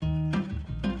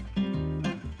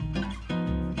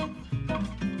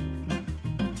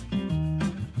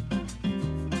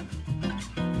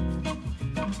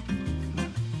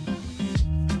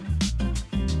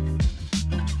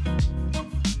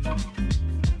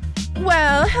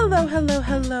Well, hello.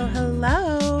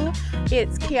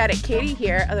 It's Chaotic Katy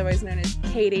here, otherwise known as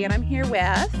Katy, and I'm here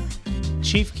with...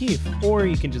 Chief Keef, or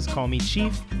you can just call me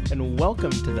Chief, and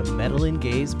welcome to the Metal and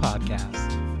Gaze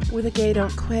podcast. With a gay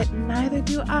don't quit, neither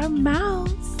do our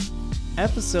mouths.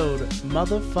 Episode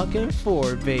motherfucking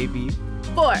 4, baby.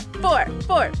 4.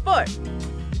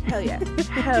 Hell yeah.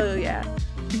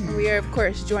 And we are, of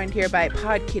course, joined here by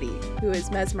Pod Kitty, who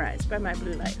is mesmerized by my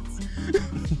blue lights.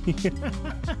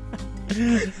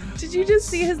 Did you just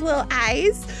see his little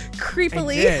eyes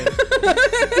creepily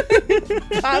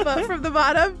pop up from the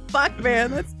bottom? Fuck,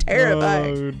 man, that's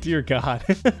terrifying. Oh, dear God.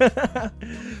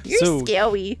 You're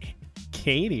scary.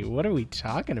 Katie, what are we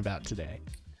talking about today?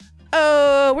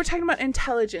 Oh, we're talking about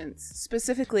intelligence,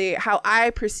 specifically how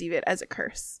I perceive it as a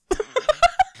curse.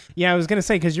 Yeah, I was going to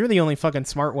say, because you're the only fucking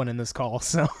smart one in this call,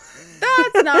 so...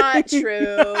 That's not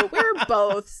true. We're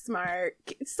both smart.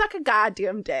 Suck a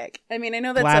goddamn dick. I mean, I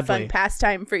know that's Gladly. a fun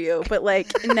pastime for you, but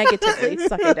like negatively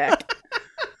suck a dick.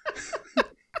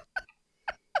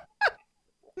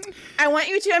 I want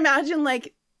you to imagine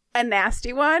like a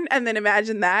nasty one and then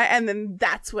imagine that and then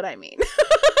that's what I mean.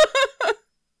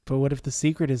 But what if the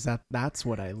secret is that that's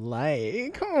what I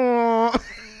like? Well,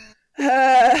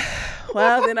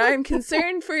 then I'm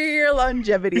concerned for your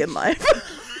longevity in life.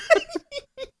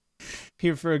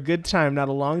 Here for a good time, not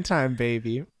a long time,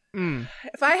 baby.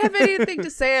 If I have anything to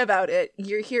say about it,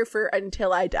 you're here for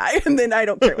until I die, and then I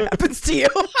don't care what happens to you.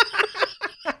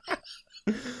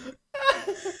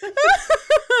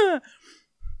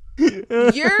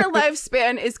 Your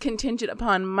lifespan is contingent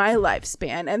upon my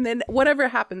lifespan, and then whatever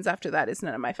happens after that is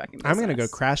none of my fucking business. I'm going to go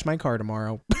crash my car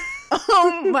tomorrow.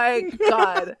 Oh my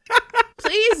God.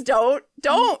 Please don't.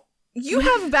 You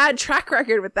have a bad track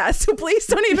record with that, so please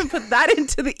don't even put that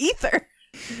into the ether.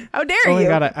 How dare you? Oh my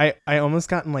God, I almost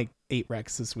gotten like 8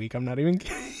 wrecks this week. I'm not even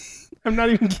kidding. I'm not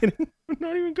even kidding.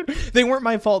 They weren't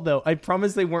my fault, though. I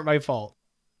promise they weren't my fault.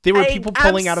 They were people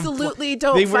pulling out of... I absolutely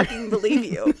don't fucking believe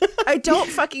you. I don't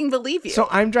fucking believe you. So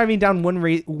I'm driving down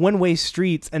one-way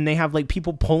streets, and they have like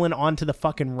people pulling onto the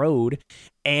fucking road,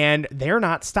 and they're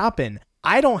not stopping.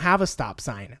 I don't have a stop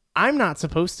sign. I'm not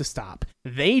supposed to stop.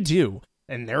 They do,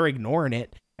 and they're ignoring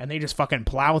it. And they just fucking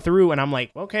plow through, and I'm like,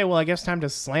 okay, well, I guess time to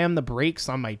slam the brakes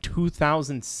on my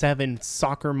 2007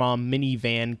 soccer mom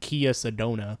minivan Kia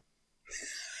Sedona.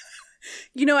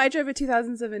 You know, I drove a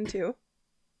 2007 too.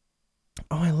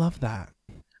 Oh, I love that.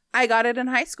 I got it in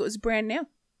high school. It was brand new.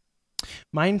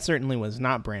 Mine certainly was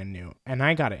not brand new, and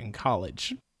I got it in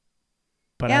college.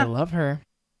 But yeah. I love her.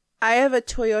 I have a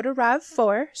Toyota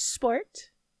RAV4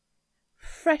 Sport.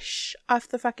 Fresh off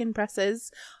the fucking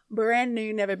presses. Brand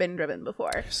new, never been driven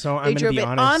before. So I'm going to be honest. They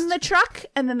drove it on the truck,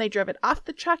 and then they drove it off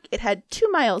the truck. It had 2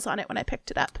 miles on it when I picked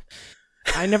it up.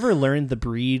 I never learned the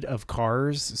breed of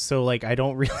cars, so like I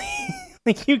don't really...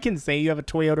 like you can say you have a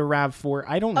Toyota RAV4.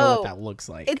 I don't know what that looks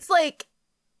like. It's like...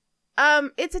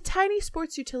 it's a tiny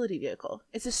sports utility vehicle.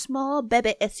 It's a small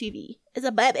baby SUV. It's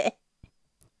a baby.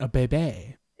 A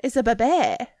bebe. It's a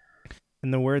baby.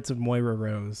 In the words of Moira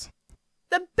Rose.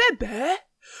 The baby.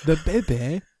 The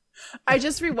baby. I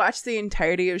just rewatched the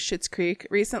entirety of Schitt's Creek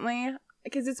recently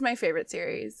because it's my favorite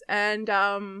series. And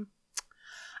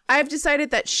I've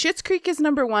decided that Schitt's Creek is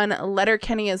number 1,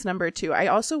 Letterkenny is number 2. I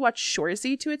also watched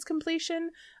Shoresy to its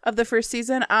completion of the first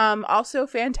season. Also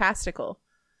fantastical.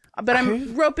 But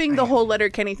I'm roping the whole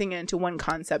Letterkenny thing into one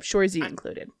concept, Shoresy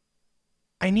included.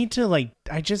 I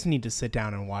just need to sit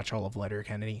down and watch all of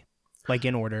Letterkenny. Like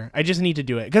in order. I just need to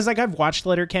do it. Because like I've watched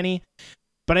Letterkenny.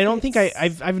 But I don't think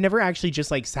I've never actually just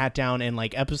like sat down and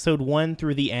like episode 1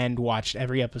 through the end watched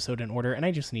every episode in order, and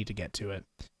I just need to get to it.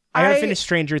 I gotta finish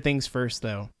Stranger Things first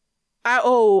though.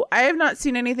 I have not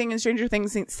seen anything in Stranger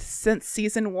Things since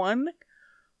season 1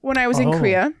 when I was in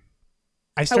Korea.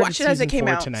 I watched it as it came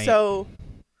out tonight. So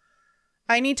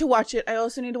I need to watch it. I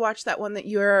also need to watch that one that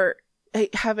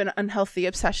have an unhealthy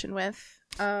obsession with.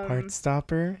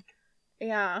 Heartstopper?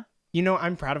 Yeah. You know,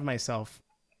 I'm proud of myself.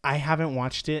 I haven't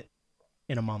watched it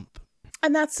in a month.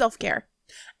 And that's self-care.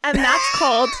 And that's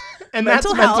called and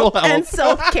mental health and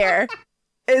self-care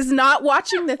is not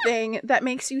watching the thing that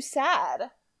makes you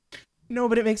sad. No,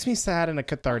 but it makes me sad in a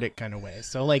cathartic kind of way.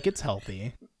 So, like, it's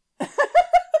healthy.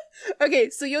 Okay,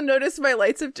 so you'll notice my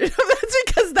lights have... That's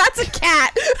because that's a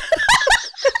cat.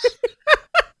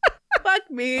 Fuck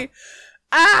me.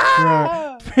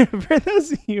 Ah! For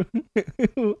those of you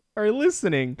who are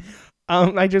listening,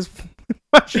 I just...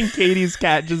 watching Katie's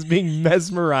cat just being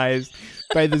mesmerized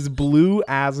by this blue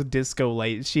ass disco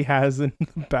light she has in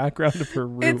the background of her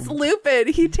room. It's Lupin.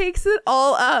 He takes it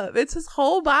all up. It's his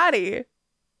whole body.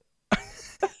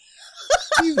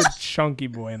 He's a chunky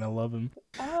boy and I love him.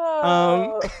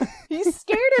 Oh, he's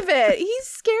he's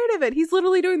scared of it. He's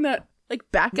literally doing that like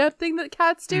backup thing that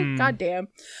cats do. God damn.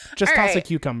 Just All toss a right.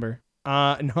 cucumber. No,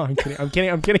 I'm kidding. I'm kidding.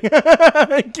 I'm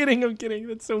kidding.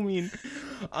 That's so mean.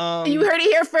 You heard it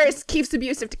here first. Keith's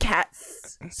abusive to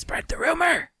cats. Spread the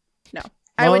rumor. No,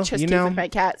 I Well, would trust Keith with my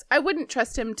cats. I wouldn't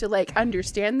trust him to like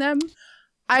understand them.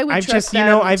 I would I've trust just,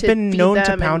 them I've to been feed known to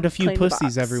them pound a and few clean the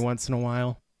pussies box. every once in a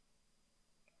while.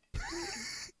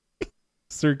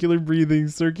 Circular breathing.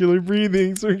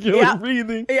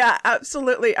 Yeah,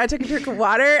 absolutely. I took a drink of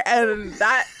water and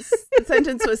that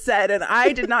sentence was said and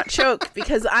I did not choke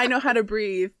because I know how to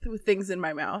breathe with things in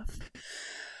my mouth.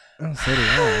 Oh, so do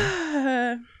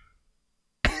I.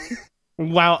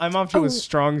 Wow, I'm off to a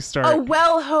strong start. A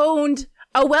well-honed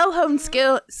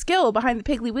skill behind the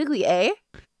Piggly Wiggly, eh?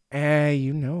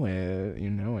 You know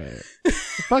it.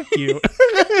 Fuck you.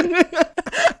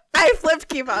 I flipped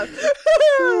Keith off.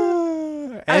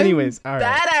 Anyways, all right.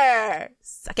 Better.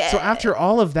 Suck it. So after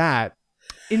all of that,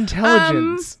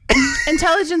 intelligence.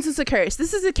 Intelligence is a curse.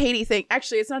 This is a Katy thing.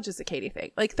 Actually, it's not just a Katy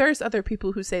thing. Like, there's other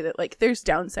people who say that, like, there's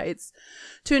downsides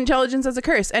to intelligence as a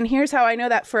curse. And here's how I know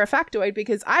that for a factoid,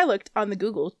 because I looked on the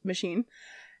Google machine.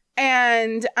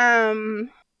 And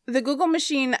the Google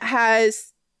machine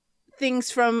has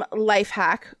things from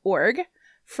lifehack.org,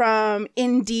 from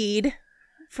Indeed,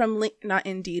 from not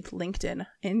Indeed, LinkedIn.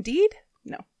 Indeed?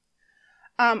 No.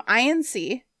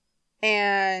 INC,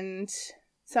 and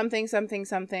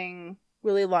something,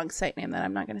 really long site name that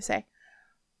I'm not going to say.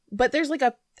 But there's like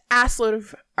a ass load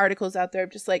of articles out there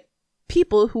of just like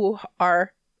people who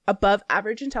are above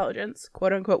average intelligence,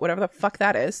 quote unquote, whatever the fuck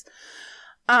that is,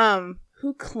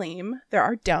 who claim there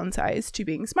are downsides to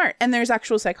being smart. And there's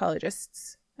actual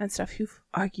psychologists and stuff who've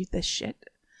argued this shit.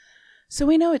 So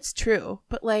we know it's true,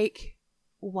 but like,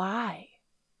 why?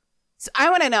 So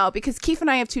I want to know, because Keith and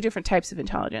I have two different types of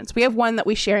intelligence. We have one that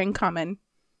we share in common.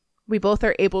 We both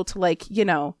are able to, like, you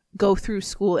know, go through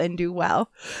school and do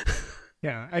well.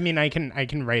 Yeah, I mean, I can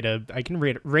write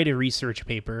a research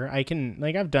paper. I can,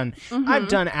 like, I've done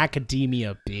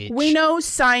academia, bitch. We know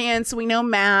science, we know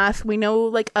math, we know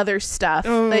like other stuff.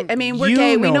 Like, I mean, we're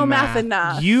gay. We know math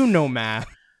enough. You know math.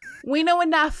 We know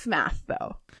enough math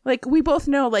though. Like, we both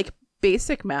know like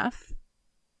basic math.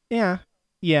 Yeah.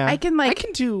 I can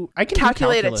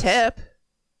calculate do a tip.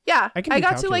 Yeah, I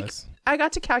got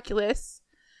to calculus.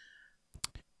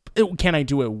 Can I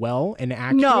do it well and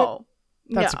accurate? No.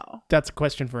 That's a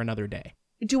question for another day.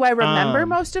 Do I remember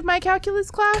most of my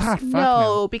calculus class? God, fuck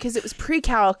no, because it was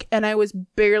pre-calc and I was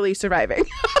barely surviving.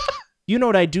 You know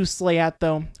what I do slay at,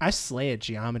 though? I slay at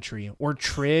geometry or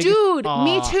trig. Dude,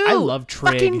 me too. I love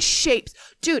trig. Fucking shapes.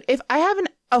 Dude, if I have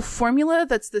a formula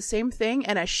that's the same thing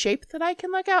and a shape that I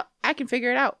can look out, I can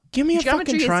figure it out. Give me a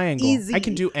Geometry fucking triangle. easy. I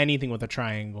can do anything with a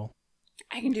triangle.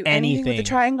 I can do anything with a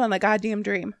triangle in a goddamn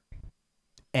dream.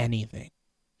 Anything.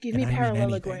 Give me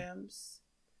parallelograms.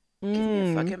 Give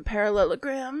me a fucking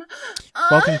parallelogram.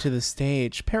 Welcome to the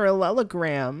stage.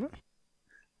 Parallelogram.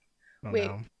 Oh, wait.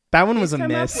 No. That one was a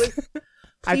miss.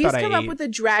 Please come up with a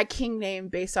drag king name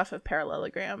based off of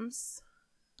parallelograms.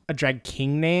 A drag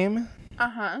king name?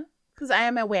 Uh-huh. Because I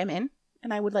am a woman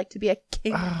and I would like to be a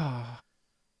king.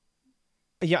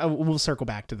 Yeah, we'll circle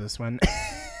back to this one.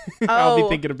 I'll be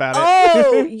thinking about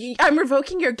it. I'm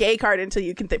revoking your gay card until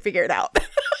you can figure it out.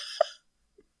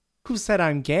 Who said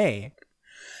I'm gay?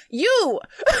 You!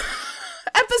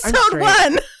 Episode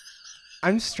 1!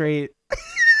 I'm straight.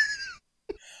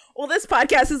 Well, this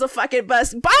podcast is a fucking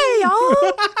bust. Bye,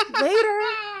 y'all!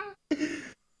 Later.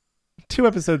 2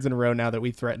 episodes in a row now that we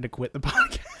threatened to quit the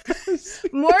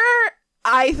podcast. More,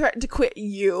 I threatened to quit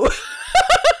you.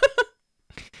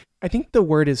 I think the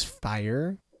word is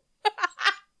fire.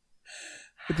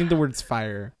 I think the word's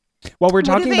fire. While we're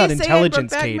talking about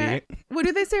intelligence, Katie. What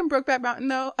do they say in Brokeback Mountain,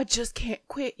 though? I just can't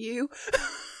quit you.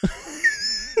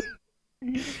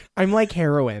 I'm like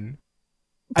heroin.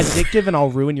 Addictive and I'll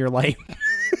ruin your life.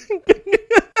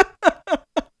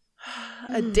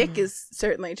 A dick is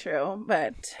certainly true,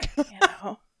 but, you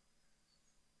know.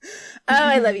 Oh,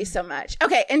 I love you so much.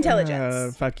 Okay,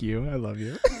 intelligence. Fuck you. I love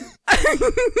you.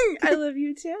 I love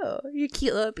you too. You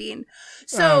cute little bean.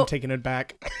 So I'm taking it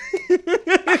back.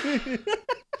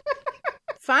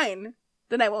 Fine.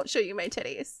 Then I won't show you my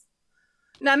titties.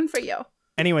 None for you.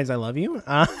 Anyways, I love you.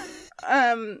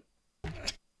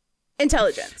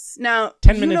 Intelligence. Now,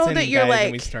 10 you minutes know in, that you're guys, like,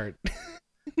 and we start.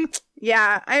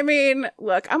 Yeah, I mean,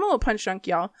 look, I'm a little punch drunk,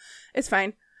 y'all. It's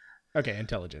fine. Okay,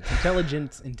 intelligence.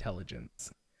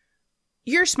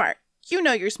 You're smart. You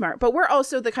know you're smart, but we're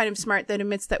also the kind of smart that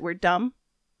admits that we're dumb.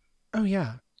 Oh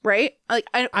yeah. Right? Like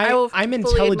I'm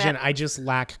intelligent. I just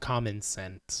lack common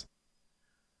sense.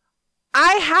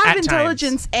 I have At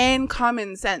intelligence and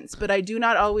common sense, but I do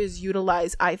not always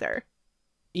utilize either.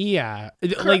 Yeah,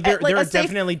 like there like are a safe-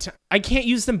 definitely I can't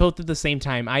use them both at the same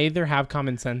time. I either have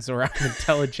common sense or I'm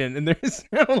intelligent, and there's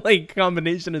no like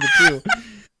combination of the two.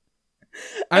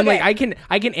 I'm Okay. like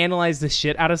I can analyze the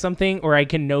shit out of something, or I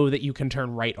can know that you can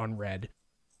turn right on red.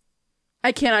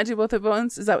 I cannot do both at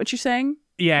once. Is that what you're saying?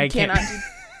 Yeah, I cannot can't.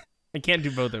 I can't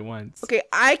do both at once. Okay,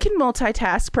 I can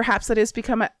multitask. Perhaps that is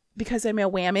because I'm a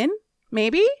woman.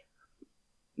 Maybe.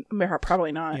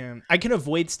 Probably not. Yeah, I can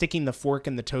avoid sticking the fork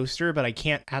in the toaster, but I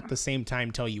can't at the same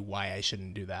time tell you why I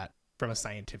shouldn't do that from a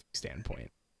scientific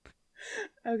standpoint.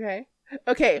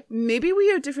 Okay, maybe we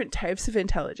have different types of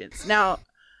intelligence. Now,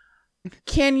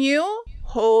 can you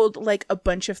hold like a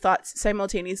bunch of thoughts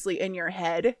simultaneously in your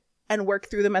head and work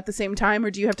through them at the same time,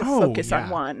 or do you have to focus on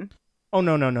one? Oh,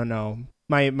 no.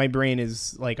 My brain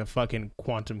is like a fucking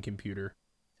quantum computer.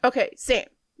 Okay, same.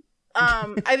 I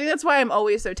think that's why I'm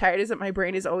always so tired, is that my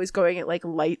brain is always going at like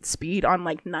light speed on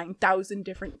like 9,000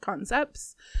 different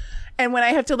concepts. And when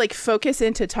I have to like focus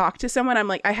in to talk to someone, I'm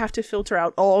like, I have to filter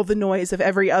out all the noise of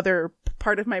every other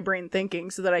part of my brain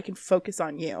thinking so that I can focus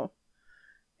on you.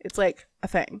 It's like a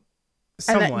thing.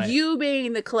 Somewhat. And that you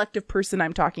being the collective person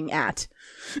I'm talking at.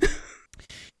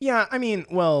 Yeah, I mean,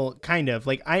 well, kind of.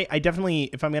 Like, I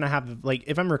definitely, if I'm going to have, like,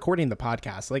 if I'm recording the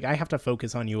podcast, like, I have to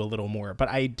focus on you a little more. But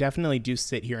I definitely do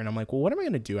sit here and I'm like, well, what am I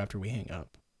going to do after we hang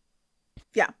up?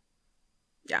 Yeah.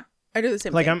 I do the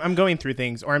same like, thing. I'm going through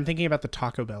things, or I'm thinking about the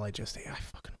Taco Bell I just ate. I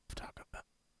fucking love Taco Bell.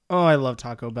 Oh, I love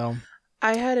Taco Bell.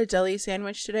 I had a deli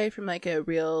sandwich today from like a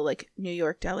real like New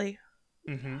York deli.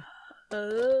 Mm-hmm.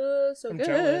 So I'm good.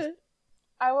 jealous.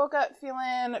 I woke up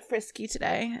feeling frisky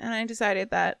today, and I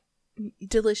decided that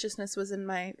deliciousness was in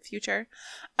my future.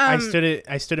 I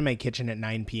stood in my kitchen at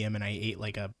 9 p.m. and I ate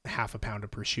like a half a pound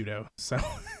of prosciutto. So.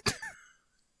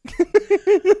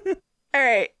 All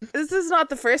right, this is not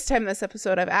the first time this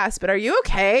episode I've asked, but are you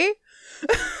okay?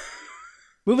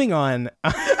 Moving on.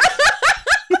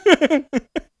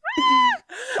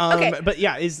 Okay. But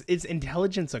yeah, is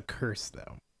intelligence a curse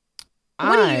though?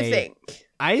 What do you think?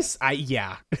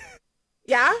 Yeah.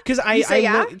 Yeah? Because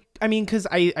yeah? Because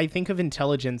I think of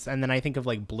intelligence and then I think of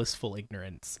like blissful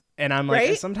ignorance. And I'm like,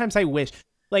 Right? sometimes I wish,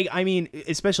 like, I mean,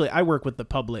 especially I work with the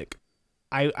public.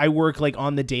 I work like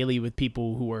on the daily with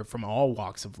people who are from all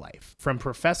walks of life, from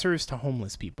professors to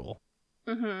homeless people.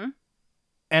 Mm-hmm.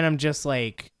 And I'm just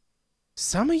like,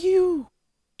 some of you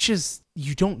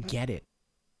you don't get it.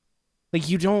 Like,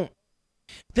 you don't.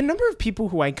 The number of people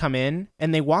who I come in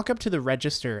and they walk up to the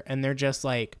register and they're just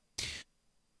like,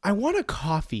 I want a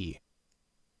coffee.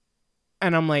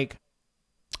 And I'm like,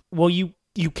 well, you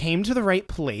came to the right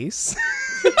place.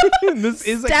 This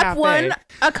is Step a cafe. 1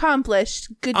 accomplished.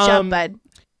 Good job, bud.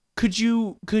 Could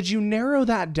you narrow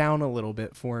that down a little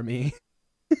bit for me?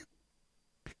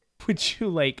 Would you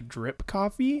like drip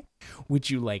coffee? Would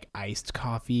you like iced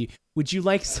coffee? Would you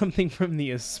like something from the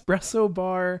espresso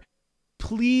bar?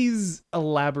 Please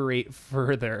elaborate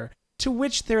further. To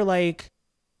which they're like,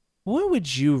 what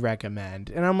would you recommend?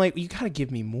 And I'm like, you gotta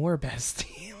give me more,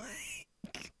 bestie.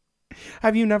 Like,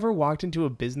 have you never walked into a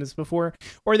business before?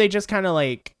 Or they just kind of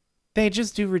like, they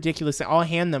just do ridiculous. I'll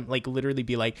hand them, like, literally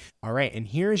be like, all right, and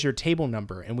here's your table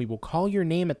number, and we will call your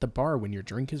name at the bar when your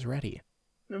drink is ready.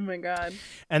 Oh my God.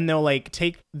 And they'll like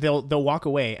they'll walk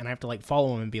away, and I have to like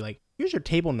follow them and be like, here's your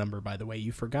table number, by the way,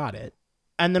 you forgot it.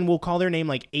 And then we'll call their name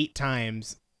like 8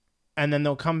 times, and then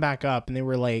they'll come back up, and they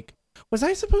were like, was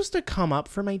I supposed to come up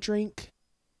for my drink?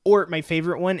 Or my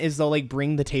favorite one is they'll like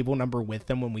bring the table number with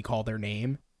them when we call their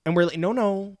name, and we're like,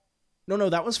 no,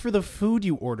 that was for the food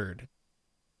you ordered.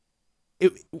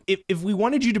 If we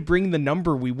wanted you to bring the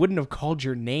number, we wouldn't have called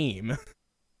your name.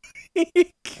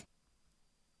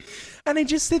 And I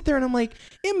just sit there and I'm like,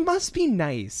 it must be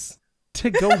nice to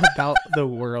go about the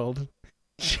world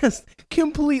just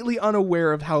completely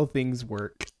unaware of how things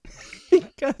work.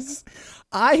 Because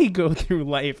I go through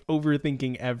life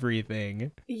overthinking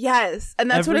everything. Yes.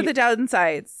 And that's one of the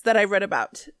downsides that I read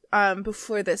about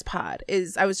before this pod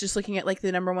is I was just looking at like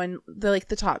the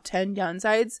top 10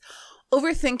 downsides.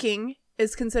 Overthinking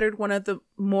is considered one of the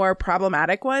more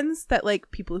problematic ones, that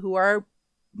like people who are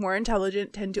more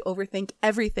intelligent tend to overthink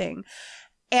everything.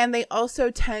 And they also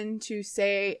tend to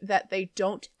say that they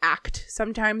don't act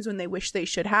sometimes when they wish they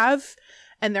should have.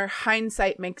 And their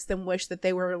hindsight makes them wish that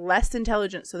they were less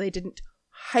intelligent so they didn't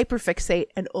hyperfixate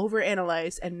and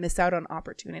overanalyze and miss out on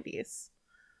opportunities.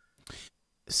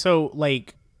 So,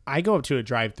 like, I go up to a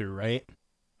drive-thru, right?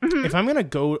 Mm-hmm. If I'm gonna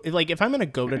go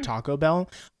to Taco Bell,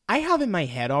 I have in my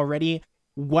head already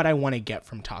what I want to get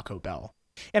from Taco Bell.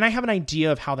 And I have an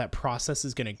idea of how that process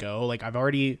is going to go. Like, I've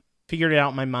already figured it out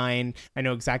in my mind. I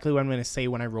know exactly what I'm going to say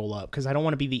when I roll up, because I don't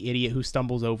want to be the idiot who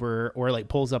stumbles over or like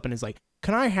pulls up and is like,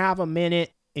 "Can I have a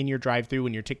minute in your drive-through?"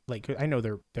 When you're like, I know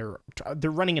they're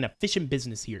running an efficient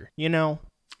business here, you know?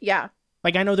 Yeah.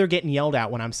 Like, I know they're getting yelled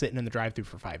at when I'm sitting in the drive-through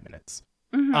for 5 minutes.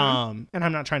 And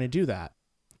I'm not trying to do that.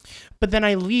 But then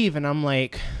I leave and I'm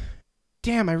like,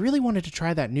 damn, I really wanted to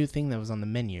try that new thing that was on the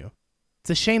menu. It's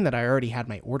a shame that I already had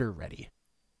my order ready.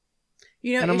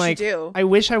 You know and what I'm you like, should do? I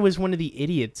wish I was one of the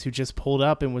idiots who just pulled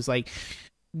up and was like,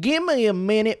 "Give me a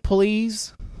minute,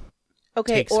 please."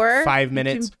 Okay, Takes or 5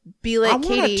 minutes. You can be like I want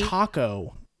Katie, a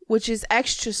taco. which is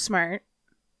extra smart.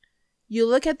 You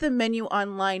look at the menu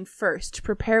online first.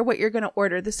 Prepare what you're going to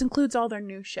order. This includes all their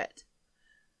new shit.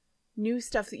 New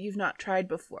stuff that you've not tried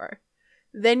before.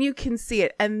 Then you can see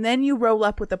it, and then you roll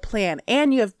up with a plan,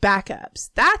 and you have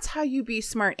backups. That's how you be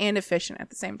smart and efficient at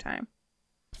the same time.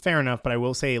 Fair enough, but I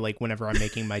will say, like, whenever I'm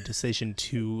making my decision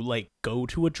to like go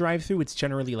to a drive-through, it's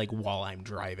generally like while I'm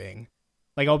driving.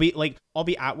 Like I'll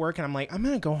be at work and I'm like, I'm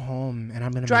gonna go home and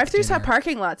I'm gonna drive-throughs have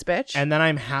parking lots, bitch. And then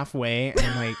I'm halfway and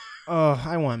I'm like, oh,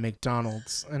 I want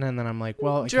McDonald's. And then I'm like,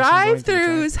 well, I guess I'm going to the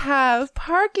drive-throughs have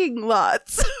parking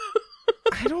lots.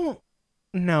 I don't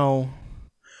know.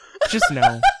 Just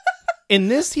no. In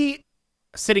this heat,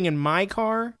 sitting in my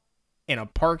car in a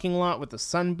parking lot with the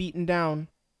sun beating down,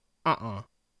 Well,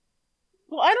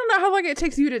 I don't know how long it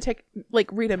takes you to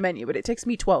read a menu, but it takes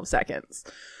me 12 seconds.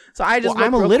 So I just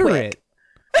I'm illiterate.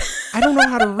 I don't know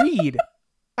how to read.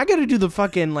 I got to do the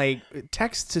fucking like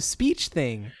text to speech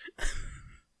thing.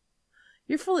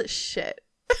 You're full of shit.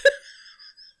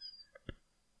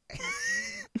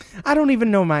 I don't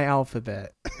even know my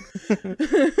alphabet.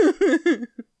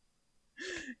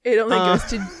 It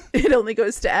only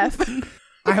goes to F.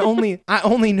 I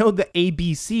only know the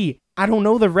ABC. I don't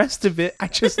know the rest of it. I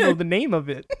just know the name of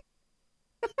it.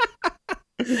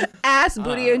 Ass,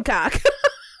 booty, and cock.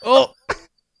 Oh.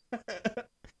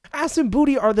 Ass and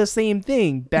booty are the same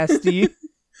thing, bestie.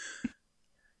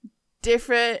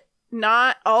 Different,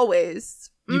 not always.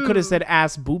 You could have said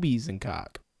ass, boobies, and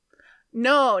cock.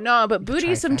 No, but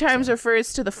booty sometimes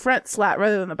refers to the front slot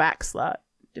rather than the back slot,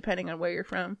 depending on where you're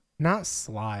from. Not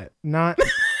slot. Not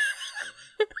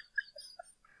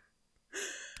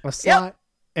a slot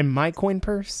in my coin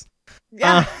purse.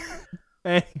 Yeah.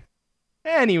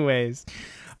 Anyways,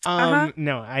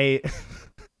 no, I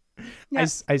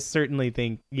certainly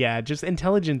think, just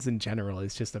intelligence in general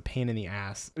is just a pain in the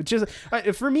ass. It's just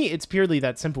for me, it's purely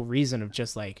that simple reason of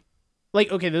just like,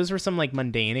 okay, those were some like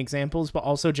mundane examples, but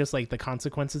also just like the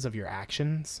consequences of your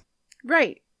actions.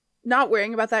 Right. Not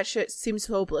worrying about that shit seems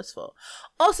so blissful.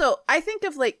 Also, I think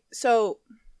of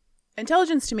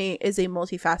intelligence to me is a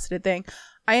multifaceted thing.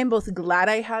 I am both glad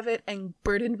I have it and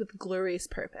burdened with glorious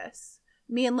purpose.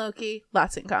 Me and Loki,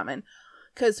 lots in common.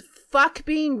 Because fuck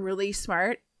being really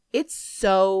smart, it's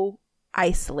so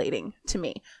isolating to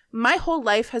me. My whole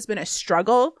life has been a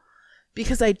struggle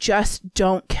because I just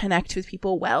don't connect with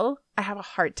people well. I have a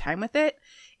hard time with it.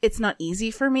 It's not easy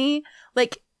for me.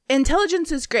 Like,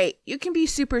 intelligence is great. You can be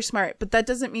super smart, but that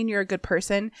doesn't mean you're a good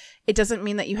person. It doesn't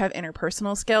mean that you have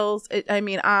interpersonal skills. I'm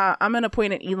going to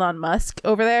point at Elon Musk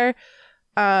over there.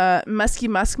 Musky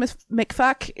Musk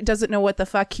McFuck doesn't know what the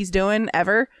fuck he's doing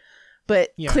ever,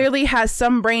 but clearly has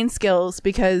some brain skills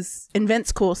because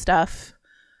invents cool stuff.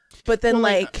 But then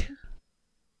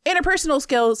interpersonal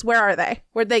skills, where are they?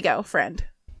 Where'd they go, friend?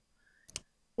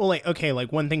 Well,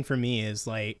 one thing for me is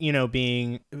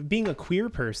being a queer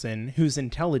person who's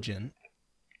intelligent.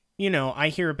 I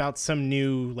hear about some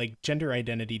new gender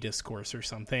identity discourse or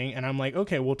something, and I'm like,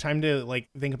 okay, well, time to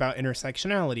think about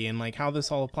intersectionality and how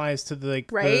this all applies to the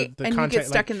right. The and content, you get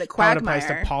stuck in the quagmire. How it applies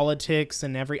to politics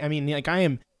and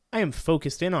I am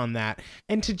focused in on that,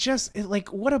 and to just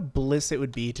what a bliss it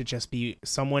would be to just be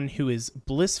someone who is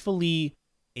blissfully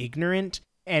ignorant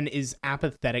and is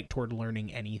apathetic toward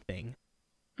learning anything.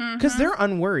 Because they're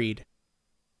unworried.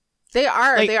 They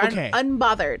are. They are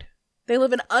unbothered. They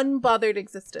live an unbothered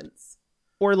existence.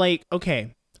 Or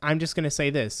okay, I'm just going to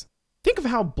say this. Think of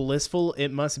how blissful it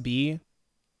must be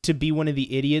to be one of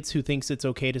the idiots who thinks it's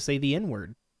okay to say the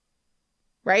N-word.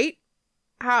 Right?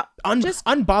 How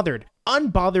unbothered.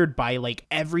 Unbothered by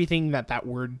everything that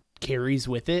word carries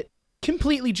with it.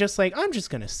 Completely just I'm just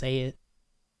going to say it.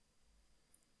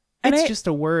 And it's just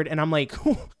a word. And I'm like,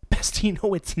 bestie,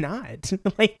 no, it's not.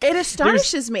 It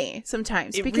astonishes me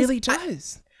sometimes. It really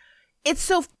does. It's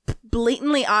so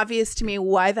blatantly obvious to me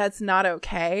why that's not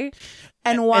okay.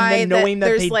 And why and then knowing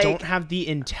that they don't have the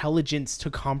intelligence to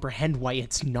comprehend why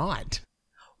it's not.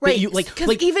 Right.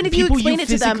 Because even if you explain it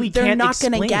to them, they're not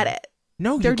going to get it.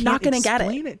 No, they're not going to get it.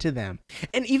 Explain it to them.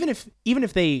 And even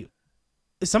if they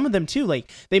some of them too,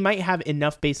 like they might have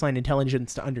enough baseline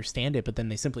intelligence to understand it, but then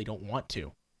they simply don't want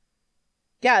to.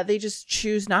 Yeah, they just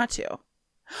choose not to.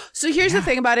 So here's the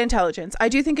thing about intelligence. I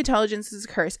do think intelligence is a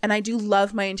curse, and I do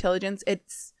love my intelligence.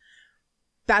 It's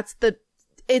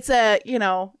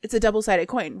a double-sided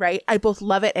coin, right? I both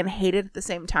love it and hate it at the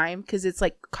same time because it's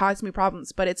like caused me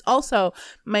problems, but it's also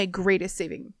my greatest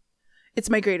saving. It's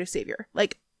my greatest savior.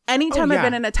 Like anytime I've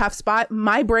been in a tough spot,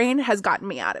 my brain has gotten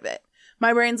me out of it.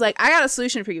 My brain's like, I got a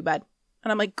solution for you, bud.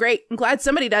 And I'm like, great. I'm glad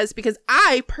somebody does, because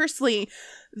I personally,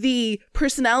 the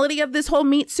personality of this whole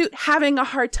meat suit, having a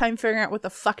hard time figuring out what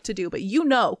the fuck to do. But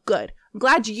good. I'm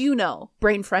glad you know,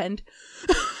 brain friend.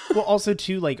 Well, also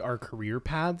too, like our career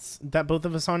paths that both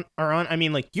of us are on. I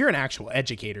mean, like you're an actual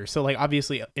educator, so like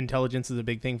obviously intelligence is a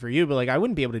big thing for you. But like I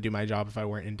wouldn't be able to do my job if I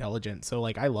weren't intelligent. So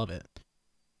like I love it.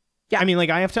 Yeah. I mean,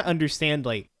 like I have to understand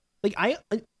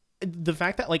the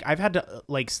fact that like I've had to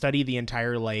like study the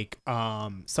entire like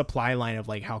supply line of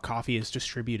like how coffee is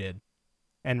distributed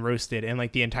and roasted and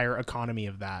like the entire economy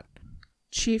of that.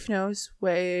 Chief knows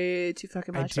way too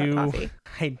fucking much about coffee.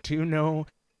 I do know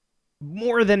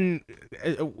more than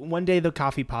one day the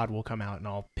coffee pod will come out and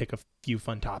I'll pick a few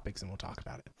fun topics and we'll talk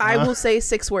about it. I will say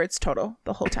 6 words total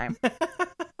the whole time.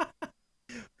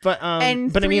 But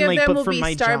and but 3 I mean, of like, them but will for be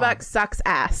my Starbucks job, sucks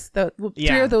ass. 3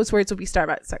 of those words will be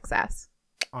Starbucks sucks ass.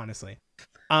 Honestly.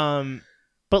 But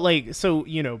like, so,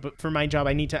 you know, but for my job,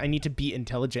 I need to be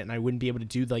intelligent, and I wouldn't be able to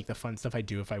do like the fun stuff I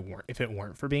do if it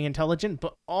weren't for being intelligent,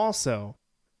 but also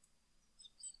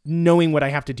knowing what I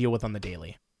have to deal with on the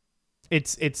daily.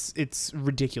 It's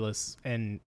ridiculous.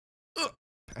 And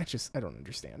I don't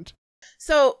understand.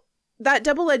 So that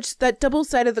double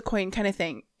side of the coin kind of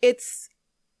thing, it's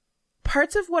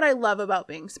parts of what I love about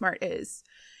being smart is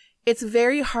it's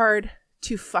very hard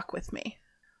to fuck with me.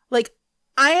 Like,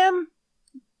 I am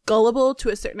gullible to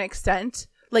a certain extent,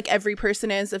 like every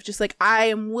person is, of just like, I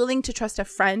am willing to trust a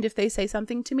friend if they say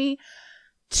something to me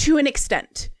to an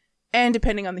extent, and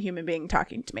depending on the human being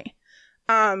talking to me.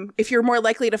 If you're more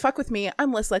likely to fuck with me,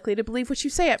 I'm less likely to believe what you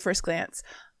say at first glance.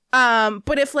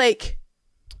 But if like,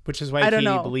 which is why Katy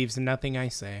believes nothing I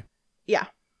say. Yeah.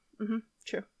 Mm-hmm.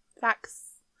 True. Facts.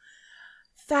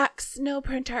 No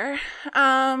printer.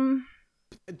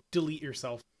 Delete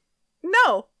yourself.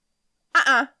 No.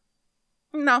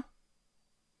 No.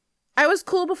 I was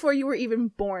cool before you were even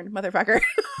born, motherfucker.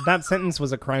 That sentence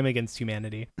was a crime against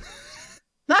humanity.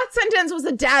 That sentence was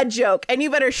a dad joke, and you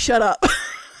better shut up.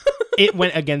 It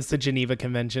went against the Geneva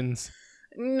Conventions.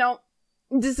 No.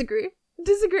 Disagree.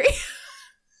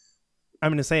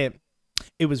 I'm going to say it.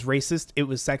 It was racist. It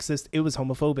was sexist. It was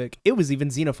homophobic. It was even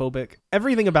xenophobic.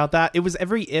 Everything about that. It was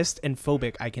every ist and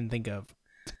phobic I can think of.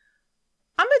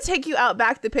 I'm going to take you out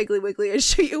back to Piggly Wiggly and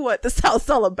show you what the South's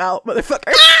all about,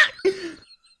 motherfucker.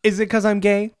 Is it because I'm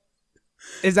gay?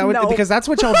 Is that what? No. Because that's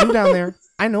what y'all do down there.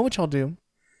 I know what y'all do.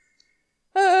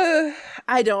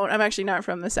 I don't. I'm actually not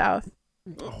from the South.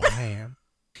 Oh, I am.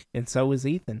 And so is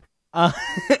Ethan.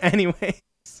 Anyways.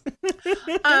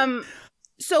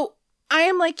 So I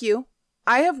am like you.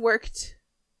 I have worked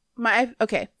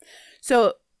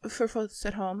so for folks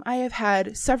at home, I have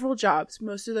had several jobs,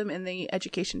 most of them in the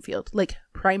education field, like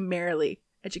primarily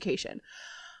education.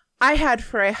 I had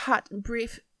for a hot,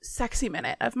 brief, sexy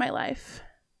minute of my life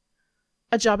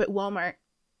a job at Walmart.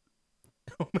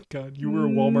 Oh my God, you were a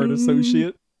Walmart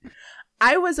associate?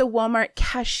 I was a Walmart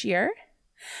cashier,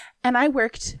 and I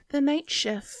worked the night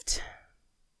shift.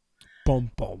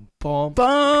 Bum, bum, bum.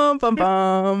 Bum, bum,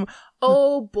 bum.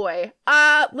 Oh boy.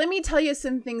 Let me tell you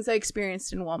some things I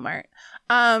experienced in Walmart.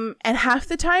 And half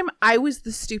the time I was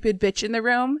the stupid bitch in the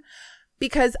room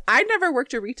because I'd never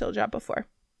worked a retail job before.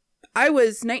 I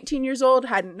was 19 years old,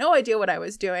 had no idea what I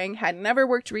was doing, had never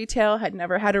worked retail, had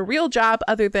never had a real job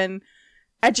other than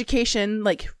education,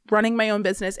 like running my own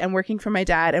business and working for my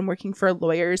dad and working for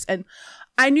lawyers. And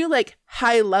I knew like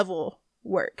high level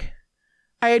work.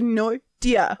 I had no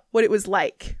idea what it was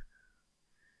like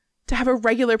to have a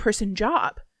regular person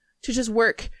job, to just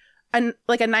work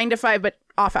like a 9 to 5 but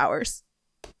off hours.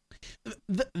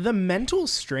 The mental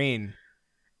strain.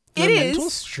 Mental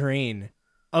strain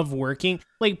of working.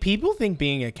 Like, people think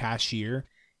being a cashier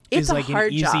is like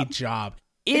an easy job.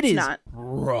 It's is not.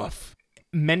 Rough.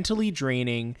 Mentally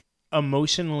draining,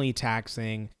 emotionally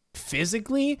taxing,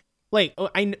 physically. Like,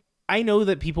 I know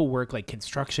that people work like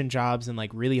construction jobs and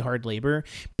like really hard labor,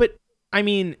 but I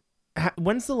mean,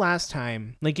 when's the last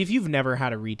time, like if you've never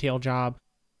had a retail job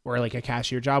or like a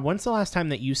cashier job, when's the last time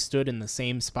that you stood in the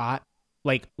same spot,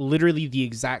 like literally the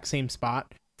exact same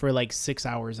spot for like 6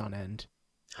 hours on end?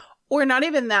 Or not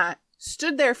even that.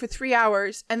 stood there for 3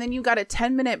 hours, and then you got a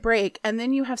 10-minute break, and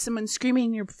then you have someone screaming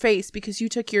in your face because you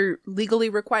took your legally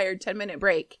required 10-minute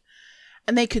break,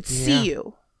 and they could see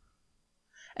you.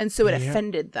 And so it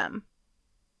offended them.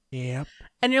 Yep.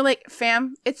 And you're like,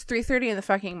 fam, it's 3:30 in the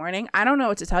fucking morning. I don't know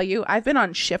what to tell you. I've been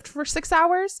on shift for 6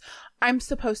 hours. I'm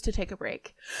supposed to take a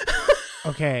break.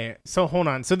 Okay, so hold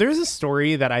on. So there's a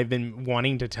story that I've been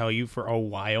wanting to tell you for a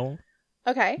while.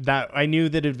 Okay. That I knew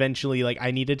that eventually, like,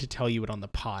 I needed to tell you it on the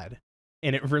pod.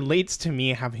 And it relates to me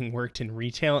having worked in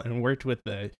retail and worked with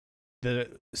the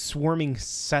swarming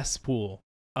cesspool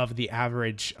of the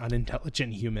average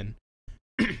unintelligent human.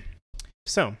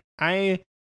 So I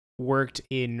worked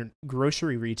in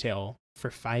grocery retail for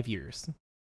 5 years,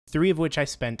 3 of which I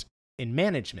spent in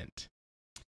management.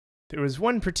 There was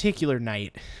one particular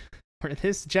night where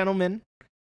this gentleman,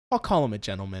 I'll call him a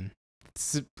gentleman.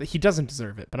 He doesn't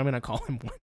deserve it, but I'm going to call him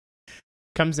one,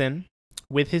 comes in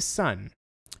with his son,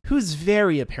 who's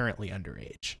very apparently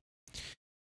underage.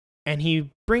 And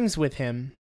he brings with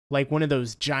him like one of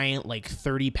those giant, like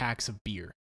 30 packs of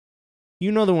beer.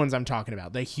 You know the ones I'm talking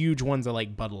about, the huge ones that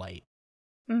like Bud Light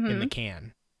in the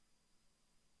can.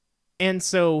 And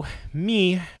so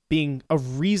me being a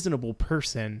reasonable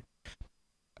person,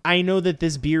 I know that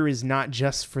this beer is not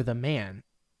just for the man.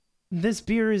 This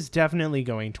beer is definitely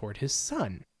going toward his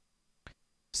son.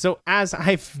 So as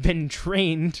I've been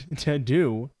trained to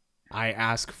do, I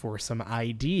ask for some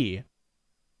ID.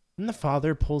 And the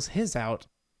father pulls his out.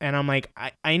 And I'm like,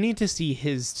 I need to see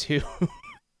his too.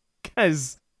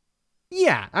 Because,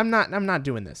 yeah, I'm not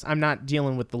doing this. I'm not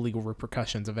dealing with the legal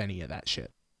repercussions of any of that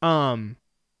shit. And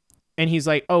he's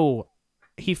like, oh,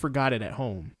 he forgot it at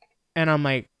home. And I'm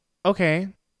like, okay,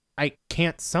 I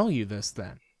can't sell you this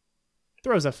then.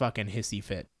 Throws a fucking hissy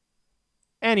fit.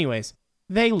 Anyways,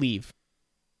 they leave.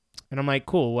 And I'm like,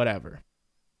 cool, whatever.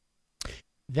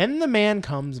 Then the man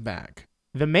comes back.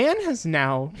 The man has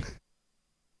now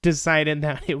decided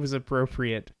that it was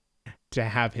appropriate to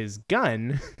have his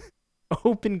gun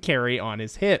open carry on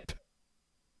his hip.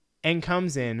 And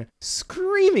comes in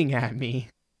screaming at me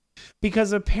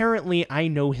because apparently I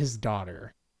know his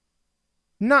daughter.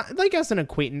 Not like as an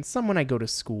acquaintance, someone I go to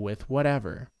school with,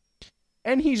 whatever.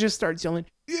 And he just starts yelling,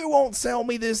 you won't sell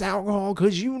me this alcohol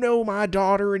because you know my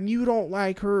daughter and you don't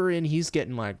like her. And he's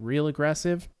getting like real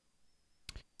aggressive.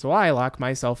 So I lock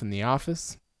myself in the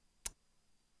office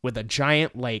with a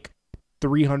giant like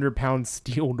 300-pound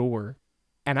steel door.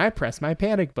 And I press my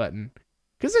panic button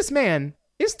because this man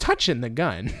is touching the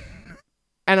gun.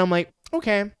 And I'm like,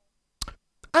 okay,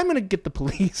 I'm going to get the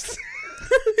police.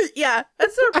 Yeah,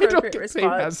 that's an appropriate response. I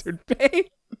don't get hazard pay.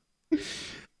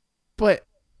 But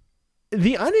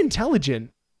the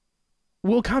unintelligent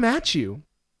will come at you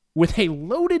with a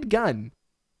loaded gun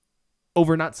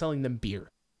over not selling them beer.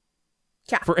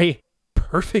 Yeah. For a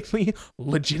perfectly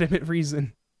legitimate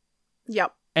reason.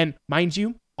 Yep. And mind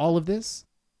you, all of this,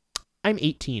 I'm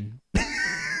 18.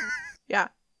 Yeah.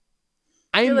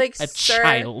 I'm like, a sir,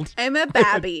 child. I'm a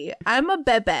baby. I'm a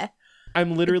bebe.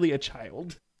 I'm literally a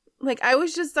child. Like, I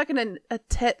was just sucking a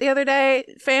tit the other day,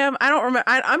 fam. I don't remember.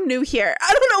 I'm new here.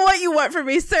 I don't know what you want from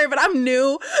me, sir, but I'm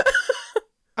new.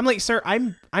 I'm like, sir,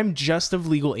 I'm just of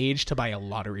legal age to buy a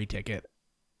lottery ticket.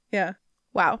 Yeah.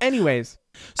 Wow. Anyways,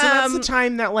 so that's the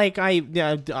time that, like,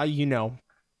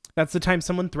 that's the time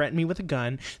someone threatened me with a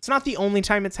gun. It's not the only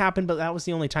time it's happened, but that was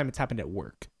the only time it's happened at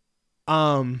work.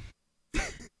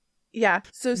 Yeah.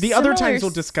 So the other times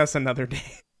we'll discuss another day.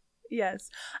 Yes.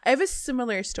 I have a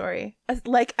similar story,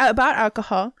 like, about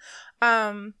alcohol.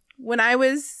 When I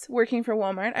was working for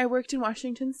Walmart, I worked in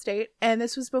Washington State, and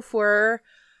this was before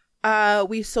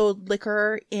we sold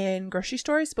liquor in grocery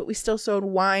stores, but we still sold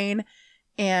wine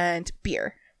and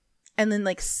beer. And then,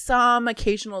 like, some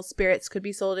occasional spirits could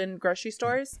be sold in grocery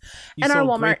stores. You and sold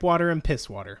our Walmart, grape water and piss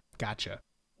water. Gotcha.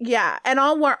 Yeah, and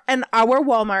our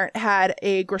Walmart had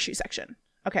a grocery section.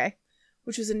 Okay.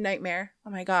 Which was a nightmare.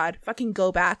 Oh my god. Fucking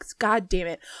go backs. God damn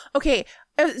it. Okay.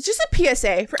 Just a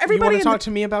PSA for everybody. You want to talk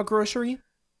to me about grocery?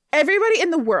 Everybody in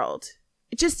the world.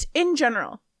 Just in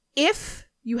general. If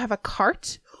you have a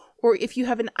cart or if you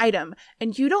have an item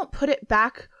and you don't put it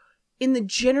back in the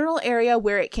general area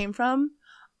where it came from,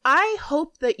 I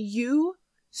hope that you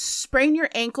sprain your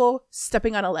ankle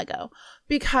stepping on a Lego.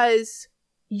 Because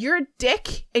you're a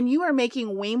dick and you are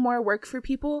making way more work for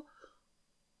people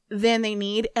than they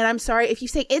need. And I'm sorry, if you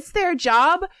say it's their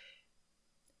job,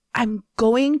 I'm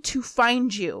going to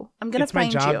find you. I'm going to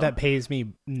find you. It's my job that pays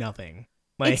me nothing.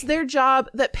 Like, it's their job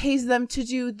that pays them to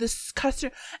do this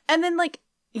customer. And then, like,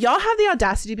 y'all have the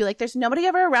audacity to be like, there's nobody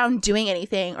ever around doing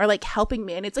anything or, like, helping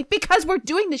me. And it's like, because we're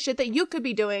doing the shit that you could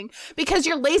be doing because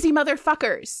you're lazy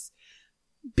motherfuckers.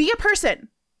 Be a person.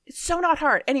 It's so not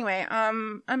hard. Anyway,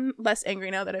 I'm less angry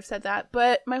now that I've said that.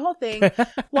 But my whole thing,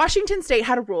 Washington State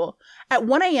had a rule. At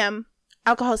 1 a.m.,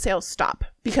 alcohol sales stop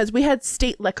because we had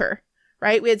state liquor,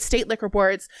 right? We had state liquor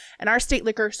boards, and our state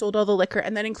liquor sold all the liquor,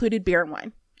 and that included beer and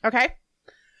wine. Okay?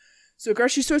 So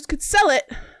grocery stores could sell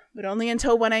it, but only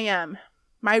until 1 a.m.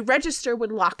 My register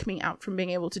would lock me out from being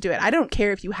able to do it. I don't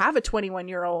care if you have a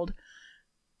 21-year-old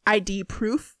ID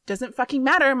proof. Doesn't fucking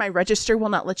matter. My register will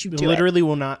not let you do it. Literally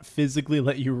will not physically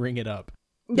let you ring it up.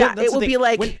 Yeah, it will be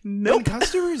like, nope. When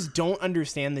customers don't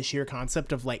understand the sheer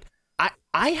concept of like,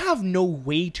 I have no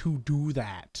way to do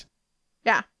that.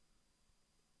 Yeah.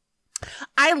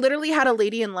 I literally had a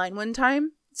lady in line one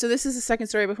time. So this is the second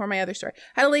story before my other story.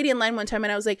 I had a lady in line one time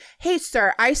and I was like, hey,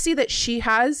 sir, I see that she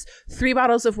has 3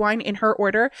 bottles of wine in her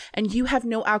order and you have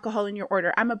no alcohol in your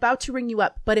order. I'm about to ring you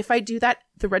up. But if I do that,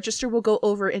 the register will go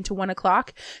over into 1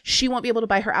 o'clock. She won't be able to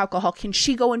buy her alcohol. Can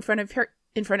she go in front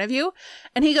of you?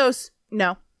 And he goes,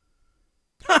 no.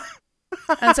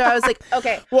 And so I was like,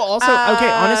 okay. Well, also, okay,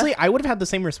 honestly, I would have had the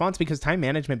same response because time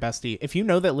management, bestie. If you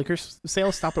know that liquor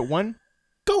sales stop at 1,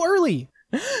 go early.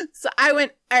 So I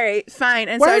went, all right, fine.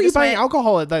 And why so are you buying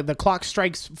alcohol at the clock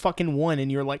strikes fucking 1 and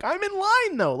you're like, I'm in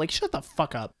line though. Like, shut the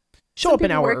fuck up. Show up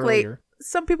an hour earlier.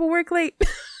 Some people work late.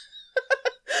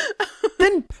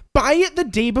 Then buy it the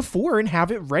day before and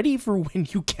have it ready for when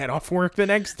you get off work the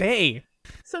next day.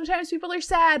 Sometimes people are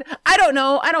sad. I don't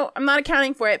know. I'm not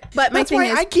accounting for it. But my thing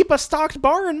is, I keep a stocked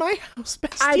bar in my house.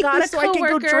 Bestie, I got a so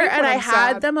coworker and I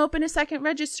had them open a second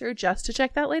register just to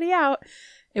check that lady out.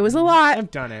 It was a lot. I've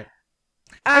done it.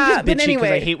 I'm just bitchy because anyway.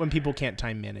 I hate when people can't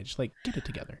time manage. Like, get it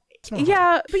together.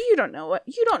 Yeah, but you don't know if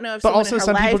but someone also in her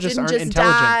some life people just didn't aren't just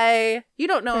intelligent. die. You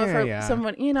don't know if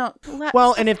someone,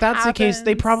 well, and if that's the case,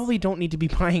 they probably don't need to be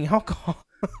buying alcohol.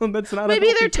 That's not.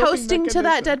 Maybe they're toasting to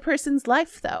that dead person's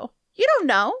life, though. You don't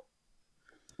know.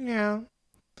 Yeah,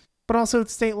 but also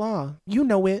it's state law. You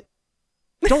know it.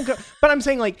 Don't go. But I'm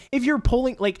saying, like, if you're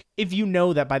pulling, like, if you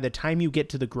know that by the time you get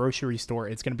to the grocery store,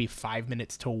 it's going to be 5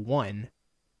 minutes till 1.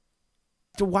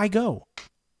 So why go?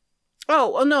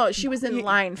 Oh, well, no, she was in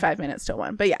line 5 minutes till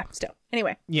 1. But yeah, still.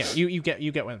 Anyway. Yeah, you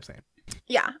get what I'm saying.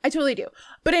 Yeah, I totally do.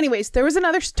 But anyways, there was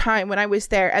another time when I was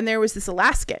there and there was this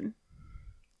Alaskan.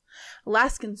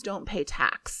 Alaskans don't pay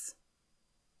tax.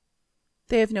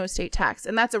 They have no state tax.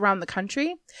 And that's around the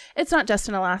country. It's not just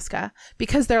in Alaska.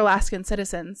 Because they're Alaskan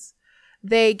citizens,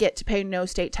 they get to pay no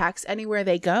state tax anywhere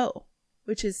they go.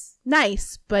 Which is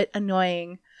nice, but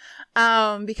annoying.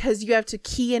 Because you have to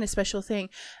key in a special thing.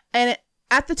 And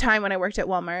at the time when I worked at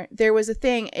Walmart, there was a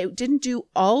thing. It didn't do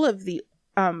all of the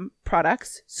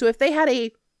products. So if they had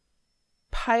a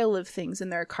pile of things in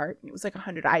their cart, and it was like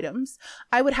 100 items,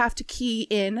 I would have to key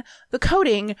in the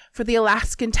coding for the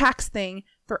Alaskan tax thing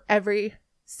for every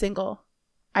single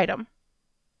item.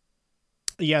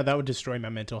 Yeah, that would destroy my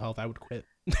mental health. I would quit.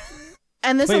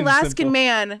 And this Alaskan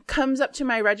man comes up to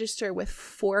my register with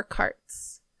 4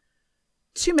 carts.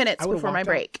 2 minutes before my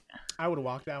break. I would have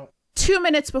walked out. 2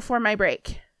 minutes before my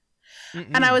break.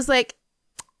 And I was like,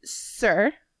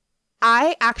 sir,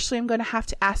 I actually am going to have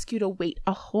to ask you to wait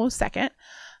a whole second.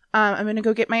 I'm going to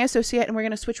go get my associate and we're going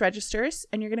to switch registers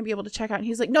and you're going to be able to check out. And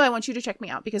he's like, no, I want you to check me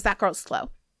out because that girl's slow.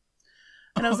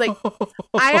 And I was like,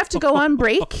 I have to go on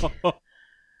break.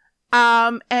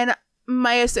 And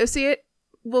my associate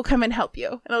will come and help you.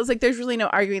 And I was like, there's really no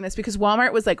arguing this because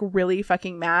Walmart was like really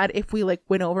fucking mad if we like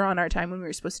went over on our time when we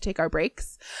were supposed to take our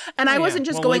breaks. And I wasn't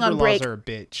just going on break. Are a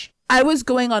bitch. I was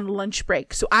going on lunch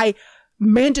break. So I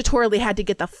mandatorily had to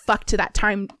get the fuck to that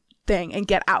time thing and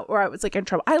get out or I was like in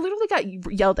trouble. I literally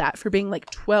got yelled at for being like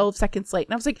 12 seconds late.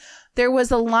 And I was like, there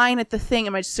was a line at the thing.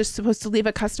 Am I just supposed to leave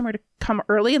a customer to come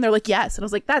early? And they're like, yes. And I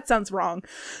was like, that sounds wrong.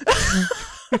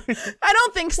 I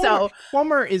don't think so.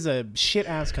 Walmart is a shit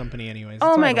ass company anyways.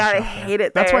 Oh my God. I hate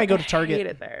it there. That's why I go to Target. I hate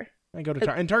it there. I go to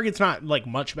Target. And Target's not like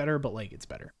much better, but like it's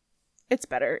better. It's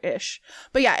better-ish.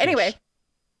 But yeah, anyway.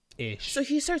 Ish. So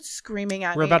he starts screaming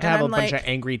at me. We're about to have a bunch of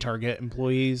angry Target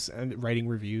employees and writing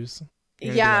reviews.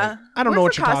 Yeah. Like, I don't know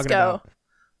what you're talking about.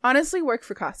 Honestly, work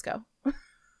for Costco.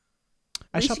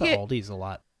 I shop at Aldi's a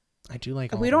lot. I do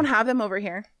like Aldi. We don't have them over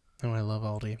here. Oh, I love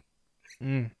Aldi.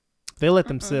 They let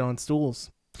them sit on stools.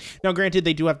 Now, granted,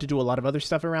 they do have to do a lot of other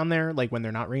stuff around there, like when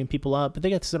they're not ringing people up, but they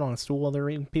get to sit on a stool while they're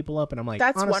ringing people up, and I'm like,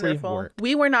 that's honestly, wonderful. work.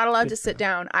 We were not allowed to sit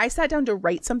down. I sat down to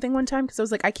write something one time because I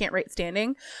was like, I can't write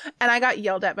standing, and I got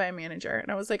yelled at by a manager,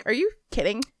 and I was like, are you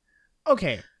kidding?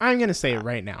 Okay, I'm going to say it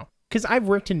right now, because I've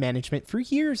worked in management for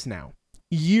years now.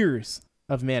 Years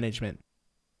of management.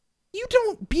 You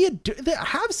don't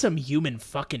have some human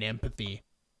fucking empathy.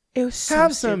 It was so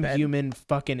have stupid. Some human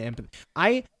fucking empathy.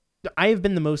 I have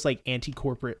been the most like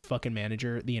anti-corporate fucking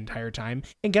manager the entire time.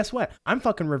 And guess what? I'm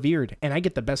fucking revered and I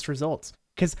get the best results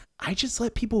because I just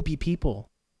let people be people.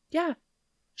 Yeah.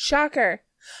 Shocker.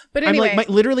 But anyway. I'm like,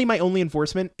 literally my only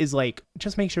enforcement is like,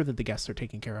 just make sure that the guests are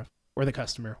taken care of or the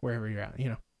customer, wherever you're at, you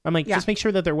know? I'm like, just make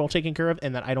sure that they're well taken care of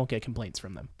and that I don't get complaints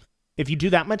from them. If you do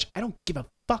that much, I don't give a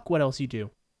fuck what else you do.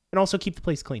 And also keep the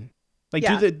place clean. Like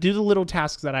do the little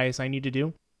tasks that I assign you to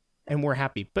do and we're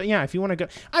happy. But yeah, if you want to go,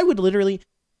 I would literally,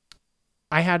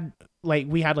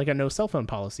 we had like a no cell phone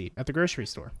policy at the grocery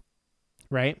store,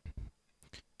 right?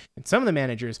 And some of the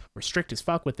managers were strict as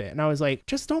fuck with it. And I was like,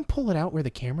 just don't pull it out where the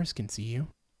cameras can see you.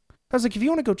 I was like, if you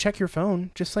want to go check your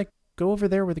phone, just like go over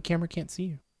there where the camera can't see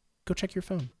you. Go check your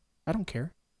phone. I don't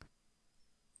care.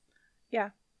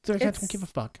 Yeah. So I don't give a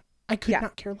fuck. I could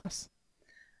not care less.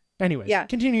 Anyways,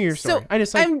 continue your story. So I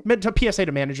just like meant to PSA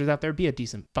to managers out there, be a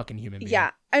decent fucking human being.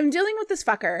 Yeah. I'm dealing with this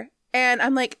fucker and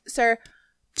I'm like, sir,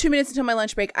 2 minutes until my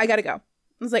lunch break. I gotta go. I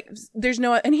was like, there's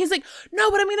no, and he's like,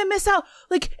 no, but I'm gonna miss out.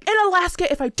 Like in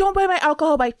Alaska, if I don't buy my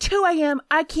alcohol by 2 a.m.,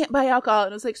 I can't buy alcohol.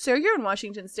 And I was like, sir, you're in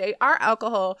Washington State. Our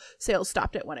alcohol sales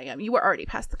stopped at 1 a.m. You were already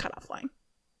past the cutoff line.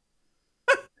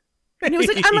 And he was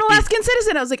like, I'm an Alaskan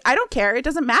citizen. I was like, I don't care. It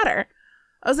doesn't matter.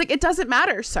 I was like, it doesn't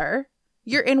matter, sir.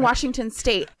 You're in Washington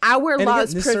State. Our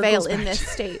laws prevail in this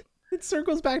state. It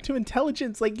circles back to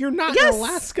intelligence. Like, you're not in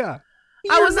Alaska.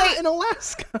 I was not in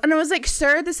Alaska. And I was like,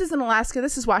 sir, this isn't Alaska.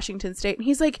 This is Washington State. And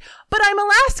he's like, but I'm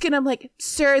Alaskan. I'm like,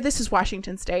 sir, this is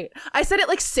Washington State. I said it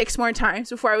like 6 more times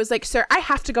before I was like, sir, I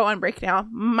have to go on break now.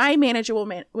 My manager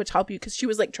will help you because she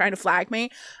was like trying to flag me.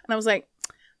 And I was like,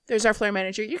 there's our floor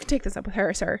manager. You can take this up with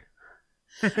her, sir.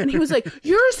 And he was like,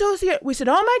 you're associate. We said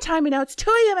all my time and now it's 2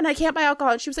 a.m. and I can't buy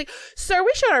alcohol. And she was like, sir, we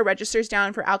shut our registers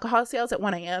down for alcohol sales at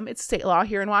 1 a.m. It's state law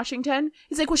here in Washington.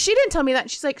 He's like, well, she didn't tell me that.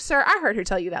 And she's like, sir, I heard her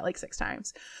tell you that like 6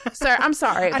 times. Sir, I'm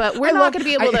sorry, but we're not going to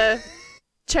be able to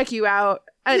check you out.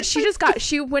 And she was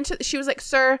like,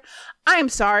 sir, I'm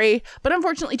sorry, but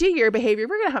unfortunately due to your behavior,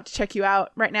 we're going to have to check you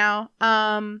out right now.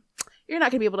 We're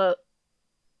not going to be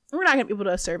able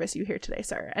to service you here today,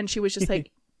 sir. And she was just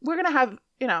like, we're going to have,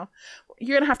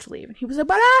 you're going to have to leave. And he was like,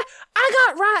 but I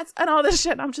got rats and all this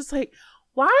shit. And I'm just like,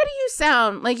 why do you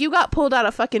sound like you got pulled out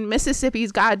of fucking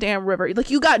Mississippi's goddamn river? Like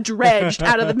you got dredged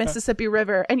out of the Mississippi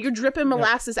River and you're dripping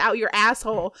molasses out your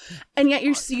asshole. And yet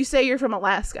you say you're from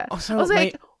Alaska. Also, I was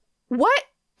like, what?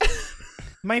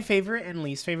 My favorite and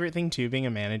least favorite thing too, being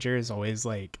a manager, is always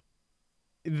like,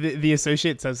 the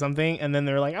associate says something and then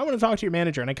they're like, I want to talk to your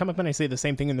manager. And I come up and I say the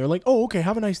same thing and they're like, oh, okay,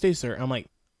 have a nice day, sir. I'm like,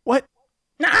 what?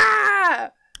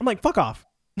 I'm like, fuck off.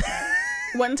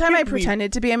 One time I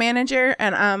pretended to be a manager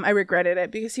and I regretted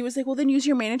it because he was like, well, then use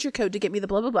your manager code to get me the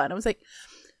blah, blah, blah. And I was like,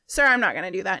 sir, I'm not going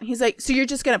to do that. And he's like, so you're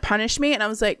just going to punish me? And I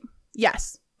was like,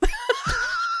 yes.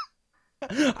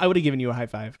 I would have given you a high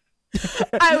five.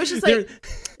 I was just like,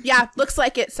 yeah, looks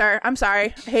like it, sir. I'm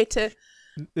sorry. I hate to.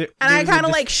 And I kind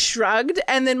of like shrugged.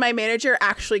 And then my manager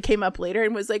actually came up later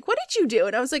and was like, what did you do?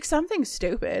 And I was like, something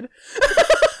stupid.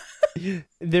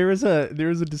 There was a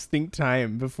distinct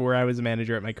time before I was a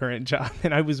manager at my current job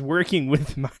and I was working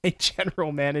with my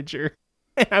general manager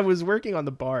and I was working on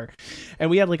the bar and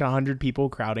we had like 100 people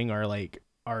crowding our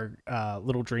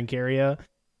little drink area.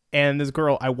 And this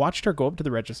girl, I watched her go up to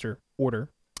the register, order,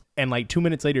 and like 2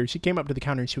 minutes later she came up to the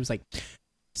counter and she was like,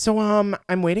 so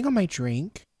I'm waiting on my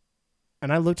drink.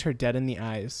 And I looked her dead in the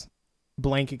eyes,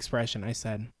 blank expression. I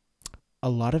said, a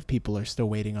lot of people are still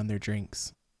waiting on their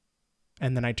drinks.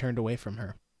 And then I turned away from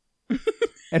her.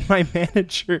 And my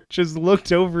manager just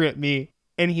looked over at me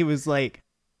and he was like,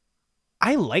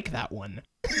 I like that one.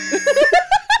 And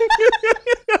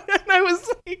I was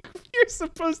like, you're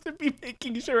supposed to be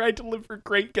making sure I deliver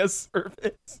great guest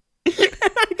service. And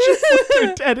I just looked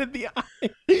her dead in the eye.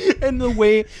 And the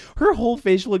way her whole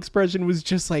facial expression was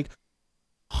just like,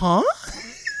 huh?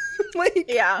 Like,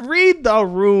 read the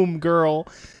room, girl.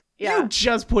 Yeah. You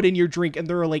just put in your drink and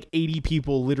there are like 80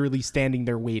 people literally standing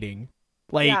there waiting.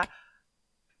 Like,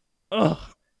 ugh.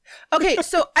 Okay,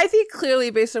 so I think clearly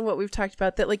based on what we've talked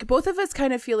about that like both of us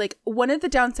kind of feel like one of the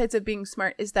downsides of being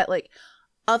smart is that like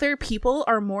other people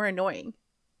are more annoying.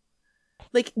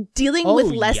 Like dealing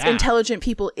with less intelligent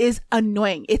people is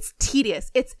annoying. It's tedious.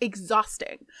 It's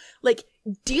exhausting. Like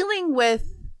dealing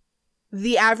with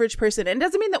the average person, and it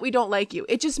doesn't mean that we don't like you.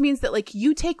 It just means that like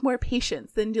you take more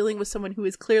patience than dealing with someone who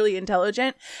is clearly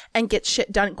intelligent and gets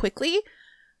shit done quickly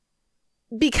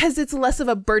because it's less of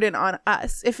a burden on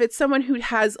us. If it's someone who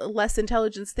has less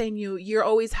intelligence than you, you're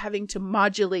always having to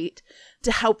modulate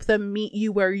to help them meet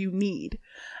you where you need.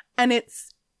 And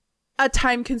it's a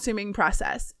time consuming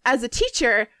process. As a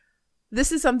teacher,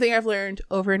 This is something I've learned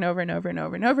over and over and over and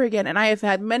over and over again. And I have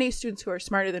had many students who are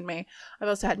smarter than me. I've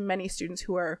also had many students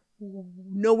who are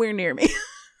nowhere near me.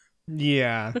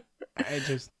 Yeah. I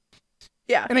just...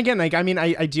 Yeah. And again, like, I mean,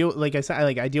 I deal, like I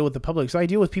said, I deal with the public. So I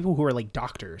deal with people who are like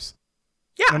doctors.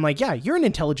 Yeah. And I'm like, yeah, you're an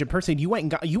intelligent person. You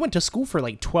went to school for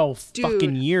like 12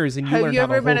 fucking years and you learned how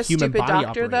the whole human body operates.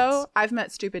 Doctor, though? I've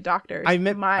met stupid doctors. I've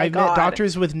met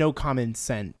doctors with no common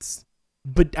sense.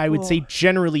 But I would say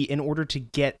generally, in order to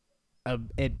get an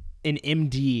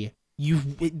MD,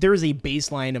 there's a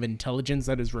baseline of intelligence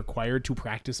that is required to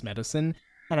practice medicine,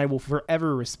 and I will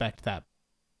forever respect that.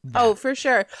 Oh, for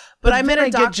sure. But I met a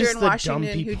doctor in the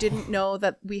Washington who didn't know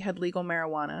that we had legal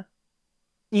marijuana.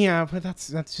 Yeah, but that's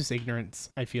just ignorance.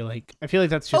 I feel like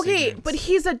that's just ignorance. But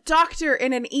he's a doctor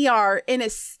in an ER in a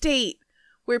state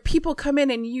where people come in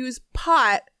and use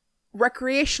pot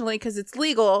recreationally because it's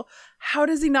legal. How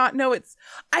does he not know it's?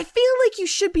 I feel like you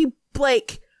should be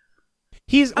like.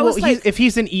 If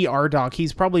he's an ER doc,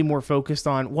 he's probably more focused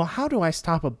on, well, how do I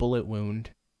stop a bullet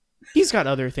wound? He's got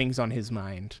other things on his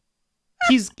mind.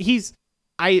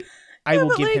 I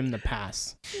will give him the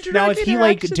pass. Now, if he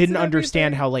like didn't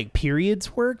understand how like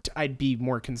periods worked, I'd be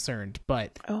more concerned.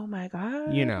 But oh my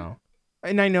god, you know,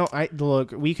 and I know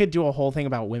look, we could do a whole thing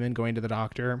about women going to the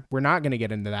doctor. We're not going to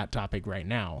get into that topic right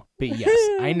now. But yes,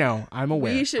 I know, I'm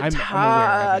aware. We should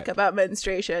talk about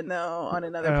menstruation though on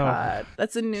another pod.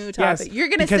 That's a new topic. Yes, you're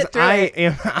gonna sit through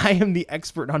it. I am the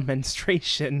expert on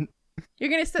menstruation. You're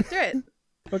gonna sit through it.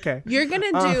 Okay. You're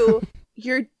gonna do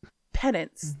your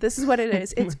penance. This is what it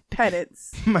is. It's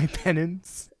penance. My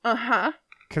penance. Uh-huh.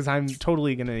 Because I'm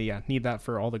totally gonna need that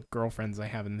for all the girlfriends I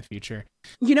have in the future.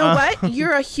 You know what?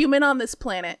 You're a human on this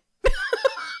planet.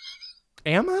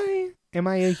 Am I? Am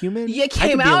I a human? You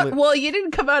came out. Well, you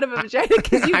didn't come out of a vagina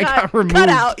because you got removed. cut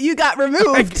out. You got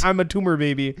removed. I'm a tumor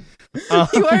baby.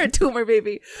 You are a tumor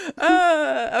baby.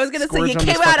 I was gonna say you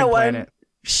came out of one. Planet.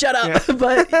 Shut up. Yeah.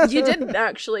 But you didn't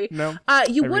actually. No.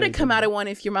 You would have come out of one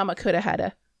if your mama could have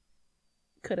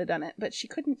done it, but she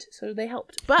couldn't, so they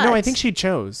helped. But no, I think she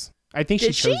chose. I think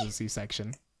she chose a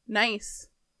C-section. Nice.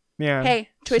 Yeah. Hey,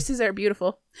 choices are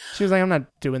beautiful. She was like, I'm not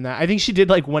doing that. I think she did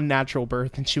like one natural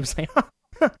birth, and she was like,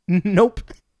 nope.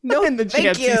 Nope. And then she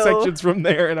had C-sections from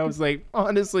there, and I was like,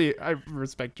 honestly, I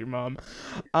respect your mom.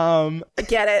 I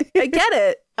get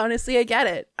it. Honestly, I get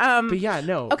it. But yeah,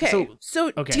 no. Okay.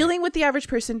 So dealing with the average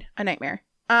person, a nightmare.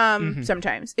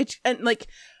 Sometimes it's and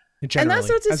that's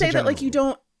not to say that like you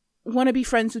don't want to be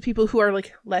friends with people who are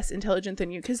like less intelligent than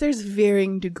you, because there's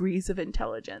varying degrees of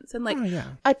intelligence, and like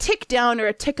a tick down or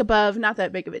a tick above, not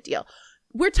that big of a deal.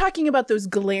 We're talking about those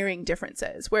glaring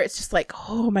differences where it's just like,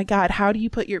 oh my god, how do you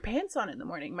put your pants on in the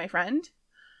morning, my friend?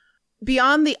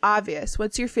 Beyond the obvious,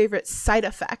 what's your favorite side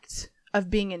effect of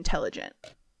being intelligent?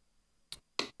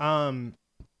 What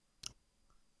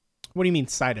do you mean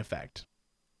side effect?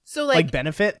 So like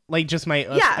benefit, like just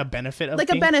a benefit of like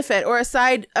a benefit or a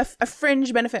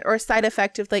fringe benefit or a side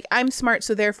effect of like, I'm smart,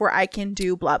 so therefore I can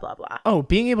do blah blah blah. Oh,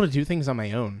 being able to do things on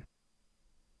my own.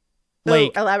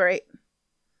 Like elaborate.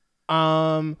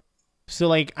 So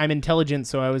like I'm intelligent,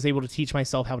 so I was able to teach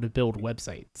myself how to build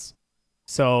websites.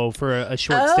 So for a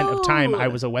short stint of time, I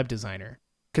was a web designer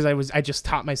because I just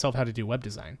taught myself how to do web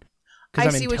design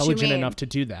because I'm intelligent enough to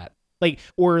do that. Like,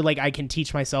 or like I can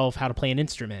teach myself how to play an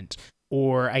instrument.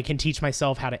 Or I can teach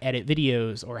myself how to edit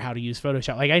videos or how to use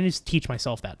Photoshop. Like, I just teach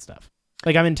myself that stuff.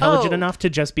 Like, I'm intelligent enough to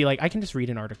just be like, I can just read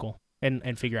an article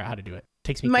and figure out how to do it.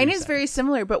 Takes me. Mine is very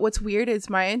similar, but what's weird is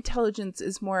my intelligence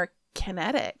is more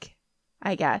kinetic,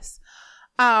 I guess.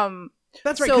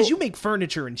 That's right, because you make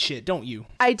furniture and shit, don't you?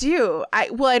 I do. I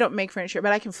don't make furniture,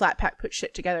 but I can flat pack, put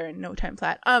shit together in no time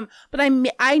flat. But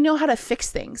I know how to fix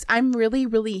things. I'm really,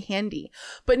 really handy.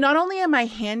 But not only am I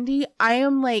handy,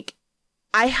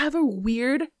 I have a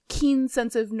weird, keen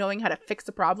sense of knowing how to fix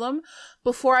a problem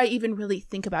before I even really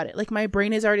think about it. Like, my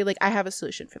brain is already like, I have a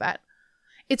solution for that.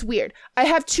 It's weird. I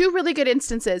have two really good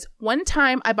instances. One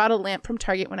time, I bought a lamp from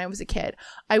Target when I was a kid.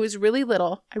 I was really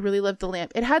little. I really loved the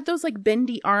lamp. It had those, like,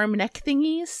 bendy arm neck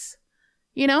thingies,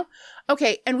 you know?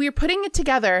 Okay, and we were putting it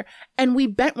together, and we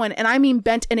bent one, and I mean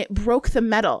bent, and it broke the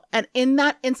metal. And in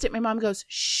that instant, my mom goes,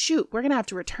 shoot, we're going to have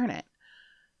to return it.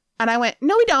 And I went,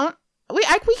 no, we don't. We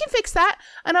can fix that.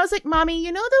 And I was like, Mommy,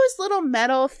 you know those little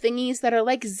metal thingies that are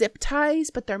like zip ties,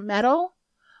 but they're metal?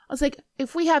 I was like,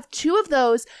 if we have two of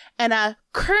those and a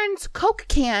Kern's Coke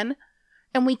can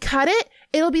and we cut it,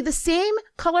 it'll be the same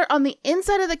color on the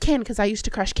inside of the can, because I used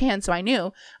to crush cans, so I knew.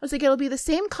 I was like, it'll be the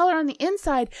same color on the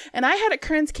inside. And I had a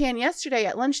Kern's can yesterday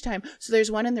at lunchtime, so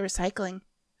there's one in the recycling.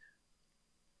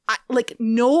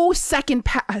 No second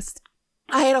passed.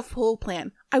 I had a full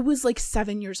plan. I was like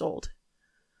 7 years old.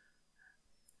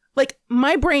 Like,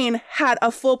 my brain had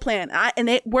a full plan, and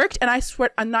it worked, and I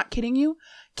swear, I'm not kidding you.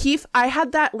 Keith, I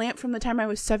had that lamp from the time I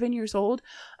was 7 years old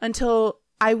until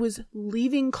I was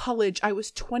leaving college. I was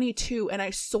 22, and I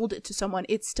sold it to someone.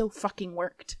 It still fucking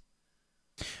worked.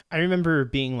 I remember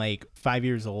being like 5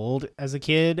 years old as a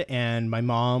kid, and my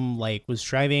mom like was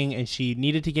driving, and she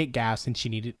needed to get gas, and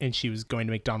she was going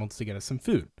to McDonald's to get us some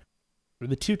food. Were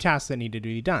the two tasks that needed to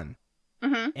be done.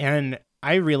 Mm-hmm. And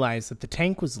I realized that the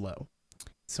tank was low.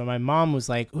 So my mom was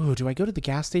like, "Ooh, do I go to the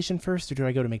gas station first or do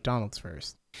I go to McDonald's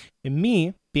first?" And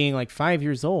me, being like 5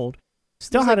 years old,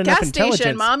 still had enough intelligence.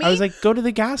 Station, Mommy. I was like, "Go to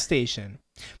the gas station."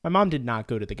 My mom did not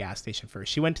go to the gas station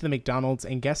first. She went to the McDonald's,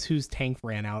 and guess whose tank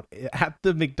ran out at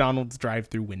the McDonald's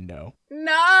drive-through window?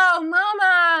 No,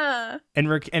 Mama. And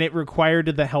it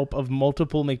required the help of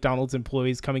multiple McDonald's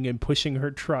employees coming and pushing her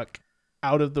truck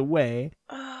out of the way.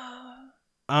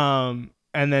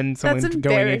 And then someone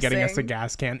going and getting us a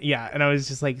gas can. Yeah. And I was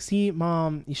just like, "See,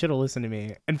 Mom, you should have listened to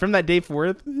me." And from that day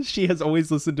forth, she has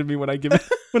always listened to me when I was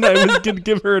going to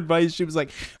give her advice. She was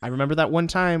like, "I remember that one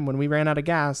time when we ran out of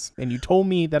gas and you told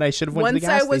me that I should have went to the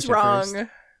gas station first." Once I was wrong.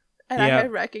 And I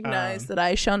had recognized that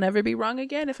I shall never be wrong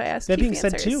again if I ask that Keith being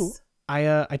said, answers. too,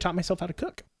 I taught myself how to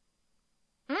cook.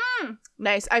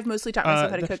 Nice. I've mostly taught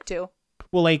myself how to cook, too.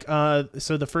 Well, like,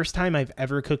 so the first time I've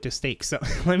ever cooked a steak. So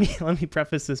let me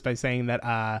preface this by saying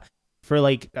that, for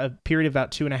like a period of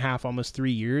about 2.5, almost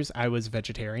 3 years, I was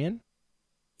vegetarian.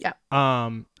 Yeah.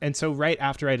 And so right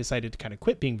after I decided to kind of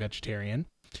quit being vegetarian,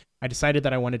 I decided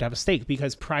that I wanted to have a steak,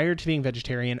 because prior to being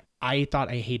vegetarian, I thought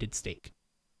I hated steak.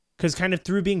 Because kind of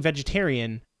through being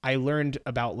vegetarian, I learned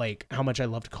about like how much I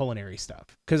loved culinary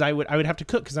stuff. Because I would have to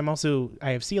cook, because I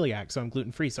have celiac, so I'm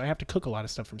gluten free, so I have to cook a lot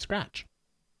of stuff from scratch.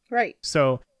 Right.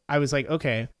 So I was like,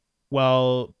 okay,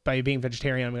 well, by being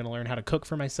vegetarian, I'm going to learn how to cook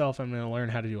for myself. I'm going to learn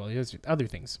how to do all these other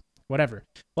things, whatever.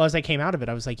 Well, as I came out of it,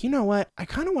 I was like, you know what? I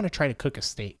kind of want to try to cook a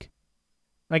steak.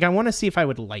 Like, I want to see if I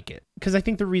would like it. Because I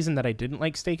think the reason that I didn't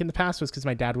like steak in the past was because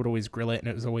my dad would always grill it, and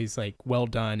it was always like well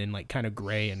done and like kind of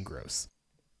gray and gross.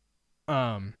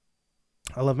 I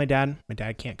love my dad. My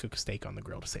dad can't cook a steak on the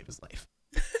grill to save his life.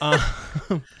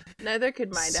 Neither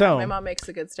could my dad. My mom makes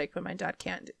a good steak, but my dad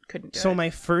couldn't do it. So my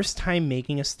first time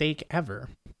making a steak ever,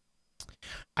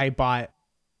 I bought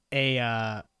a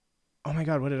oh my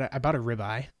god, I bought a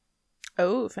ribeye.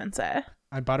 Oh, fancy.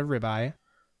 I bought a ribeye,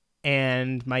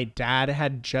 and my dad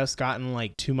had just gotten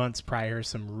like 2 months prior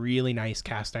some really nice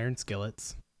cast iron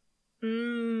skillets.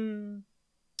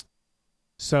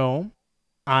 So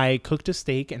I cooked a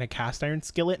steak in a cast iron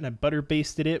skillet, and I butter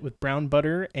basted it with brown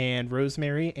butter and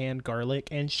rosemary and garlic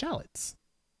and shallots.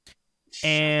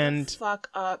 Shut the fuck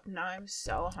up. Now I'm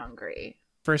so hungry.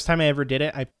 First time I ever did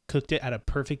it, I cooked it at a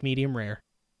perfect medium rare.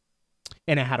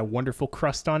 And it had a wonderful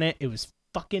crust on it. It was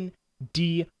fucking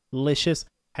delicious.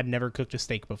 Had never cooked a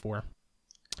steak before.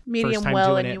 Medium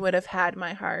well, and you would have had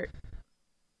my heart.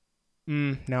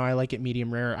 No, I like it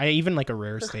medium rare. I even like a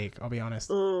rare steak, I'll be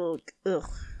honest. Ugh.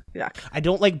 Yuck. I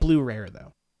don't like blue rare,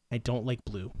 though. I don't like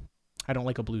blue. I don't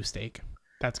like a blue steak.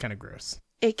 That's kind of gross.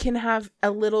 It can have a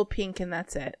little pink, and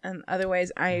that's it. And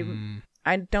otherwise, I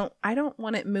don't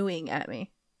want it mooing at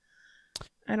me.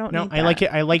 I don't. No, I like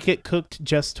it. I like it cooked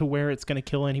just to where it's going to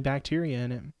kill any bacteria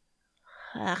in it.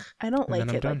 I don't like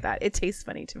it like that. It tastes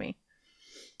funny to me.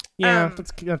 Yeah,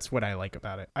 that's what I like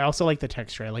about it. I also like the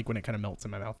texture. I like when it kind of melts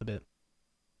in my mouth a bit.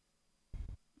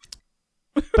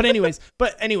 But anyways,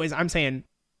 I'm saying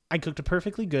I cooked a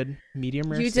perfectly good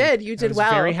medium rare steak. You did well.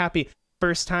 I was very happy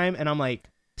first time, and I'm like,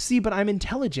 see, but I'm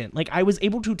intelligent. Like, I was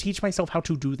able to teach myself how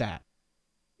to do that.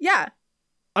 Yeah.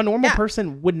 A normal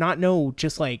person would not know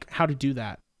just like how to do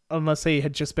that unless they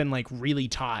had just been like really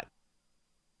taught.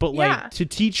 But like to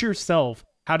teach yourself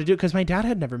how to do it, because my dad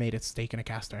had never made a steak in a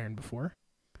cast iron before.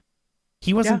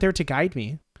 He wasn't there to guide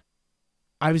me.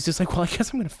 I was just like, well, I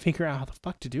guess I'm going to figure out how the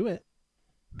fuck to do it.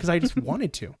 Because I just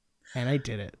wanted to. And I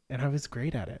did it. And I was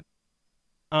great at it.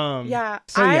 I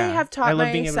have taught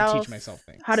being able to teach myself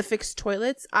things. How to fix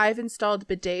toilets. I've installed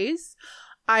bidets.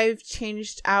 I've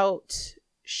changed out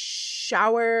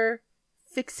shower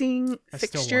fixing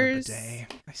fixtures. I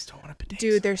still want a bidet.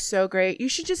 Dude, they're so great. You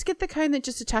should just get the kind that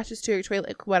just attaches to your toilet,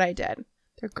 like what I did.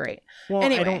 They're great. Well,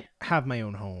 anyway, I don't have my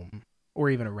own home or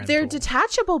even a rental. They're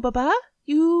detachable, Bubba.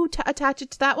 You attach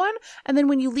it to that one, and then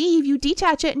when you leave, you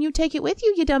detach it and you take it with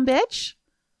you, you dumb bitch.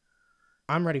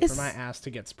 I'm ready for my ass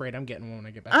to get sprayed. I'm getting one when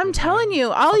I get back. I'm telling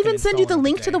you. I'll even send you the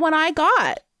link to the one I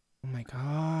got. Oh my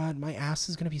god, my ass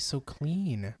is going to be so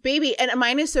clean. Baby, and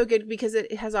mine is so good because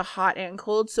it has a hot and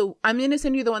cold, so I'm going to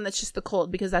send you the one that's just the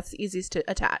cold because that's the easiest to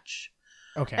attach.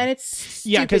 Okay. And it's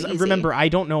yeah, because easy. remember, I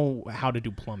don't know how to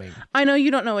do plumbing. I know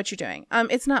you don't know what you're doing.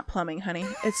 It's not plumbing, honey.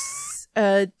 It's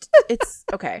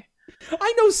okay.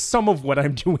 I know some of what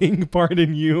I'm doing.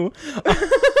 Pardon you.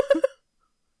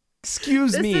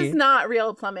 Excuse me. This is not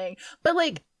real plumbing, but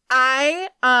like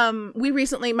we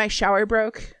recently my shower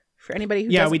broke. For anybody who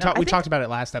doesn't know. we talked about it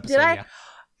last episode. Did I? Yeah.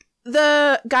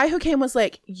 The guy who came was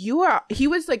like, he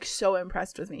was like so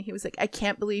impressed with me. He was like, I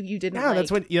can't believe you didn't. Yeah,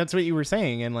 that's what you were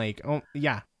saying, and like, oh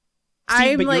yeah.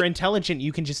 See, but you're intelligent.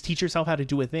 You can just teach yourself how to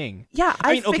do a thing. Yeah,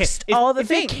 I mean, fixed all the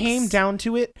things. If it came down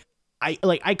to it,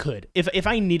 I could. If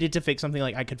I needed to fix something,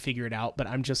 like I could figure it out. But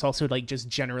I'm just also like just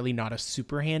generally not a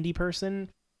super handy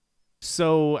person.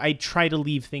 So I try to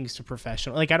leave things to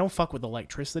professional. Like I don't fuck with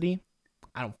electricity.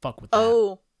 I don't fuck with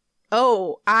that.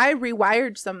 Oh, I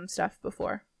rewired some stuff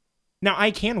before. Now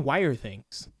I can wire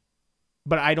things,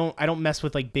 but I don't mess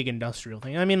with like big industrial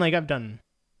things. I mean, like I've done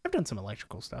some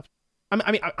electrical stuff.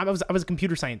 I was a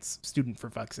computer science student, for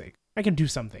fuck's sake. I can do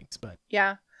some things, but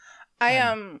yeah,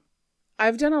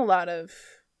 I've done a lot of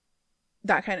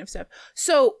that kind of stuff.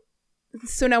 So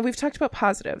now we've talked about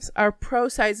positives. Our pro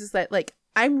sides is that like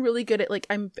I'm really good at like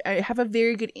I have a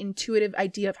very good intuitive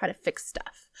idea of how to fix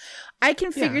stuff. I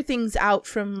can figure things out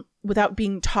without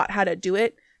being taught how to do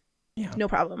it. Yeah, no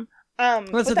problem.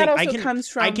 But that also comes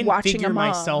from watching a mom. I can figure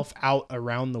myself out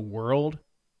around the world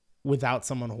without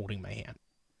someone holding my hand.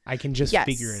 I can just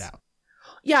figure it out.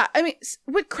 Yeah, I mean,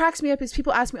 what cracks me up is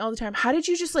people ask me all the time, how did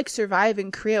you just like survive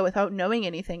in Korea without knowing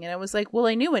anything? And I was like, well,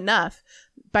 I knew enough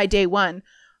by day one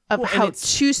of how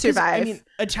to survive. I mean,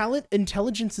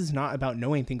 intelligence is not about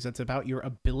knowing things. It's about your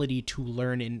ability to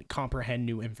learn and comprehend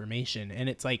new information. And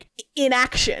it's like in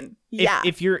action.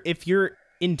 If you're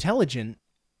intelligent,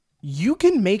 you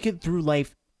can make it through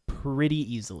life pretty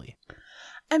easily.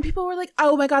 And people were like,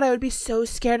 oh my God, I would be so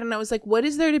scared. And I was like, what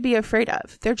is there to be afraid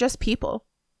of? They're just people.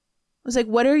 I was like,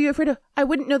 what are you afraid of? I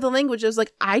wouldn't know the language. I was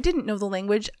like, I didn't know the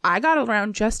language. I got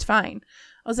around just fine.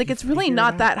 I was like, it's really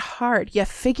not that hard. You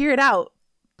figure it out.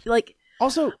 Like,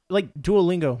 also, like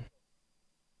Duolingo.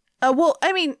 Well,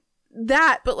 I mean,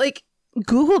 that, but like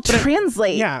Google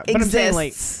Translate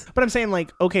exists. I'm saying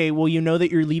like, okay, well, you know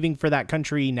that you're leaving for that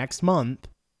country next month.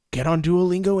 Get on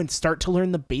Duolingo and start to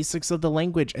learn the basics of the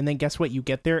language. And then guess what? You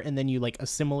get there and then you like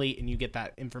assimilate and you get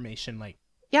that information. Like,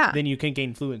 yeah, then you can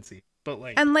gain fluency. But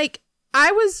like, and like,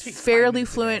 I was fairly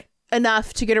fluent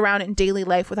enough to get around in daily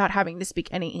life without having to speak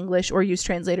any English or use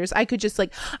translators. I could just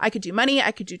like, I could do money.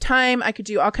 I could do time. I could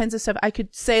do all kinds of stuff. I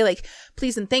could say like,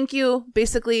 please and thank you,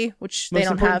 basically, which they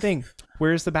don't have. Thing.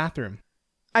 Where's the bathroom?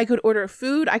 I could order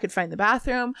food. I could find the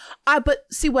bathroom. But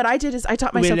see, what I did is I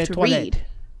taught myself to read.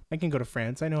 I can go to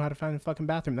France. I know how to find a fucking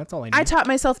bathroom. That's all I need. I taught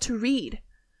myself to read.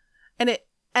 And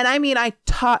I mean, I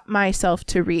taught myself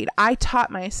to read. I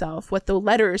taught myself what the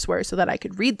letters were so that I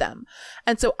could read them.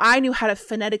 And so I knew how to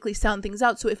phonetically sound things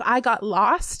out. So if I got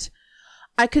lost,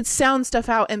 I could sound stuff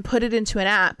out and put it into an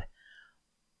app.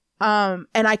 And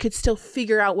I could still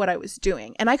figure out what I was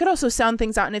doing. And I could also sound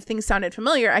things out. And if things sounded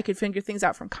familiar, I could figure things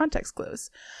out from context clues.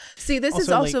 See, this is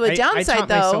also like, a downside,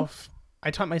 though. I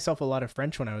taught myself a lot of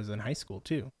French when I was in high school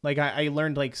too. Like I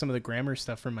learned like some of the grammar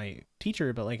stuff from my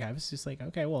teacher, but like I was just like,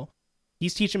 okay, well,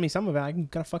 he's teaching me some of it. I'm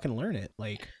gonna fucking learn it.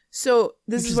 Like, so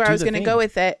this is where I was gonna go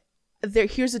with it.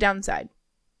 Here's the downside.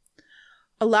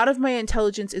 A lot of my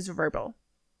intelligence is verbal.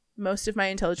 Most of my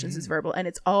intelligence is verbal, and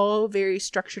it's all very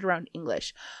structured around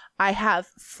English. I have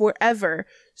forever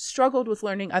struggled with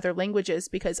learning other languages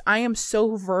because I am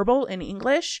so verbal in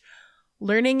English.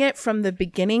 Learning it from the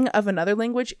beginning of another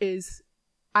language is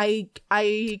I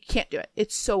can't do it.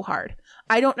 It's so hard.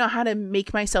 I don't know how to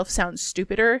make myself sound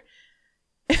stupider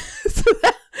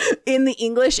in the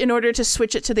English in order to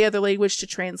switch it to the other language to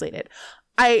translate it.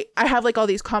 I have like all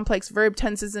these complex verb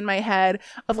tenses in my head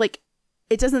of like,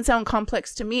 it doesn't sound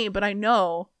complex to me, but I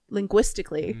know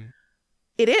linguistically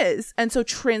it is. And so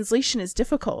translation is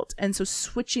difficult. And so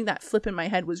switching that flip in my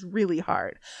head was really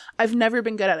hard. I've never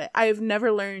been good at it. I've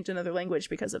never learned another language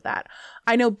because of that.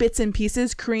 I know bits and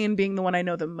pieces, Korean being the one I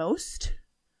know the most.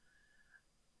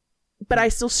 But I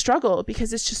still struggle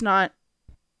because it's just not,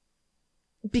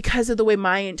 because of the way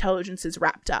my intelligence is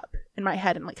wrapped up in my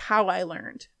head and like how I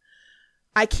learned.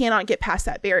 I cannot get past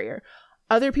that barrier.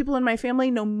 Other people in my family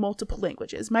know multiple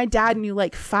languages. My dad knew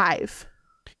like 5.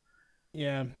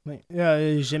 Yeah,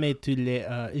 jamais tu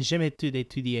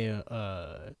étudié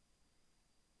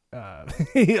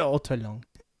autre langue.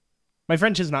 My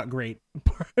French is not great,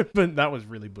 but that was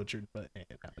really butchered, but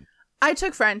it happened. I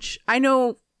took French. I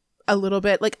know a little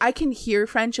bit. Like, I can hear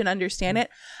French and understand it.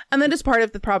 And then just part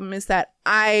of the problem is that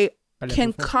I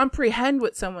can comprehend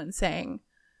what someone's saying,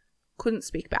 couldn't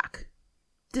speak back.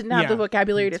 didn't have the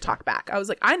vocabulary to talk back. I was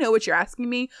like, I know what you're asking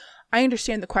me. I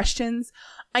understand the questions.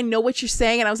 I know what you're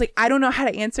saying. And I was like, I don't know how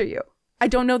to answer you. I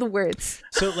don't know the words.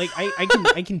 So like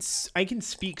I can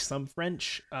speak some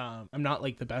French. I'm not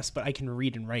like the best, but I can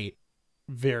read and write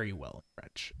very well in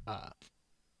French.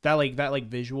 That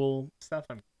visual stuff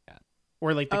I'm good at.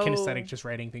 Or like the kinesthetic, just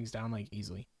writing things down like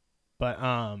easily. But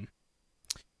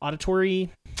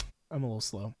auditory, I'm a little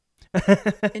slow.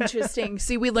 Interesting.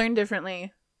 See, we learn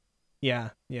differently. Yeah.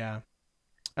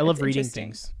 I love reading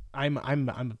things. I'm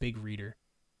a big reader.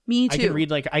 Me too. I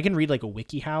can read like a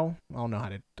WikiHow. I don't know how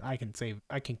to. I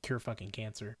can cure fucking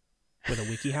cancer with a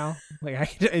WikiHow.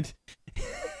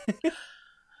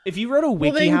 If you wrote a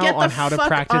WikiHow on how to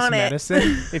practice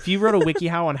medicine, if you wrote a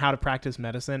WikiHow on how to practice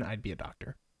medicine, I'd be a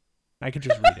doctor. I could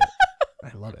just read it.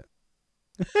 I love it.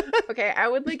 Okay, I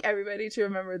would like everybody to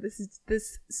remember this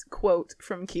quote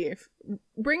from Keith.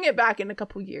 Bring it back in a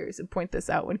couple years and point this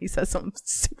out when he says something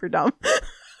super dumb.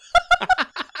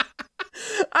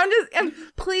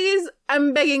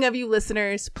 I'm begging of you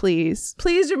listeners, please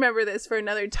remember this for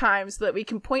another time so that we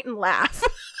can point and laugh.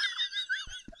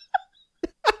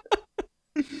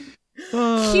 Hubris.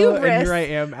 And here I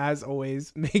am, as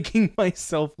always, making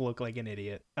myself look like an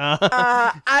idiot.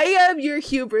 I am your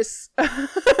hubris.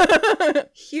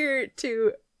 Here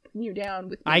to pin you down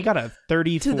with me. I got a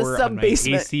 34 on my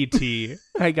ACT.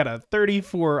 I got a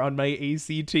 34 on my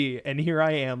ACT, and here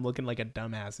I am looking like a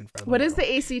dumbass in front of What does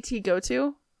the ACT go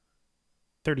to?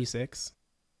 36.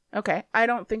 Okay, I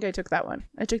don't think I took that one.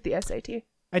 I took the SAT.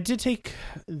 I did take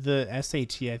the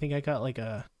SAT. I think I got like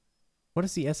a... What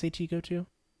does the SAT go to?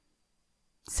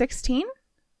 16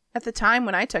 at the time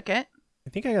when I took it. I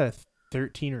think I got a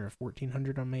 13 or a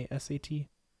 1400 on my SAT.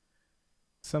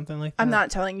 Something like that. I'm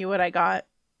not telling you what I got.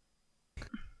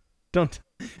 Don't.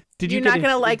 You're not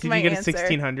going to like my answer. Did you get a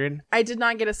 1600? I did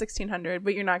not get a 1600,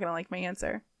 but you're not going to like my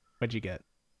answer. What'd you get?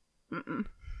 Mm-mm.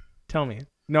 Tell me.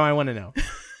 No, I want to know.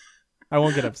 I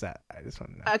won't get upset. I just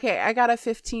want to know. Okay, I got a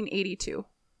 1582.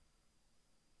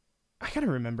 I got to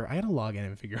remember. I got to log in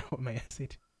and figure out what my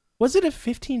SAT... Was it a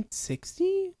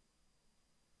 1560?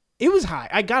 It was high.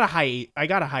 I got a high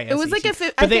SAT. It was like a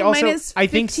I think mine is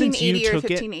 1580 or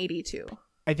 1582.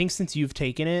 I think since you've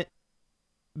taken it,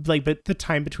 like, but the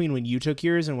time between when you took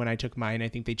yours and when I took mine, I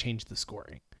think they changed the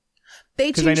scoring.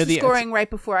 They changed the scoring right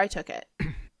before I took it.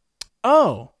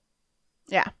 Oh.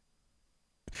 Yeah.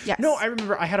 Yes. No, I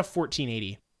remember I had a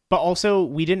 1480. But also,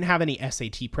 we didn't have any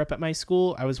SAT prep at my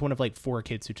school. I was one of like 4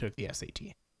 kids who took the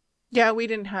SAT. Yeah, we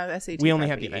didn't have SAT. We only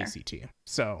had the ACT.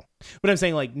 So, but I'm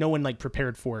saying like no one like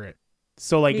prepared for it.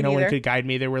 So like no one could guide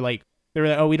me. They were like,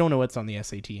 oh, we don't know what's on the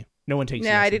SAT. No one takes.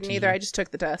 Yeah, I didn't either. I just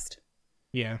took the test.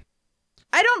 Yeah.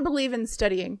 I don't believe in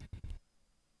studying.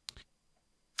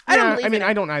 I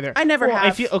don't either. I never have.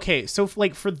 I feel okay. So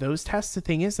like for those tests, the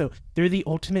thing is though, they're the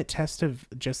ultimate test of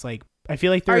just like I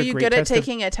feel like they're. Are you good at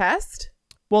taking a test?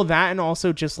 Well, that and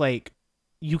also just like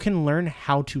you can learn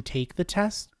how to take the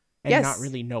test. And not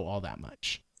really know all that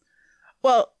much.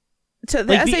 Well, so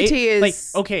the SAT is like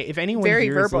okay. If anyone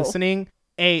here is listening,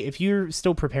 if you're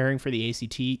still preparing for the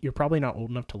ACT, you're probably not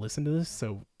old enough to listen to this,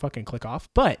 so fucking click off.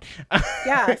 But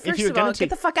yeah, first of all,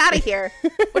 get the fuck out of here.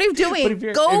 What are you doing?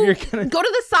 Go to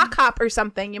the sock hop or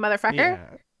something, you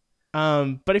motherfucker.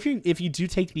 Yeah. But if you do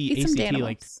take the ACT,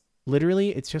 like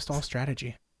literally, it's just all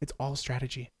strategy. It's all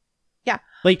strategy. Yeah.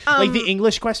 Like the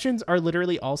English questions are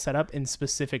literally all set up in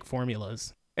specific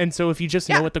formulas. And so if you just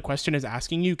know what the question is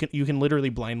asking you, you can literally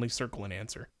blindly circle an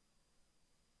answer.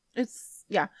 It's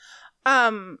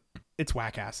it's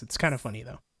whack ass. It's kind of funny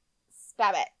though.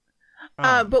 Stop it.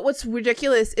 But what's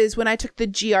ridiculous is when I took the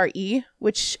GRE,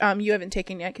 which you haven't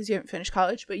taken yet because you haven't finished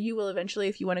college, but you will eventually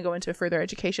if you want to go into further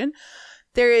education.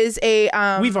 There is a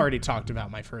We've already talked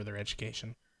about my further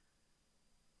education.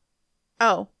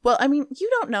 Oh, well, I mean, you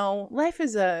don't know. Life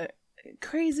is a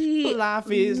crazy life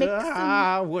is a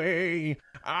highway.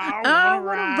 I want to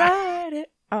ride it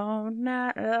all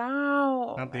night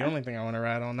long. Not the only thing I want to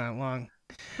ride all night long.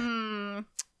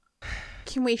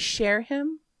 Can we share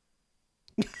him?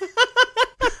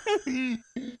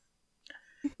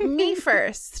 Me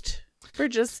first, for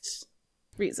just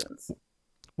reasons.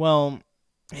 Well,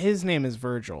 his name is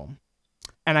Virgil,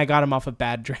 and I got him off of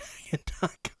baddragon.com.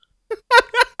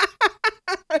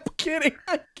 I'm kidding.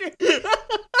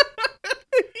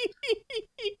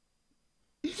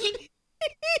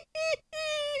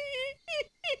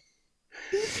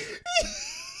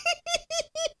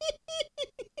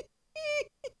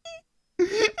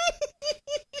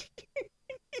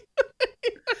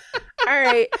 All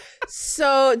right.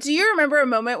 So, do you remember a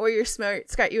moment where your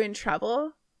smarts got you in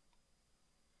trouble?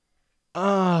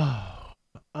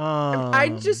 I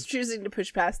I'm just choosing to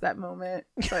push past that moment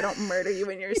so I don't murder you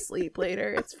in your sleep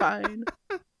later. It's fine.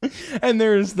 And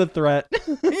there's the threat.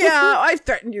 Yeah, I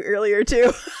threatened you earlier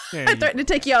too. Yeah, I threatened to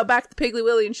take you out back to Piggly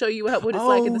Willy and show you what it's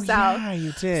like in the South. Yeah,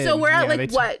 you did. So we're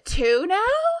at what, 2 now?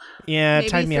 Yeah,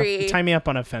 Maybe 3. tie me up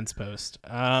on a fence post.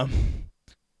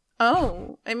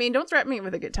 Oh, I mean, don't threaten me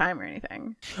with a good time or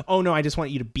anything. Oh no, I just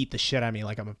want you to beat the shit out of me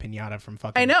like I'm a piñata from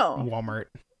fucking I know. Walmart.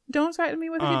 Don't threaten me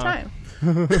with a good time.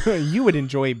 You would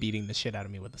enjoy beating the shit out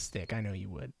of me with a stick. I know you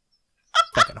would.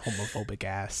 Fucking homophobic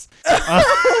ass.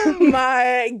 Oh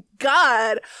my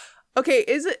god. Okay,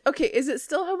 is it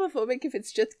still homophobic if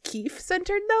it's just Keith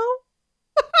centered though?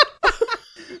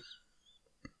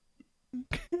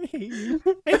 I hate you.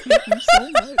 I hate you so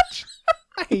much.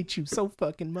 I hate you so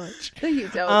fucking much. No, you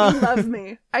don't. You love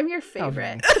me. I'm your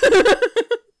favorite.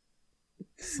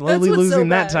 Slowly losing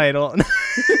that title.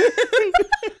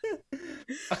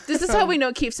 This is how we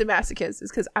know Keith's a masochist,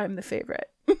 is because I'm the favorite.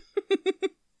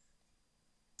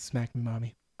 Smack me,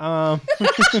 mommy.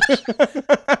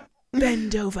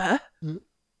 Bend over.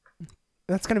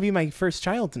 That's gonna be my first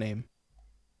child's name.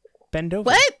 Bend over.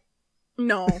 What?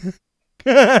 No.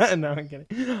 No, I'm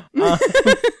kidding.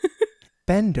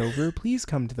 Bend over. Please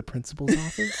come to the principal's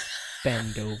office.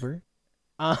 Bend over.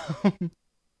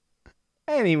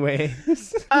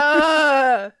 Anyways.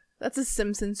 That's a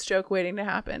Simpsons joke waiting to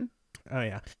happen. Oh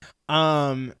yeah.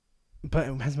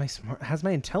 But has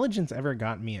my intelligence ever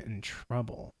gotten me in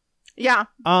trouble? Yeah.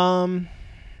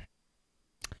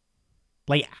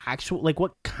 Like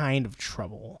what kind of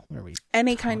trouble are we?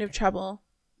 Any kind of trouble.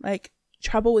 Like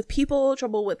trouble with people,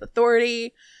 trouble with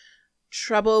authority,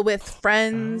 trouble with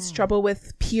friends, trouble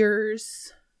with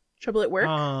peers, trouble at work.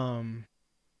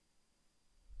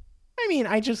 I mean,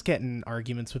 I just get in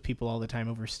arguments with people all the time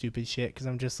over stupid shit because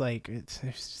I'm just like, it's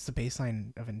just a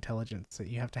baseline of intelligence that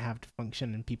you have to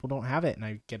function, and people don't have it, and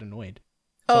I get annoyed.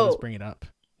 So I'll just bring it up.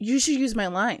 You should use my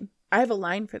line. I have a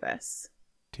line for this.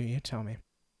 Do you? Tell me.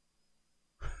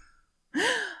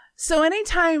 So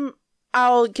anytime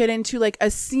I'll get into like a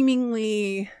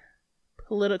seemingly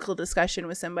political discussion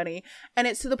with somebody, and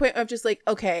it's to the point of just like,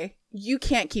 okay, you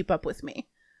can't keep up with me.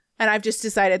 And I've just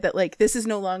decided that like this is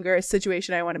no longer a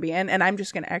situation I want to be in, and I'm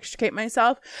just going to extricate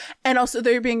myself. And also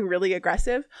they're being really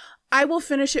aggressive. I will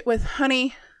finish it with,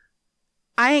 honey,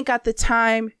 I ain't got the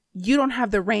time. You don't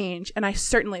have the range, and I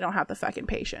certainly don't have the fucking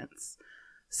patience.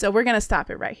 So we're going to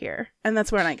stop it right here. And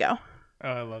that's when I go. Oh,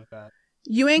 I love that.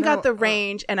 You ain't got the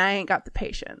range, and I ain't got the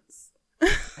patience.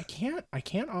 I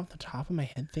can't off the top of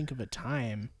my head think of a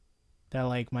time that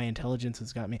like my intelligence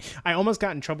has got me. I almost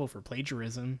got in trouble for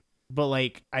plagiarism. But,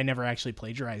 like, I never actually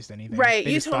plagiarized anything. Right,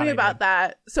 you told me about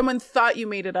that. Someone thought you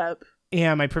made it up.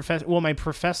 Yeah, my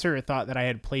professor thought that I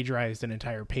had plagiarized an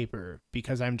entire paper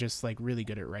because I'm just, like, really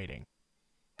good at writing.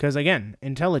 Because, again,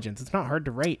 intelligence, it's not hard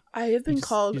to write. I have been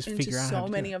called into so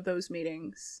many of those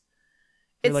meetings.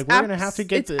 It's like, we're going to have to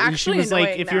get the... And she was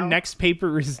like, if your now. next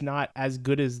paper is not as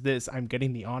good as this, I'm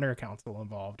getting the honor council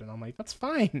involved. And I'm like, that's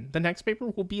fine. The next paper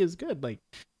will be as good. Like,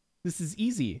 this is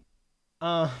easy.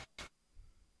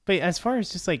 But as far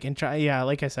as just like, yeah,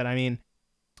 like I said, I mean,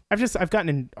 I've gotten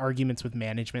in arguments with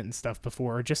management and stuff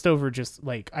before, just over just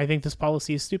like, I think this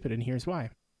policy is stupid and here's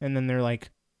why. And then they're like,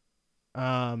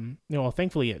 well,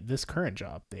 thankfully at this current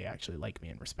job, they actually like me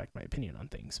and respect my opinion on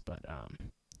things. But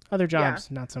other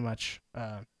jobs, not so much.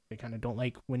 They kind of don't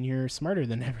like when you're smarter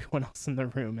than everyone else in the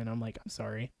room. And I'm like, I'm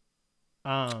sorry.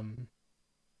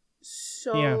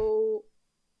 So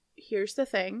here's the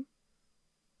thing.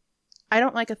 I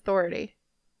don't like authority.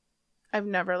 I've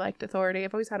never liked authority.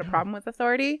 I've always had a problem with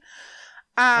authority.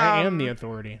 I am the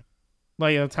authority.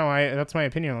 Like that's my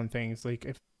opinion on things. Like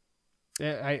if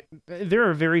there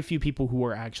are very few people who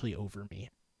are actually over me,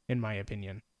 in my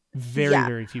opinion.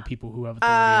 Very few people who have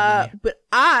authority over me. But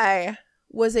I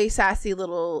was a sassy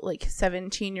little like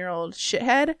 17-year-old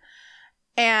shithead,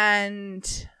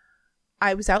 and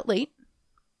I was out late,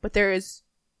 but there is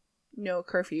no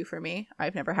curfew for me.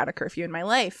 I've never had a curfew in my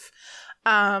life.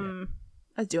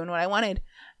 I was doing what I wanted,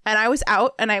 and I was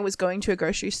out, and I was going to a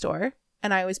grocery store,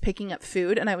 and I was picking up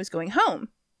food, and I was going home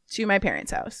to my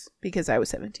parents' house because I was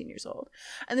 17 years old.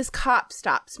 And this cop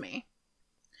stops me,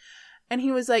 and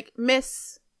he was like,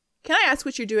 "Miss, can I ask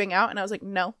what you're doing out?" And I was like,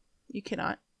 "No, you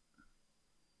cannot."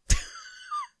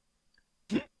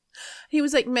 He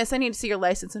was like, "Miss, I need to see your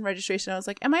license and registration." I was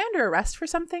like, "Am I under arrest for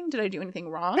something? Did I do anything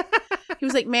wrong?" He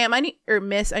was like, "Ma'am,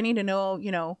 Miss, I need to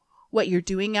know, what you're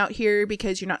doing out here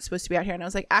because you're not supposed to be out here." And I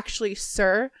was like, "Actually,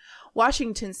 sir,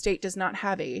 Washington State does not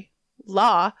have a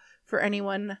law for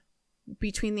anyone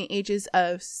between the ages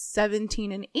of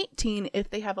 17 and 18 if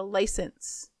they have a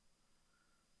license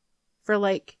for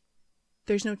like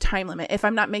there's no time limit. If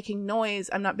I'm not making noise,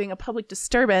 I'm not being a public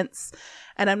disturbance,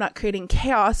 and I'm not creating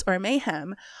chaos or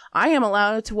mayhem, I am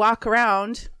allowed to walk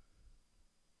around,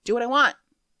 do what I want.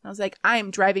 I was like, I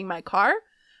am driving my car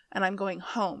and I'm going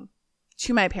home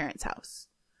to my parents' house.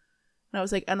 And I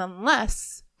was like, and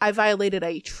unless I violated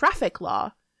a traffic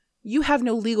law, you have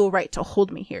no legal right to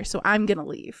hold me here. So I'm going to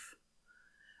leave.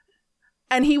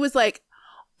 And he was like,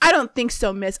 I don't think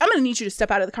so, miss. I'm going to need you to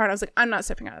step out of the car. And I was like, I'm not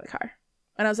stepping out of the car.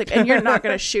 And I was like, and you're not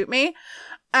going to shoot me.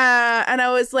 And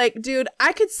I was like, dude,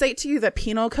 I could cite to you the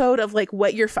penal code of like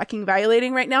what you're fucking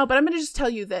violating right now. But I'm going to just tell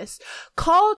you this.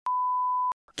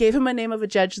 Gave him a name of a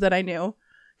judge that I knew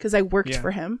because I worked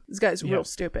for him. This guy's real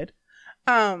stupid.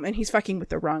 And he's fucking with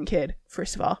the wrong kid,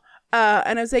 first of all.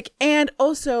 And I was like, and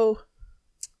also,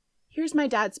 here's my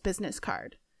dad's business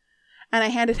card. And I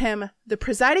handed him the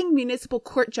presiding municipal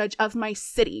court judge of my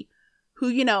city, who,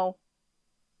 you know,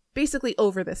 basically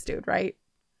over this dude, right?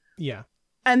 Yeah.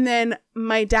 And then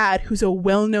my dad, who's a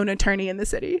well-known attorney in the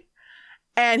city.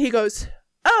 And he goes,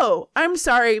 oh, I'm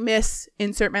sorry, miss,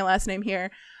 insert my last name here.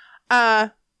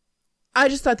 I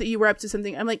just thought that you were up to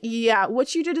something. I'm like, yeah,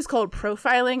 what you did is called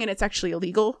profiling, and it's actually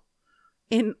illegal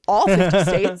in all 50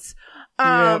 states.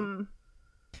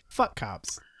 Fuck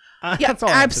cops. Yeah,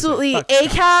 absolutely.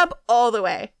 ACAB all the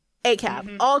way. ACAB.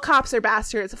 Mm-hmm. All cops are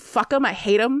bastards. Fuck them. I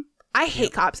hate them. I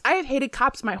hate cops. I have hated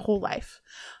cops my whole life.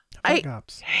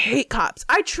 Hate cops.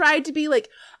 I tried to be like,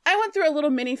 I went through a little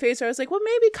mini phase where I was like, well,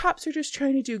 maybe cops are just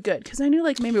trying to do good. Because I knew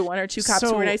like maybe one or two cops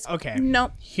who were nice. Okay.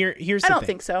 No. Here's I don't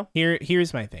think so.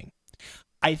 Here's my thing.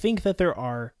 I think that there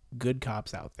are good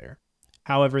cops out there.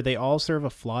 However, they all serve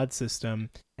a flawed system,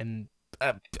 and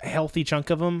a healthy chunk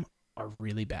of them are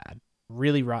really bad.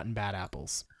 Really rotten bad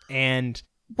apples. And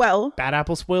bad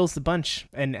apple spoils the bunch.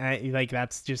 And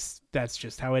that's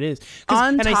just how it is.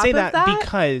 And I say that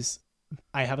because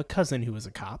I have a cousin who is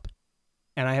a cop,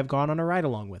 and I have gone on a ride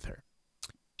along with her.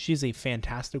 She's a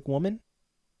fantastic woman,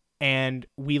 and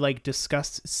we like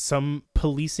discussed some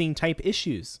policing type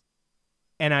issues.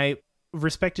 And I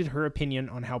respected her opinion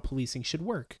on how policing should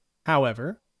work.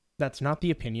 However, that's not the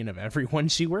opinion of everyone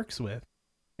she works with.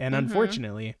 And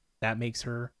unfortunately, that makes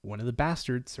her one of the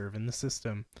bastards serving the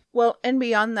system. Well, and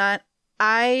beyond that,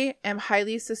 I am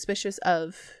highly suspicious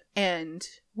of and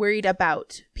worried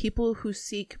about people who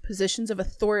seek positions of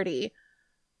authority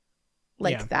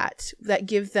like that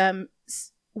give them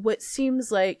what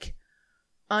seems like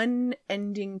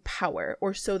unending power,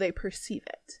 or so they perceive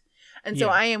it. And so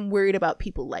I am worried about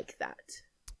people like that.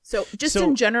 So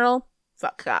in general,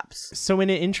 fuck cops. So in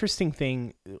an interesting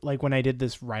thing, like when I did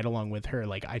this ride along with her,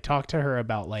 like I talked to her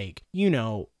about like, you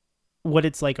know, what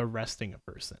it's like arresting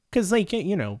a person. Because like,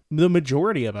 you know, the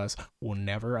majority of us will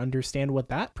never understand what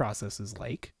that process is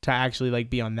like to actually like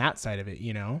be on that side of it,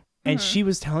 you know? And she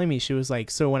was telling me, she was like,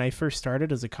 so when I first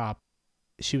started as a cop,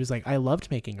 she was like, I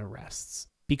loved making arrests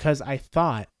because I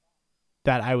thought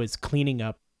that I was cleaning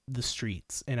up the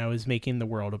streets and I was making the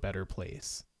world a better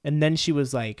place. And then she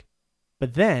was like,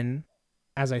 but then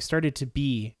as I started to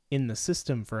be in the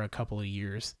system for a couple of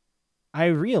years, I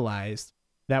realized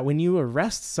that when you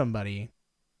arrest somebody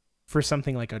for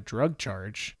something like a drug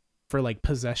charge, for like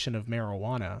possession of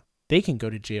marijuana, they can go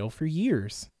to jail for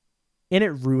years and it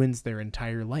ruins their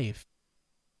entire life.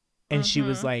 And she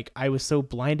was like, I was so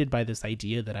blinded by this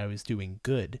idea that I was doing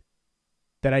good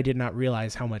that I did not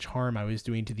realize how much harm I was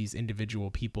doing to these individual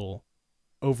people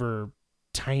over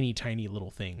tiny, tiny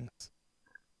little things.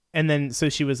 And then, so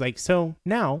she was like, so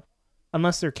now,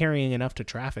 unless they're carrying enough to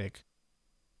traffic,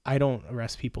 I don't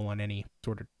arrest people on any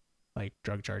sort of like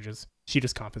drug charges. She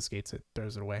just confiscates it,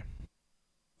 throws it away.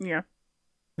 Yeah.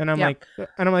 And I'm like,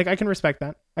 I can respect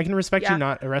that. I can respect you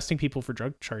not arresting people for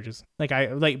drug charges.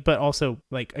 But also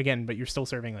like, again, but you're still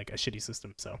serving like a shitty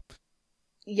system. So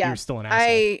you're still an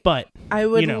asshole. But I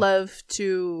would love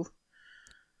to.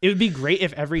 It would be great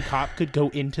if every cop could go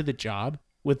into the job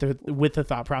with the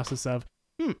thought process of,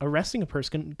 arresting a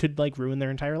person could like ruin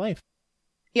their entire life.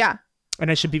 Yeah. And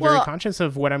I should be very conscious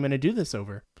of what I'm going to do this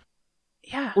over.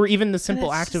 Yeah. Or even the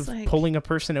simple act of pulling a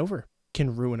person over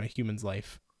can ruin a human's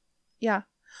life. Yeah.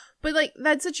 But like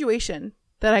that situation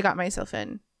that I got myself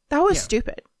in, that was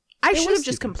stupid. I should have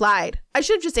just complied. I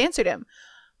should have just answered him.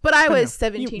 But I was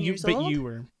 17 years old. But you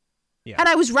were. Yeah. And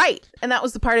I was right. And that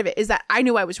was the part of it, is that I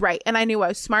knew I was right. And I knew I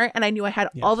was smart. And I knew I had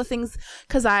all the things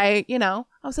because I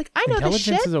was like, I know this shit.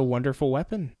 Intelligence is a wonderful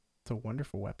weapon. It's a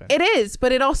wonderful weapon. It is.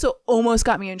 But it also almost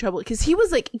got me in trouble because he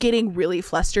was like getting really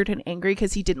flustered and angry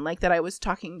because he didn't like that I was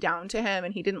talking down to him.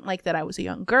 And he didn't like that I was a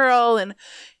young girl. And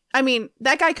I mean,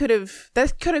 that could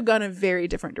have gone a very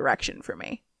different direction for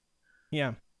me.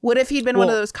 Yeah. What if he'd been one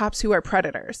of those cops who are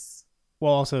predators?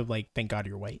 Well, also, like, thank God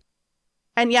you're white.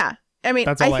 And yeah, I mean,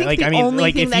 That's I all think the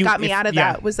only thing that got me out of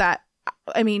yeah. that was that,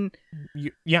 I mean,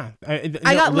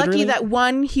 I got lucky that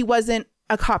one, he wasn't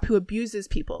a cop who abuses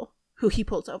people who he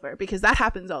pulls over, because that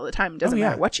happens all the time. It doesn't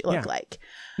matter what you look like.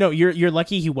 No, you're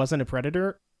lucky he wasn't a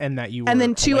predator, and that you were. And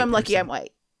then two, I'm lucky I'm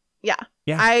white. Yeah.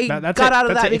 I got out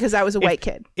of that because I was a white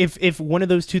kid. If one of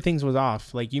those two things was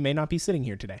off, like, you may not be sitting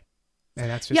here today. And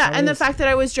that's just and the fact that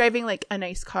I was driving like a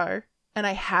nice car and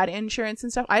I had insurance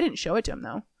and stuff, I didn't show it to him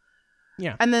though.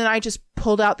 Yeah. And then I just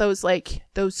pulled out those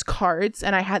cards,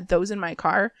 and I had those in my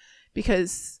car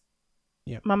because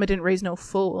Mama didn't raise no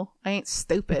fool. I ain't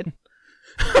stupid.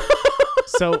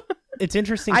 So it's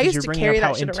interesting because you're bringing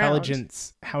up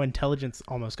how intelligence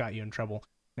almost got you in trouble.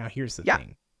 Now here's the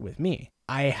thing with me.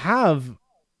 I have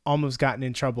almost gotten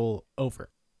in trouble over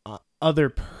other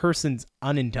person's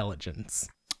unintelligence.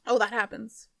 Oh, that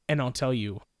happens. And I'll tell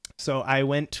you. So I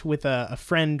went with a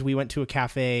friend. We went to a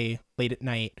cafe late at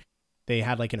night. They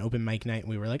had like an open mic night, and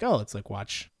we were like, oh, let's like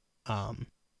watch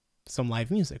some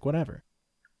live music, whatever,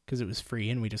 because it was free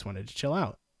and we just wanted to chill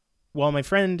out. Well, my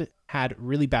friend had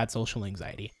really bad social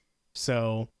anxiety,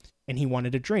 and he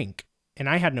wanted a drink, and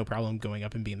I had no problem going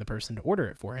up and being the person to order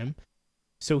it for him.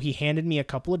 So he handed me a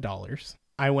couple of dollars.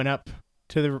 I went up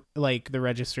to the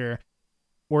register,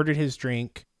 ordered his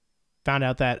drink, found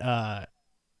out that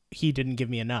he didn't give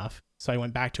me enough. So I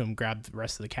went back to him, grabbed the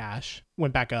rest of the cash,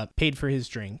 went back up, paid for his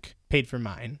drink, paid for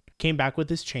mine, came back with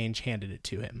his change, handed it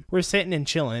to him. We're sitting and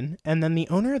chilling, and then the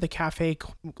owner of the cafe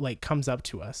comes up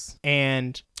to us.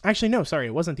 And actually, no, sorry,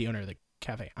 it wasn't the owner of the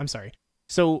cafe. I'm sorry.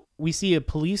 So we see a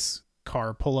police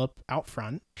car pull up out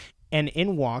front, and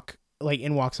in walks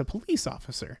a police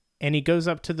officer. And he goes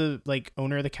up to the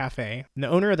owner of the cafe, and the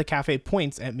owner of the cafe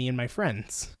points at me and my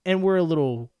friends. And we're a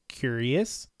little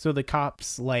curious. So the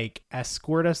cops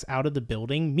escort us out of the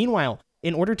building. Meanwhile,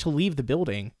 in order to leave the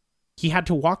building, he had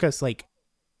to walk us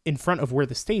in front of where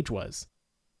the stage was.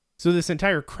 So this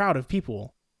entire crowd of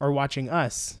people are watching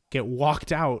us get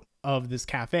walked out of this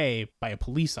cafe by a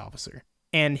police officer.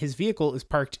 And his vehicle is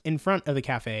parked in front of the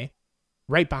cafe,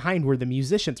 right behind where the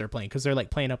musicians are playing, because they're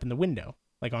playing up in the window,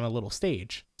 on a little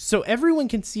stage. So everyone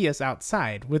can see us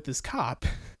outside with this cop.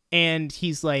 And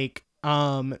he's like,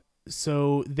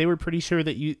 so they were pretty sure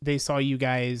that they saw you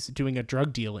guys doing a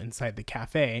drug deal inside the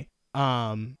cafe.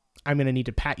 I'm going to need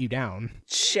to pat you down.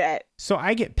 Shit. So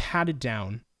I get patted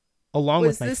down along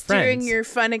with my friends. Was this during your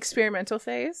fun experimental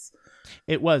phase?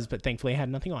 It was, but thankfully I had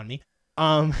nothing on me.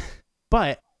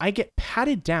 But I get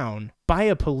patted down by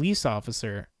a police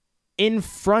officer in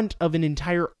front of an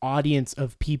entire audience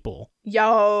of people.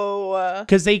 Yo.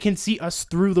 Because they can see us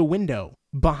through the window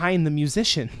behind the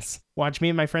musicians. Watch me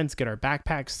and my friends get our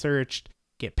backpacks searched,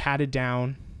 get patted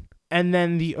down. And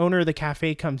then the owner of the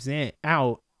cafe comes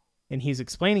out, and he's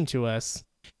explaining to us,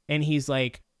 and he's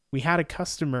like, we had a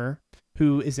customer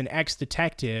who is an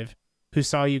ex-detective who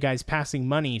saw you guys passing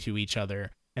money to each other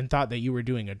and thought that you were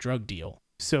doing a drug deal.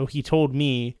 So he told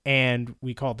me, and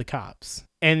we called the cops.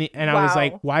 And I was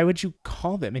like, why would you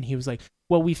call them? And he was like,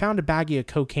 well, we found a baggie of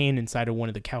cocaine inside of one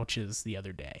of the couches the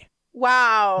other day.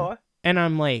 Wow. And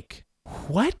I'm like,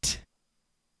 what?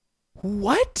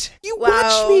 What? You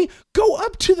watched me go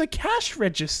up to the cash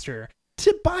register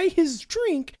to buy his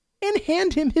drink and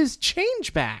hand him his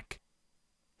change back.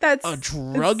 That's a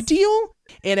drug deal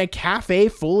in a cafe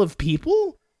full of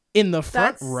people in the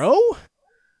front row?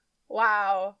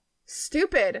 Wow.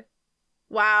 Stupid.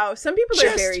 Wow. Some people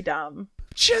are very dumb.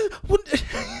 I'm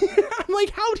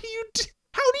like, how do you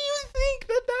think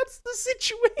that that's the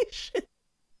situation?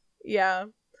 Yeah.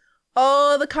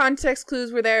 All the context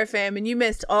clues were there, fam, and you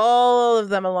missed all of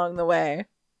them along the way.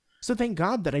 So thank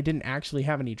God that I didn't actually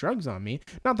have any drugs on me.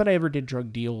 Not that I ever did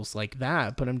drug deals like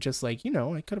that, but I'm just like,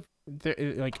 I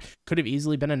could have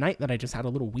easily been a night that I just had a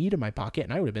little weed in my pocket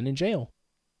and I would have been in jail.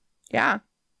 Yeah.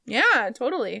 Yeah,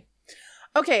 totally.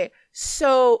 Okay,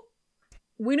 so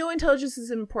we know intelligence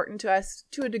is important to us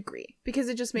to a degree because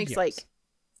it just makes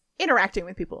interacting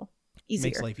with people easier.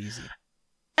 Makes life easy.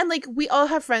 And we all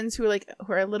have friends who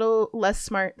are a little less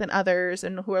smart than others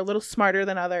and who are a little smarter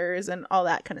than others and all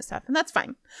that kind of stuff. And that's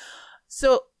fine.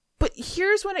 So, but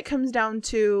here's when it comes down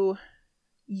to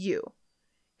you.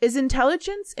 Is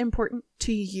intelligence important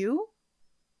to you?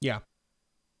 Yeah.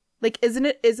 Isn't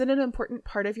it an important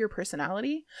part of your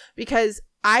personality? Because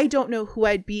I don't know who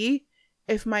I'd be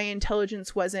if my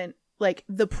intelligence wasn't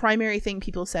the primary thing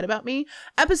people said about me.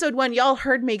 Episode 1, y'all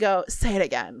heard me go, say it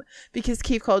again, because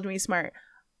Keith called me smart.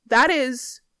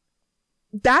 That's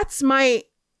my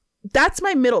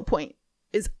middle point,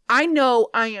 is I know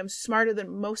I am smarter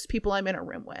than most people I'm in a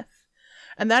room with.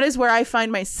 And that is where I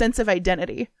find my sense of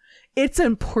identity. It's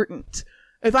important.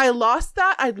 If I lost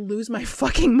that, I'd lose my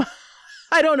fucking mind.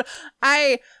 I don't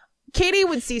know. Katie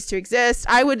would cease to exist.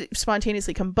 I would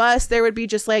spontaneously combust. There would be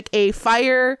just like a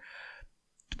fire.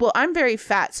 Well, I'm very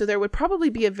fat, so there would probably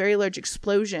be a very large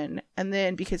explosion. And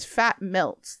then because fat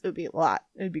melts, it would be a lot.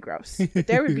 It would be gross. But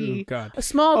there would be a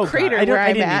small crater where I'm at.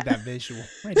 I didn't need that visual.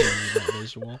 I didn't need that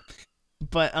visual.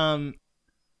 But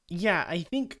yeah, I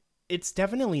think it's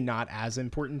definitely not as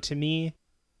important to me.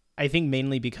 I think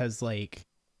mainly because like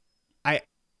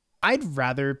I'd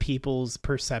rather people's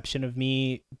perception of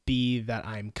me be that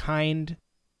I'm kind,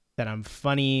 that I'm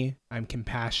funny, I'm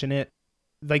compassionate.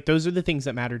 Like those are the things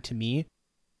that matter to me.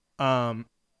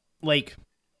 Like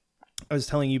I was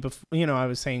telling you before, I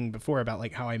was saying before about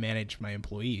like how I manage my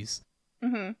employees.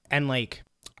 Mm-hmm. And like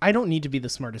I don't need to be the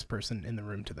smartest person in the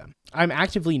room to them. I'm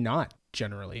actively not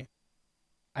generally.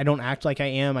 I don't act like I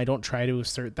am. I don't try to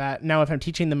assert that. Now, if I'm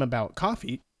teaching them about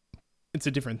coffee, it's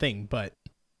a different thing. But,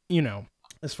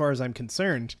 as far as I'm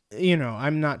concerned,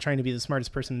 I'm not trying to be the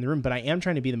smartest person in the room, but I am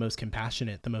trying to be the most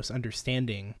compassionate, the most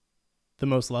understanding, the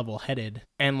most level-headed,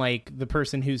 and like the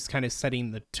person who's kind of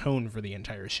setting the tone for the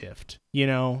entire shift,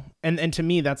 And to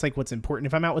me, that's like what's important.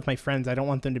 If I'm out with my friends, I don't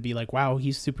want them to be like, wow,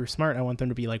 he's super smart. I want them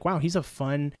to be like, wow, he's a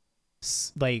fun,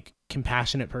 like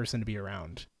compassionate person to be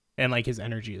around. And like his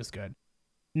energy is good.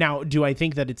 Now, do I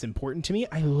think that it's important to me?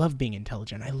 I love being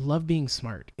intelligent. I love being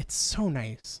smart. It's so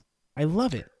nice. I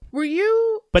love it. Were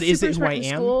you but is it who I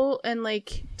am? School and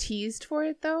like teased for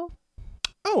it though?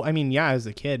 Oh, I mean, yeah, as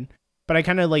a kid. But I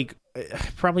kind of like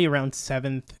probably around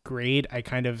 7th grade, I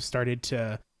kind of started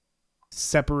to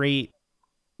separate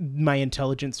my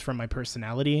intelligence from my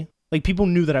personality. Like people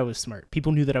knew that I was smart.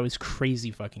 People knew that I was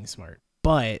crazy fucking smart.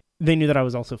 But they knew that I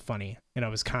was also funny and I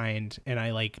was kind and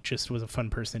I like just was a fun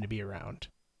person to be around.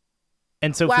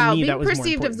 And so for me, that was more important.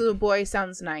 Being perceived as a boy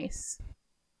sounds nice.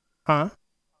 Huh?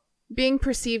 Being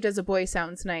perceived as a boy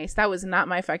sounds nice. That was not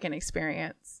my fucking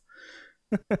experience.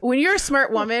 When you're a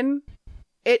smart woman,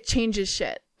 it changes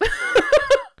shit.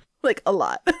 Like a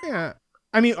lot. Yeah.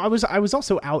 I mean, I was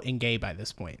also out and gay by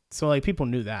this point. So like people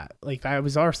knew that. Like I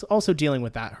was also dealing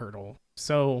with that hurdle.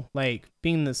 So like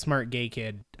being the smart gay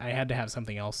kid, I had to have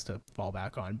something else to fall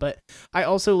back on. But I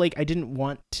also like I didn't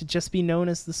want to just be known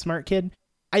as the smart kid.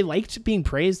 I liked being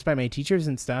praised by my teachers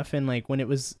and stuff. And like when it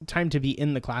was time to be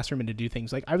in the classroom and to do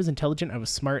things, like I was intelligent, I was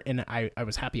smart, and I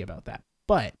was happy about that.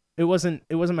 But it wasn't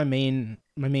my main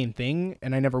thing,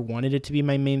 and I never wanted it to be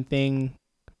my main thing.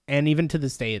 And even to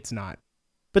this day, it's not.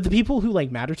 But the people who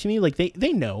like matter to me, like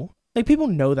they know, like people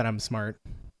know that I'm smart.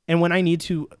 And when I need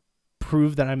to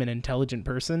prove that I'm an intelligent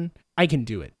person, I can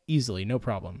do it easily, no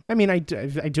problem. I mean, I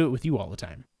do it with you all the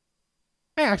time.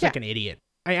 I act like an idiot.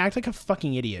 I act like a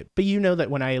fucking idiot. But you know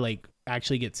that when I like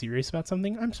actually get serious about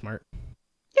something, I'm smart.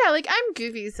 Yeah, like I'm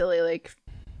goofy, silly, like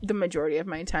the majority of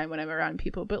my time when I'm around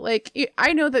people. But like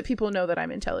I know that people know that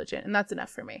I'm intelligent, and that's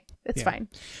enough for me. It's fine.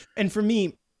 And for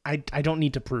me, I don't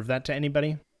need to prove that to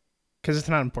anybody because it's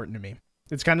not important to me.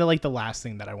 It's kind of like the last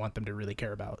thing that I want them to really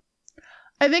care about.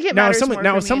 I think it matters more.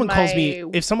 If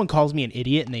someone calls me an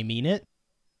idiot and they mean it,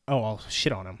 I'll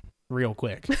shit on them real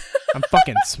quick. I'm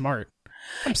fucking smart.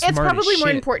 I'm smart. It's probably more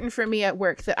important for me at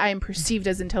work that I am perceived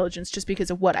as intelligence just because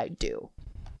of what I do.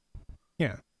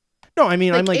 Yeah. No, I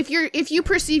mean, like, I'm like, if you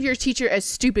perceive your teacher as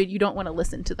stupid, you don't want to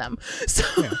listen to them. So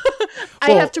yeah.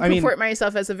 I have to purport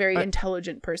myself as a very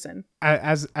intelligent person.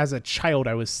 As a child,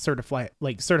 I was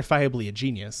certifiably a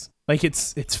genius. Like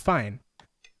it's fine.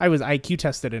 I was IQ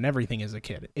tested and everything as a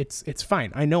kid. It's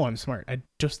fine. I know I'm smart. I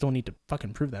just don't need to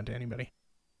fucking prove that to anybody.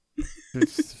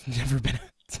 It's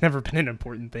never been an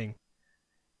important thing.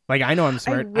 Like I know I'm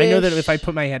smart. I know that if I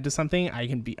put my head to something,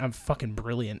 I'm fucking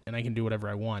brilliant and I can do whatever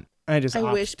I want. I just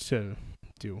opt to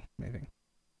do anything.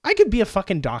 I could be a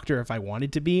fucking doctor if I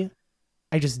wanted to be.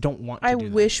 I just don't want to do that. I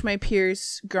wish my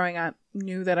peers growing up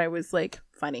knew that I was like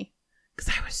funny,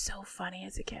 because I was so funny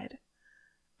as a kid.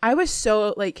 I was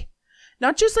so like,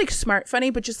 not just like smart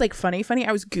funny, but just like funny.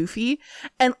 I was goofy,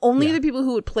 and only the people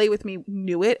who would play with me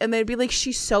knew it, and they'd be like,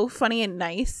 she's so funny and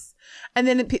nice. And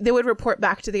then they would report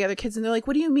back to the other kids and they're like,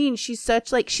 what do you mean? She's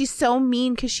so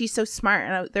mean because she's so smart.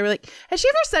 And they were like, has she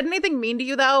ever said anything mean to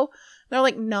you though? And they're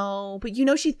like, no, but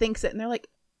she thinks it. And they're like,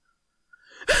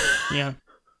 yeah.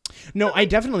 No, I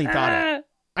definitely thought it.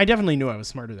 I definitely knew I was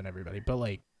smarter than everybody, but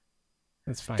like,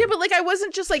 that's fine. Yeah, but like I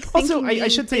wasn't just like thinking also, I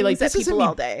should say like this isn't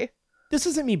all day. This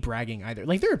isn't me bragging either.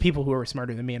 Like there are people who are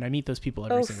smarter than me and I meet those people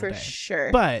every single day. Oh, for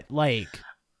sure. But like,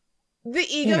 the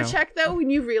ego check though, when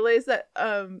you realize that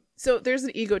so there's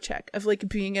an ego check of like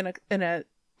being in a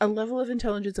level of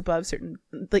intelligence above certain,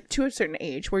 like to a certain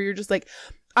age where you're just like,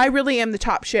 I really am the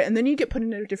top shit, and then you get put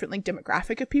in a different like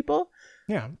demographic of people.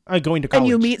 Yeah, going to college. And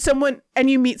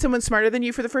you meet someone smarter than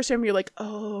you for the first time. You're like,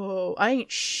 oh, I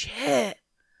ain't shit.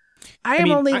 I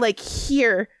am only like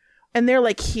here, and they're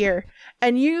like here,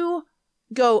 and you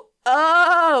go,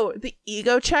 oh, the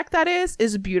ego check that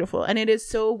is beautiful, and it is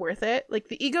so worth it. Like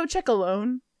the ego check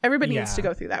alone, everybody needs to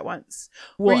go through that once.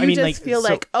 Well, where you just feel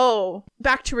like, oh,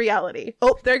 back to reality.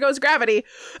 Oh, there goes gravity.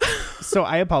 So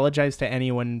I apologize to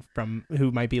anyone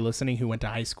who might be listening who went to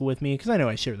high school with me, because I know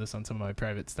I share this on some of my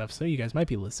private stuff, so you guys might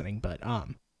be listening. But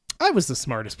I was the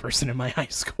smartest person in my high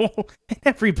school, and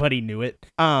everybody knew it.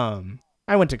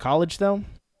 I went to college though.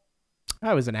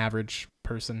 I was an average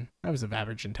person. I was of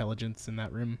average intelligence in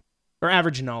that room, or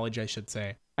average knowledge, I should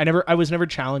say. I was never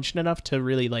challenged enough to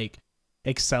really like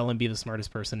excel and be the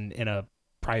smartest person in a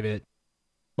private,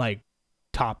 like,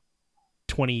 top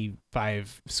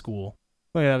 25 school.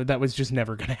 That was just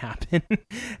never gonna happen.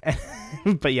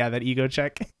 But yeah, that ego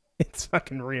check, it's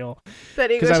fucking real.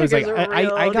 That ego check is like,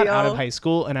 I got out of high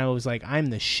school and I was like, I'm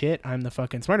the shit. I'm the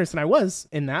fucking smartest, and I was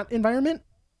in that environment.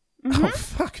 Mm-hmm. Oh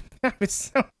fuck, that was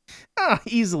so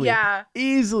easily the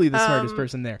smartest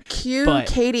person there.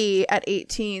 Katy at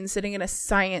 18 sitting in a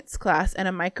science class and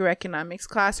a microeconomics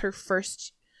class her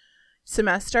first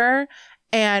semester,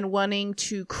 and wanting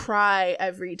to cry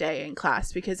every day in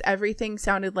class because everything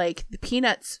sounded like the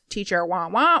Peanuts teacher. Wah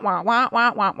wah wah wah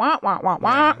wah wah wah wah wah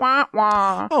wah wah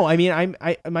wah. Oh, I mean,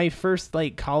 my first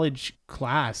like college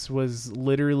class was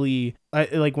literally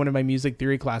like one of my music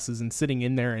theory classes, and sitting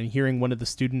in there and hearing one of the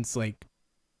students like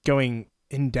going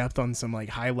in depth on some like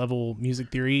high level music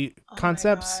theory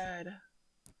concepts,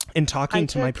 and talking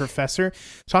to my professor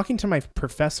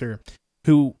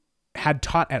who had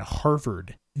taught at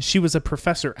Harvard. She was a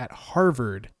professor at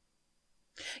Harvard.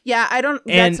 Yeah,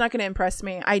 that's not going to impress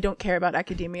me. I don't care about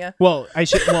academia. I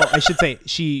should say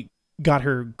she got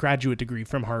her graduate degree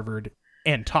from Harvard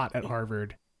and taught at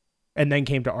Harvard, and then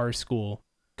came to our school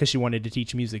because she wanted to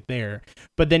teach music there.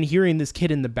 But then hearing this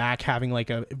kid in the back having like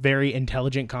a very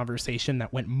intelligent conversation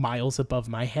that went miles above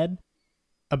my head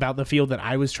about the field that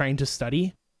I was trying to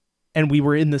study, and we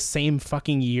were in the same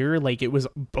fucking year, like it was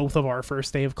both of our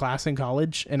first day of class in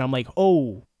college, and I'm like,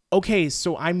 oh, okay,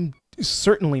 so I'm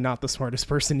certainly not the smartest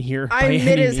person here. I'm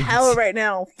mid as hell right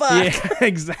now. Fuck. Yeah,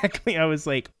 exactly. I was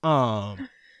like, huh?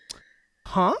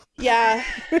 Yeah.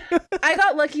 I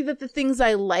got lucky that the things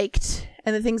I liked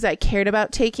and the things I cared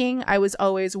about taking, I was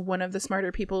always one of the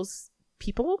smarter people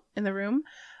in the room.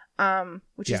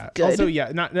 Which is good. Also,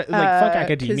 yeah, not like fuck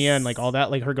academia and like all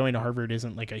that. Like her going to Harvard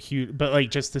isn't like a huge, but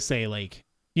like just to say like,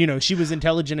 you know, she was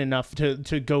intelligent enough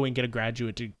to go and get a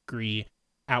graduate degree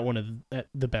at one of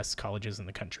the best colleges in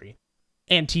the country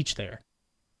and teach there.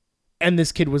 And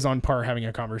this kid was on par having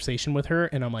a conversation with her,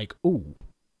 and I'm like, ooh.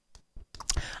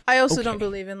 I also don't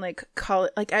believe in like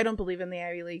college. Like I don't believe in the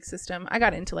Ivy League system. I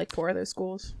got into like 4 of those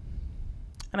schools,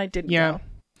 and I didn't go.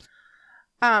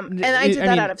 And I did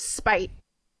that out of spite.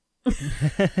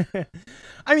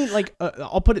 I mean, like,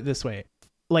 I'll put it this way.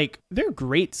 Like, they're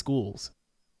great schools,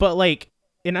 but like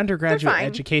an undergraduate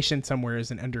education somewhere is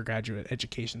an undergraduate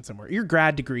education somewhere. Your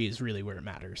grad degree is really where it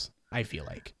matters, I feel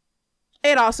like.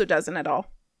 It also doesn't at all.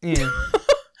 Yeah.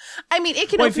 I mean, it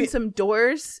can open some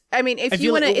doors. I mean, if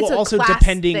you want to, it's also a class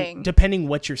thing. Depending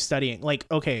what you're studying. Like,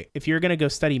 okay, if you're going to go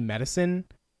study medicine,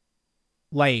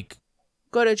 like,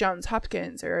 go to Johns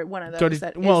Hopkins or one of those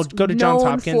go to Johns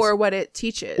Hopkins for what it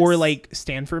teaches. Or like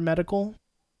Stanford Medical.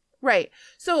 Right.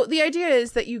 So the idea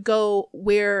is that you go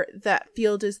where that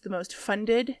field is the most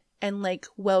funded and like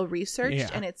well researched,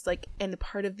 and it's like in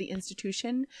part of the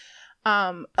institution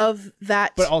of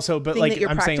that. But like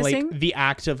I'm saying, like the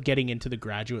act of getting into the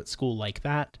graduate school like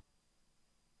that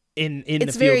in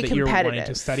the field that you're wanting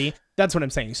to study. That's what I'm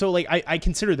saying. So like I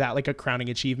consider that like a crowning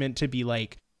achievement to be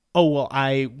like, oh, well,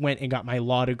 I went and got my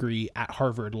law degree at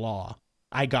Harvard Law.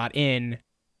 I got in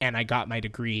and I got my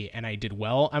degree and I did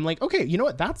well. I'm like, okay, you know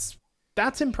what? That's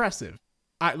impressive.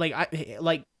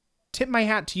 I tip my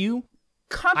hat to you.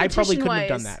 I probably couldn't have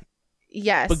done that.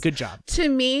 Yes. But good job. To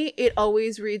me, it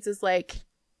always reads as like,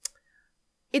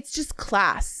 it's just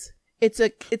class. It's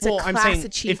a class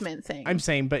achievement thing. I'm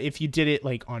saying, but if you did it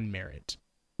like on merit,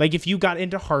 like if you got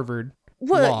into Harvard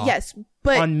Law yes,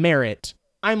 but on merit,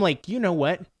 I'm like, you know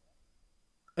what?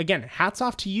 Again, hats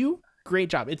off to you. Great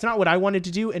job. It's not what I wanted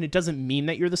to do, and it doesn't mean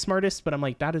that you're the smartest, but I'm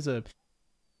like,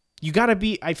 you gotta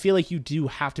be, I feel like you do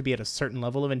have to be at a certain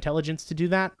level of intelligence to do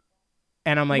that.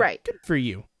 And I'm like, Good for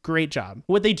you. Great job.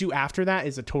 What they do after that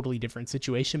is a totally different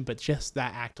situation, but just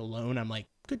that act alone, I'm like,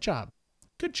 good job.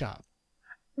 Good job.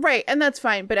 Right, and that's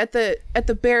fine. But at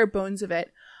the bare bones of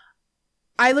it,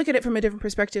 I look at it from a different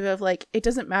perspective of like, it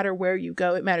doesn't matter where you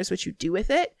go, it matters what you do with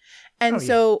it. And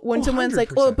so when someone's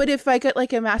like, oh, but if I get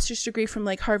like a master's degree from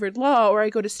like Harvard Law, or I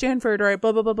go to Stanford, or I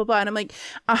blah, blah, blah, blah, blah. And I'm like,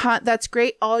 that's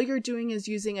great. All you're doing is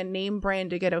using a name brand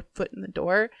to get a foot in the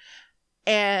door.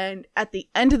 And at the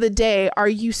end of the day, are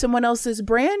you someone else's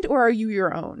brand or are you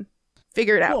your own?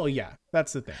 Figure it out. Well, yeah,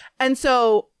 that's the thing. And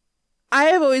so I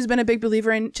have always been a big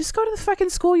believer in just go to the fucking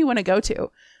school you want to go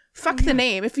to. Fuck the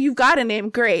name. If you've got a name,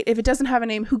 great. If it doesn't have a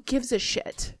name, who gives a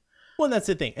shit? Well, that's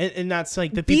the thing. And that's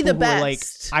like the Be people the who are like,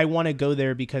 best. I want to go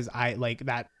there because I like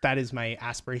that is my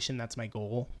aspiration. That's my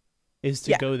goal, is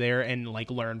to go there and like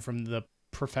learn from the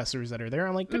professors that are there.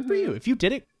 I'm like, good for you. If you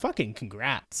did it, fucking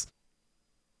congrats.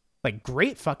 Like,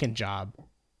 great fucking job.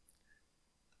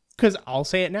 Because I'll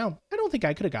say it now. I don't think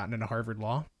I could have gotten into Harvard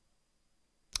Law.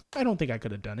 I don't think I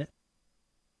could have done it.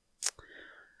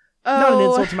 Oh, Not an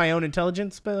insult to my own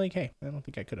intelligence, but like, hey, I don't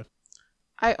think I could have.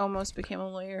 I almost became a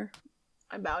lawyer.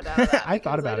 I bowed out of that. I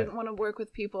thought about I didn't want to work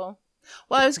with people.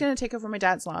 Well, I was going to take over my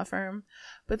dad's law firm,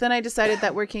 but then I decided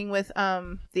that working with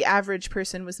the average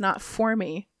person was not for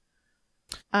me.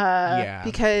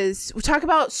 Because we talk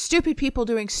about stupid people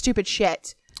doing stupid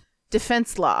shit.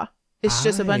 Defense law. It's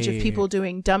just a bunch of people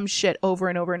doing dumb shit over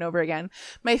and over and over again.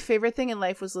 My favorite thing in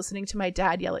life was listening to my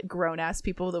dad yell at grown-ass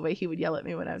people the way he would yell at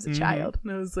me when I was a child.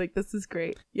 And I was like, this is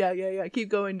great. Yeah. Keep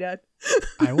going, Dad.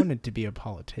 I wanted to be a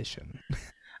politician.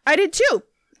 I did too.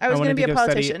 I was going to be a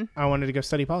politician. I wanted to go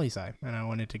study poli-sci, and I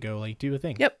wanted to go like do a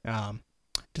thing. Yep.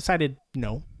 Decided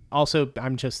no. Also,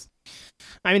 I'm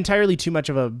entirely too much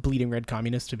of a bleeding red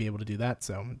communist to be able to do that,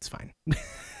 so it's fine.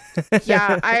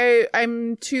 Yeah,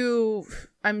 I'm too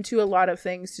a lot of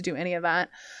things to do any of that.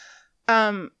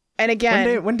 And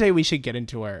again, one day we should get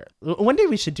into one day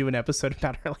we should do an episode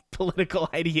about our like political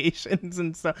ideations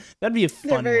and stuff. That'd be a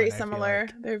fun one. They're very similar.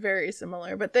 Like. They're very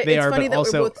similar, but it's funny that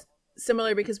we're both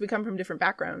similar because we come from different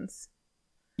backgrounds.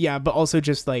 Yeah, but also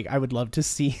just like I would love to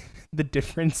see the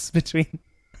difference between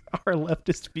our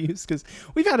leftist views, because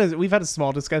we've had a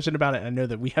small discussion about it, and I know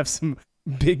that we have some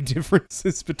big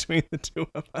differences between the two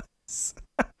of us.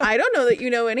 I don't know that you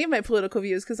know any of my political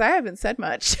views because I haven't said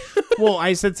much. Well,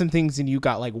 I said some things and you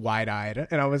got like wide-eyed,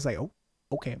 and I was like, oh,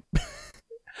 okay.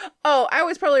 Oh, I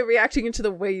was probably reacting to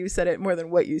the way you said it more than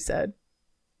what you said.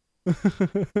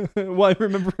 Well, I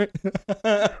remember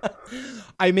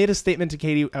I made a statement to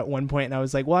Katie at one point, and I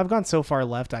was like, well, I've gone so far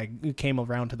left, I came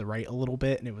around to the right a little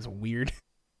bit, and it was weird.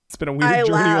 It's been a weird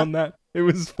journey on that. It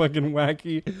was fucking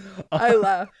wacky. I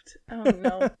laughed. Oh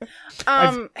no.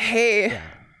 Hey. Yeah.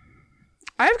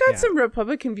 I've got some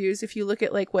Republican views if you look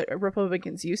at like what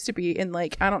Republicans used to be in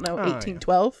like, I don't know,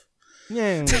 1812.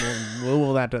 Yeah.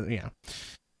 Well, that does, yeah.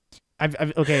 I've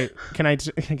okay, can I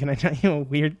tell you a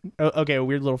weird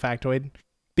little factoid?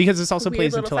 Because this also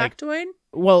plays into like factoid?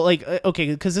 Well, like okay,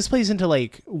 because this plays into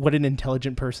like what an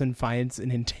intelligent person finds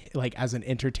like as an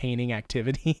entertaining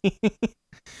activity.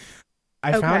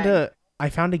 I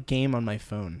found a game on my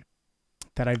phone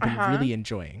that I've been really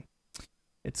enjoying.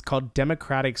 It's called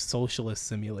Democratic Socialist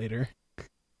Simulator.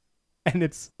 And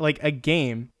it's like a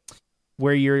game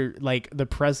where you're like the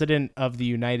president of the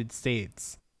United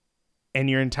States, and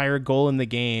your entire goal in the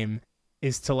game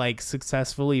is to like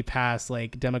successfully pass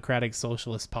like democratic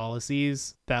socialist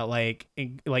policies that like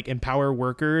empower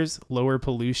workers, lower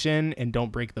pollution, and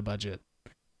don't break the budget.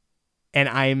 And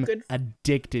I'm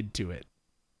addicted to it.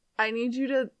 I need you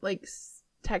to like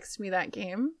text me that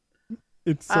game.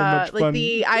 It's so much fun.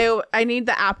 Like I need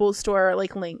the Apple Store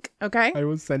like link. Okay, I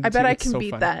will send it. I bet I can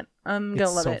beat that. I'm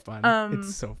gonna love it.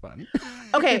 It's so fun.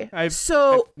 Okay,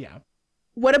 yeah.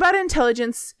 What about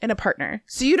intelligence in a partner?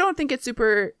 So you don't think it's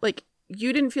super like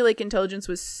you didn't feel like intelligence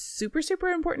was super super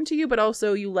important to you, but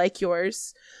also you like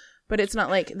yours, but it's not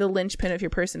like the linchpin of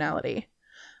your personality.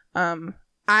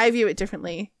 I view it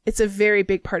differently. It's a very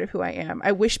big part of who I am.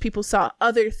 I wish people saw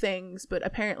other things, but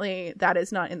apparently that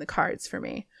is not in the cards for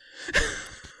me.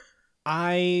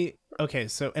 Okay,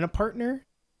 so in a partner,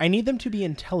 I need them to be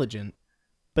intelligent,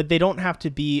 but they don't have to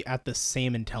be at the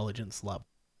same intelligence level.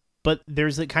 But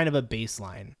there's a kind of a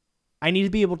baseline. I need to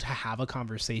be able to have a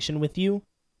conversation with you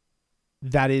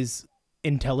that is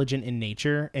intelligent in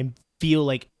nature and feel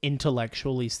like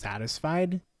intellectually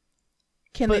satisfied.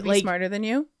 Can they be smarter than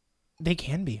you? They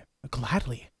can be,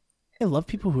 gladly. I love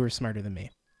people who are smarter than me.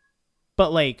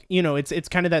 But like, you know, it's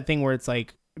kind of that thing where it's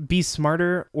like be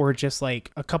smarter or just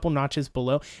like a couple notches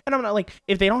below. And I'm not like,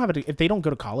 if they don't go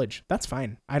to college, that's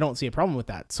fine. I don't see a problem with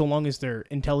that. So long as they're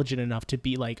intelligent enough to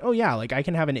be like, oh yeah, like I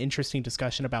can have an interesting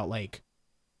discussion about like,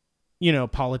 you know,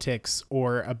 politics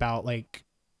or about like,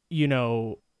 you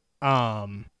know,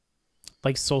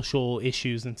 like social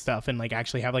issues and stuff and like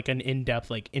actually have like an in-depth,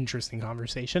 like interesting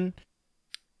conversation.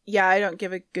 Yeah, I don't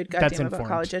give a good That's goddamn about informed.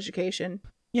 college education.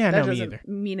 Yeah, That no, me doesn't either.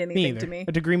 mean Me anything either. to me.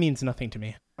 A degree means nothing to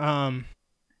me.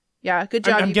 Yeah, good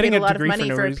job. I'm You getting paid a a lot of degree for money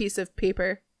no for a reason. piece of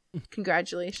paper.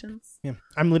 Congratulations. Yeah,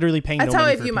 I'm literally paying That's no how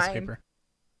money I for a view piece of mine. paper.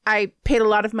 I paid a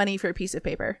lot of money for a piece of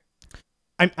paper.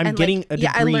 I'm And, getting like, a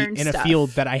yeah, I degree learned in a stuff. field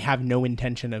that I have no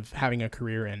intention of having a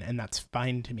career in, and that's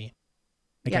fine to me.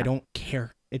 Like, Yeah. I don't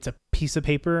care. It's a piece of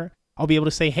paper. I'll be able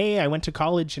to say, hey, I went to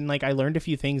college and like I learned a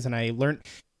few things, and I learned,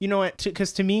 you know what,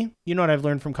 because to me, you know what I've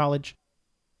learned from college?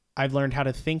 I've learned how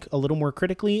to think a little more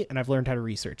critically, and I've learned how to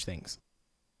research things.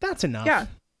 That's enough. Yeah.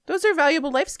 Those are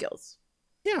valuable life skills.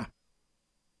 Yeah.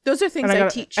 Those are things And I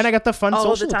got, teach. and I got the fun all the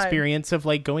social time. experience of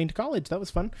like going to college. That was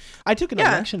fun. I took an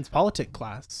Yeah. elections politic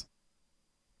class,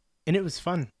 and it was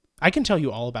fun. I can tell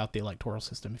you all about the electoral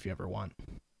system if you ever want.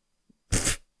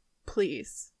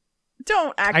 Please.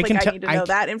 Don't act I like can I te- need to I know can-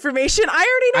 that information. I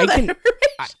already know I that can-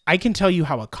 information. I can tell you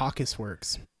how a caucus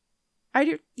works. I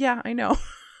do. Yeah, I know.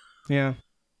 Yeah.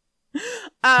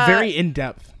 Uh, Very in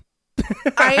depth.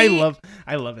 I-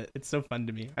 I love it. It's so fun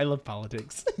to me. I love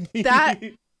politics. That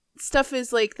stuff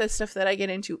is like the stuff that I get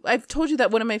into. I've told you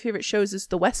that one of my favorite shows is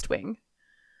The West Wing.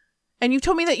 And you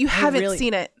told me that you haven't really-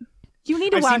 seen it. You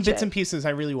need to I've watch seen bits it. and pieces. I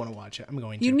really want to watch it. I'm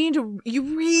going to.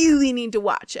 You really need to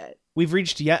watch it. We've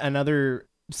reached yet another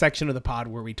section of the pod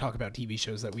where we talk about TV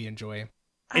shows that we enjoy.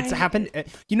 It's happened.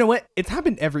 You know what? It's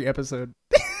happened every episode.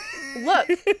 Look,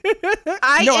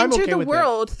 I No, I'm enter okay the with it.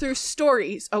 world through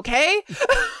stories, okay?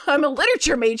 I'm a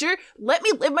literature major. Let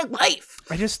me live my life.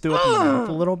 I just threw up in my mouth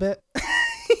a little bit.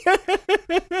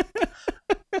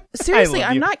 Seriously, I love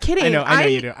I'm you. not kidding. I know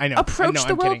you do. I know. Approach I know, the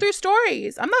I'm world kidding. through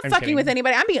stories. I'm not I'm fucking kidding. with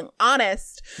anybody. I'm being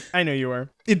honest. I know you are.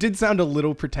 It did sound a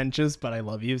little pretentious, but I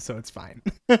love you, so it's fine.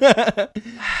 It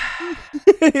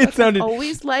sounded.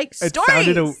 Always like It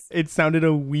stories. sounded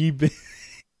a wee bit.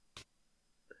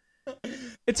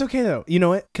 It's okay though. You know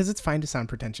what? Because it's fine to sound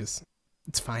pretentious.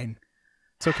 It's fine.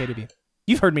 It's okay to be.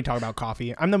 You've heard me talk about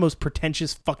coffee. I'm the most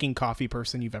pretentious fucking coffee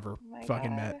person you've ever my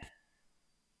fucking God. met.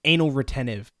 Anal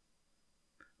retentive.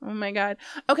 Oh my God.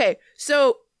 Okay,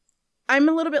 so I'm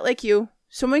a little bit like you.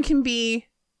 Someone can be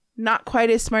not quite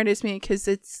as smart as me because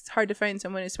it's hard to find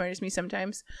someone as smart as me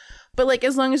sometimes. But like,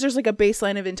 as long as there's like a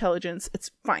baseline of intelligence, it's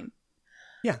fine.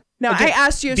 Yeah. Now, Again, I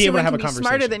asked you if be able to someone have can a be smarter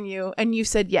conversation. than you, and you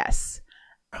said yes.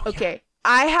 Oh, yeah. Okay,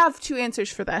 I have two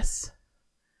answers for this.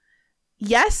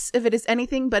 Yes, if it is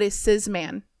anything but a cis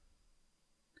man.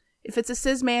 If it's a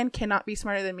cis man, cannot be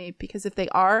smarter than me, because if they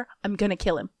are, I'm gonna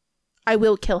kill him. I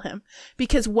will kill him.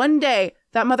 Because one day,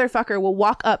 that motherfucker will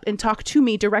walk up and talk to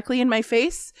me directly in my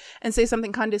face and say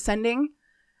something condescending,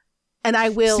 and I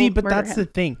will See, but murder that's him. the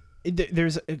thing.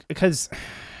 There's because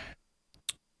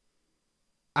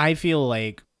I feel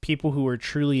like people who are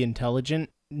truly intelligent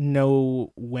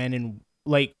know when and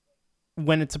like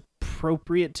when it's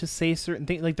appropriate to say certain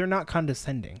things. Like, they're not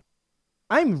condescending.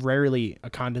 I'm rarely a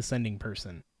condescending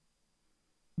person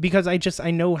because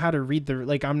I know how to read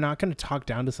like, I'm not going to talk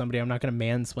down to somebody. I'm not going to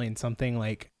mansplain something.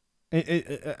 Like,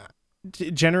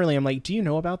 generally I'm like, do you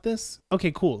know about this?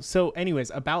 Okay, cool. So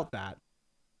anyways, about that.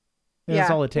 That's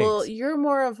all it takes. Well, you're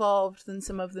more evolved than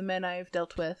some of the men I've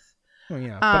dealt with. Oh,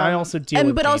 yeah, but I also deal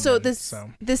with but gay also men, this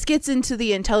so. this gets into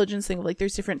the intelligence thing. Like,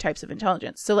 there's different types of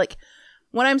intelligence. So like,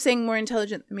 when I'm saying more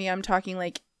intelligent than me, I'm talking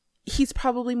like he's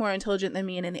probably more intelligent than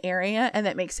me in an area, and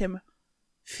that makes him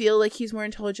feel like he's more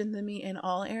intelligent than me in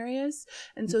all areas,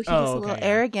 and so he gets a little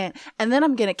arrogant, and then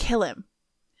I'm gonna kill him.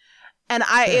 And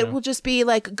it will just be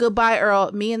like, goodbye,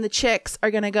 Earl. Me and the chicks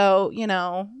are gonna go,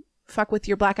 fuck with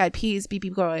your black eyed peas,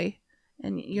 BB boy,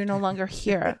 and you're no longer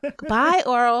here. Goodbye,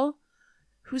 Earl.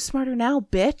 Who's smarter now,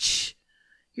 bitch?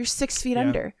 You're 6 feet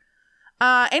under.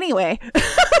 Anyway.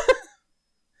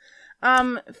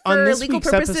 On For this legal week's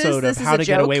purposes, episode of this is How a to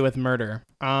joke. Get Away with Murder,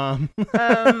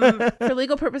 For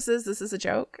legal purposes, this is a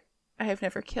joke. I have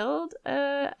never killed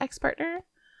a ex-partner.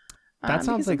 that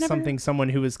sounds because like I've never- something someone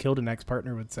who has killed an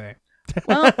ex-partner would say.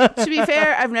 Well, to be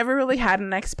fair, I've never really had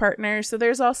an ex-partner, so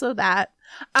there's also that.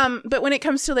 But when it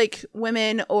comes to like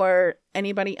women or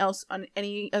anybody else on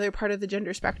any other part of the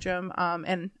gender spectrum,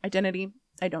 and identity,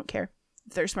 I don't care.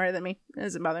 If they're smarter than me, it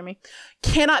doesn't bother me.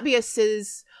 Cannot be a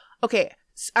cis. Okay,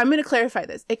 I'm going to clarify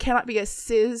this. It cannot be a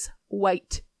cis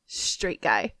white straight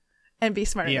guy and be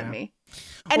smarter than me.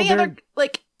 Any Well, other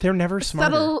like They're never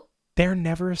smarter. subtle. They're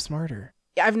never smarter.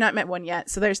 I've not met one yet,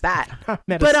 so there's that. But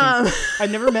But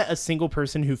I've never met a single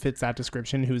person who fits that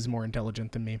description who's more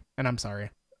intelligent than me, and I'm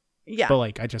sorry, yeah. but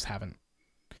like I just haven't.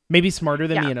 Maybe smarter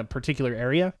than Yeah. me in a particular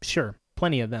area, sure,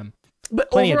 plenty of them. But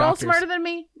plenty of overall doctors. smarter than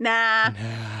me? Nah.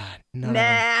 None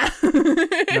Nah. of them.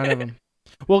 None of them.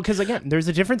 Well, because again, there's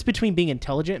a difference between being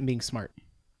intelligent and being smart.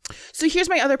 So here's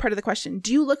my other part of the question.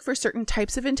 Do you look for certain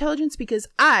types of intelligence? Because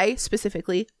I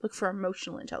specifically look for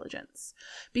emotional intelligence,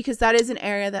 because that is an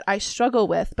area that I struggle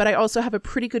with, but I also have a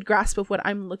pretty good grasp of what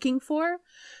I'm looking for.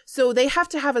 So they have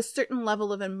to have a certain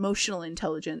level of emotional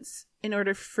intelligence in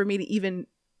order for me to even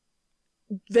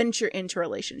venture into a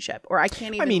relationship, or I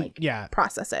can't even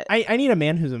process it. I need a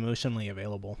man who's emotionally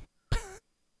available.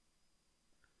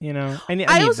 You know,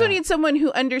 I also need someone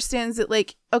who understands that,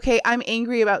 like, okay, I'm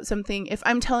angry about something. If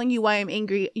I'm telling you why I'm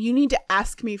angry, you need to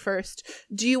ask me first.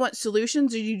 Do you want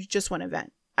solutions, or do you just want to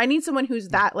vent? I need someone who's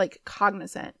that, like,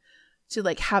 cognizant to,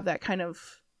 like, have that kind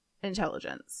of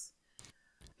intelligence.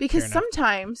 Because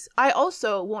sometimes I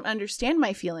also won't understand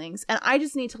my feelings, and I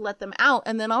just need to let them out,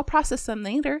 and then I'll process them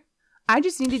later. I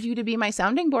just needed you to be my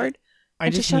sounding board.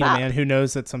 I just need a man who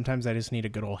knows that sometimes I just need a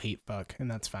good old hate fuck, and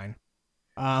that's fine.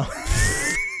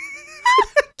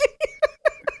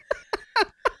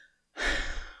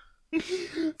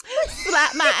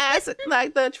 Slap my ass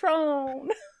like the throne.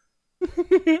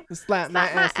 Slap my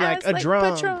ass like a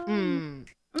drum.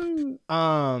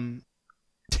 I'm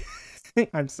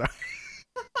sorry.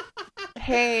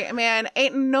 Hey, man,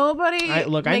 ain't nobody I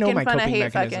know my fun of coping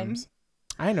hate mechanisms.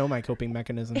 I know my coping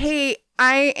mechanisms. Hey,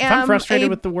 I am. If I'm frustrated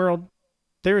with the world,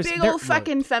 there's big old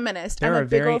fucking feminist. I'm a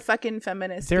big old fucking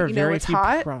feminist. There are you know very what's few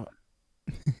hot?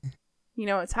 You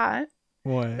know what's hot?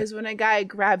 What? Is when a guy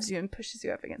grabs you and pushes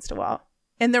you up against a wall.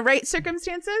 In the right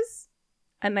circumstances,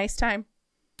 a nice time.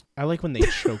 I like when they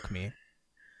choke me.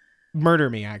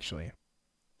 Murder me, actually.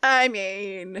 I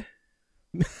mean...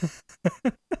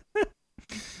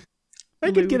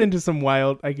 I could get into some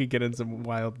wild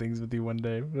things with you one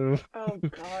day. Oh,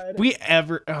 God.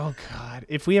 Oh, God.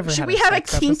 If we ever Should we have a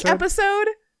kink episode?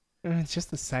 It's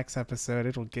just a sex episode.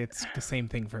 It'll get the same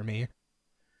thing for me.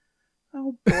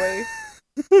 Oh, boy.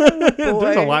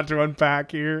 There's a lot to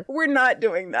unpack here. We're not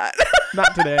doing that.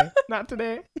 Not today. Not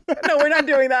today. No, we're not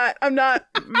doing that. I'm not.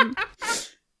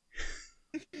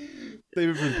 Save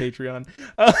it for the Patreon.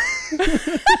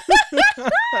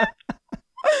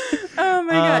 Oh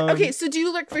my god. Okay, so do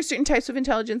you look for certain types of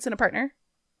intelligence in a partner?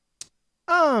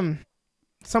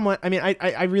 Somewhat. I mean,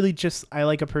 I really I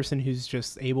like a person who's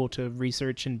just able to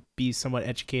research and be somewhat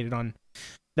educated on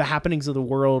the happenings of the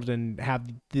world and have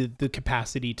the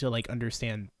capacity to, like,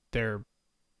 understand their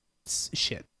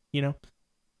shit, you know?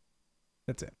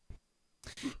 That's it.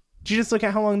 Did you just look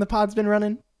at how long the pod's been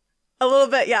running? A little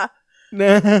bit, yeah.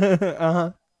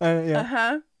 Yeah.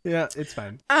 Uh-huh. Yeah, it's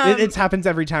fine. It happens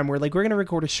every time. We're like, we're going to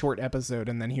record a short episode,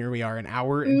 and then here we are, an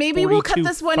hour and maybe we'll cut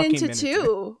this one into minutes.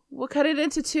 2. We'll cut it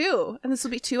into 2, and this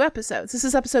will be 2 episodes. This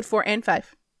is episode 4 and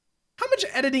 5. How much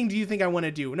editing do you think I want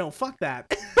to do? No, fuck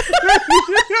that.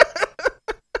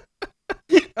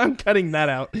 I'm cutting that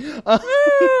out.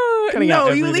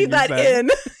 No, you leave that in.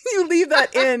 You leave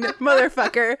that in,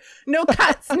 motherfucker. No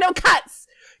cuts. No cuts.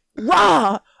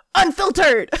 Raw.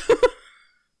 Unfiltered.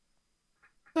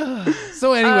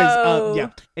 So anyways, yeah.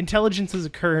 Intelligence is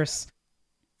a curse.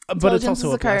 But it's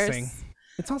also a blessing.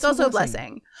 It's also a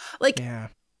blessing. Like, yeah.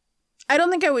 I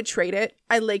don't think I would trade it.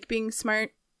 I like being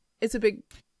smart. It's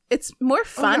more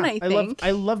fun, I think.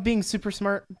 I love being super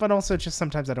smart, but also just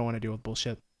sometimes I don't want to deal with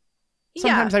bullshit.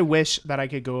 Sometimes I wish that I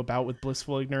could go about with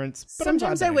blissful ignorance. But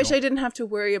sometimes I wish I didn't have to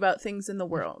worry about things in the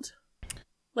world.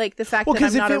 Like the fact that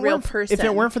I'm not a real person. If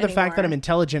it weren't for the fact that I'm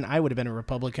intelligent, I would have been a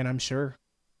Republican, I'm sure.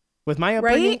 With my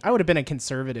upbringing, I would have been a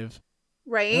conservative.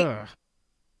 Right? Ugh.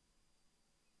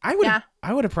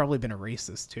 I would have probably been a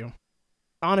racist too.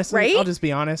 Honestly, right? I'll just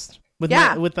be honest. With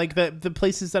like the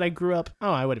places that I grew up,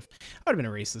 I would have been a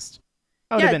racist.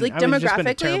 Like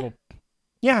demographically.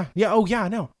 Yeah. Oh yeah,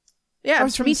 no. Yeah,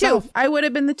 me too. I would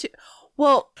have been the two.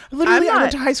 Well, literally, I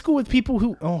went to high school with people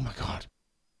who. Oh my god.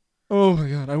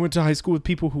 I went to high school with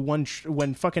people who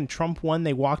when fucking Trump won.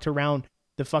 They walked around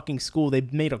the fucking school. They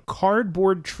made a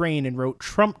cardboard train and wrote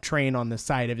Trump train on the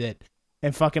side of it,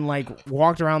 and fucking like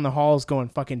walked around the halls going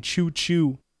fucking choo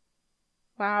choo.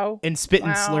 Wow. And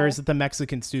spitting slurs at the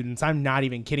Mexican students. I'm not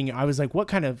even kidding you. I was like, what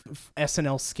kind of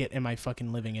SNL skit am I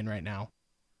fucking living in right now?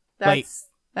 That's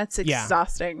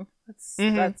exhausting.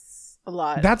 That's a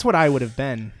lot. That's what I would have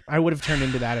been. I would have turned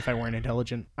into that if I weren't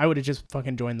intelligent. I would have just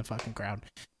fucking joined the fucking crowd.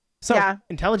 So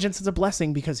intelligence is a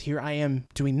blessing because here I am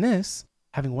doing this,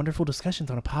 having wonderful discussions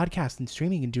on a podcast and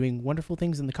streaming and doing wonderful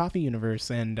things in the coffee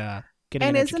universe and getting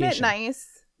an education. And isn't it nice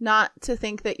not to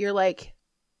think that you're like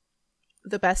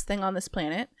the best thing on this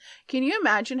planet? Can you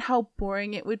imagine how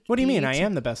boring it would be? What do you mean? I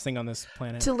am the best thing on this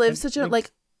planet. To live such a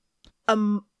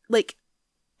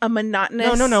a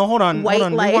monotonous No, hold on. life.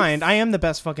 Rewind. I am the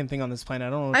best fucking thing on this planet. I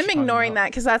don't know what I'm ignoring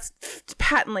that because that's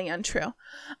patently untrue.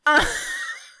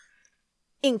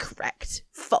 Incorrect.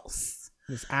 False.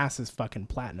 This ass is fucking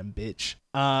platinum, bitch.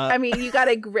 I mean, you got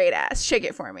a great ass. Shake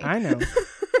it for me. I know.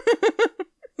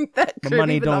 That The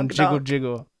money don't jiggle badonk.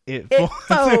 jiggle. It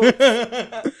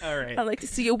folds. All right. I like to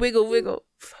see you wiggle wiggle.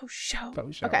 Faux show.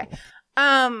 Faux show. Okay.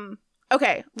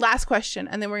 Okay, last question,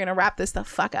 and then we're gonna wrap this the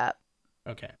fuck up.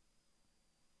 Okay.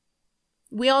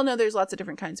 We all know there's lots of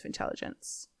different kinds of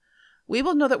intelligence. We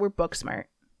both know that we're book smart.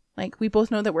 Like, we both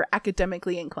know that we're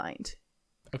academically inclined.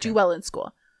 Okay. Do well in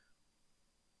school.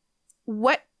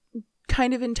 What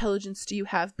kind of intelligence do you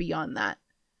have beyond that?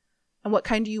 And what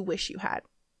kind do you wish you had?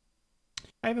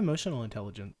 I have emotional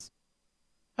intelligence.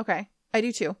 Okay, I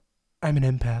do too. I'm an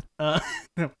empath.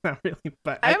 No, not really,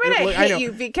 but I'm gonna I know. hit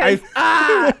you because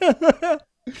I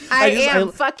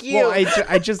am. Fuck you. Well,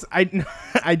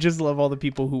 I just love all the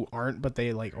people who aren't, but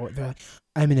they're like,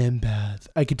 I'm an empath.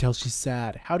 I can tell she's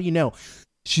sad. How do you know?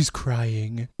 She's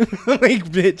crying. Like,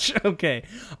 bitch. Okay.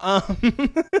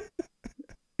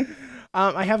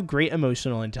 I have great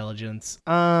emotional intelligence.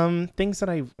 Things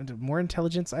that more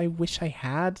intelligence I wish I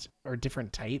had, or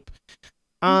different type.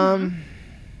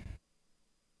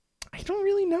 I don't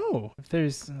really know if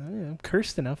there's. I'm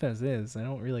cursed enough as is. I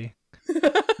don't really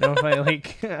know if I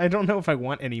like. I don't know if I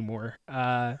want any more.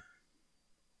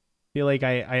 Feel like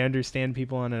I understand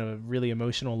people on a really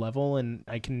emotional level, and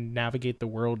I can navigate the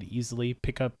world easily,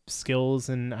 pick up skills,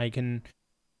 and I can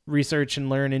research and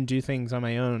learn and do things on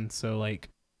my own. So like,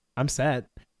 I'm set.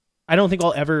 I don't think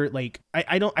I'll ever like.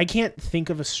 I can't think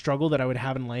of a struggle that I would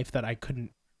have in life that I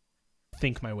couldn't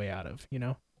think my way out of. You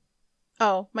know.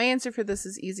 Oh, my answer for this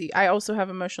is easy. I also have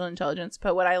emotional intelligence,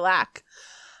 but what I lack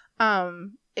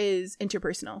is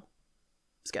interpersonal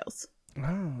skills.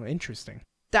 Oh, interesting.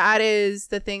 That is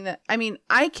the thing that, I mean,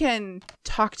 I can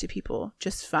talk to people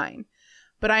just fine,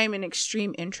 but I am an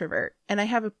extreme introvert, and I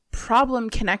have a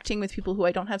problem connecting with people who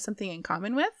I don't have something in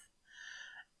common with.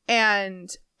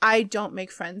 And I don't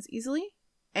make friends easily.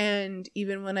 And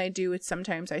even when I do, it's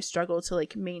sometimes I struggle to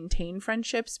like maintain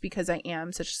friendships because I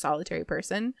am such a solitary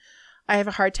person. I have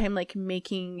a hard time like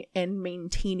making and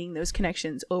maintaining those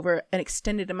connections over an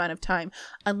extended amount of time,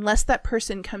 unless that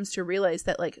person comes to realize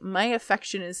that like my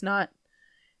affection is not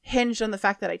hinged on the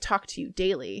fact that I talk to you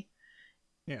daily.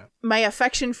 Yeah. My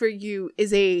affection for you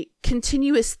is a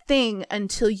continuous thing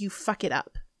until you fuck it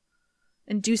up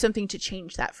and do something to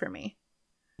change that for me.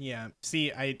 Yeah.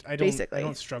 See, I don't Basically. I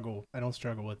don't struggle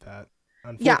with that.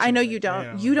 Yeah, I know you don't.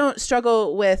 Yeah. You don't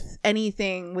struggle with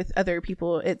anything with other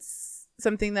people. It's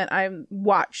something that I've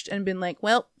watched and been like,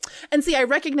 well, and see, I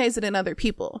recognize it in other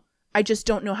people. I just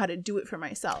don't know how to do it for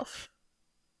myself.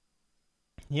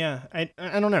 Yeah, I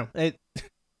don't know.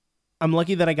 I'm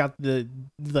lucky that I got the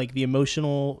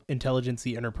emotional intelligence,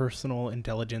 the interpersonal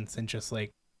intelligence, and just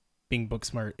like being book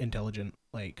smart, intelligent.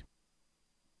 Like,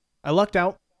 I lucked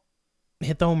out,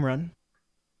 hit the home run.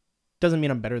 Doesn't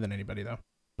mean I'm better than anybody though.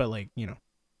 But like, you know,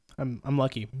 I'm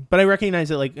lucky. But I recognize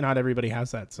that like not everybody has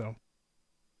that, so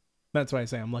that's why I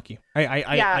say I'm lucky.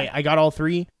 I got all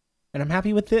three, and I'm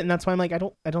happy with it, and that's why I'm like I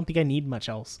don't think I need much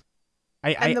else.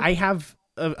 I have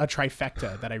a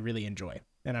trifecta that I really enjoy,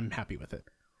 and I'm happy with it.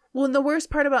 Well, and the worst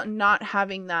part about not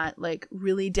having that like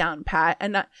really down pat,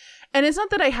 and it's not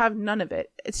that I have none of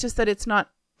it. It's just that it's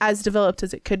not as developed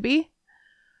as it could be.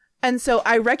 And so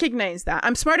I recognize that.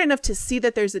 I'm smart enough to see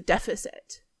that there's a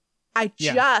deficit.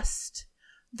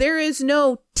 There is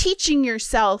no teaching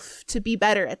yourself to be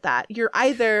better at that. You're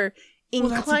either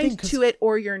inclined to it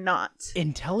or you're not.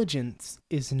 Intelligence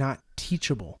is not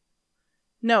teachable.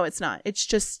 No, it's not. It's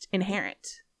just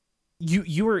inherent.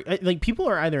 You are like, people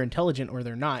are either intelligent or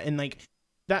they're not. And like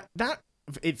that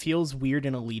it feels weird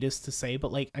and elitist to say,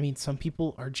 but like, I mean, some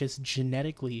people are just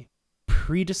genetically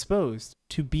predisposed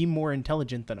to be more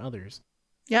intelligent than others.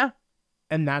 Yeah.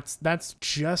 And that's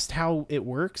just how it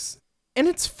works. And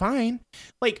it's fine.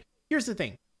 Like, here's the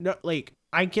thing. No, like,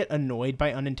 I get annoyed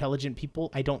by unintelligent people.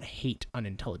 I don't hate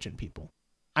unintelligent people.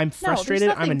 I'm frustrated.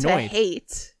 No, I'm annoyed. to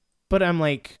hate. But I'm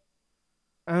like,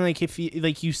 if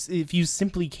you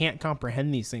simply can't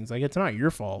comprehend these things, like, it's not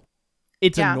your fault.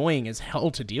 It's annoying as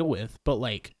hell to deal with. But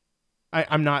like,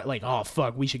 I'm not like, oh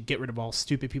fuck, we should get rid of all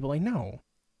stupid people. Like, no,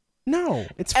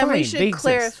 it's fine. And we should they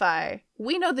clarify. Exist.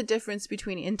 We know the difference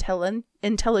between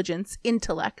intelligence,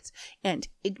 intellect, and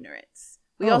ignorance.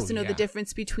 We also know the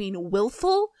difference between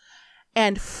willful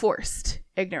and forced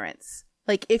ignorance.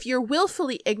 Like, if you're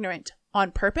willfully ignorant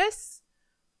on purpose,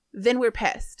 then we're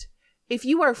pissed. If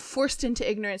you are forced into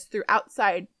ignorance through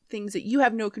outside things that you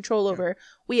have no control over,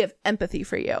 we have empathy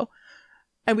for you.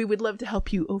 And we would love to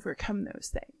help you overcome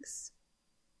those things.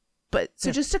 But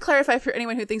so just to clarify for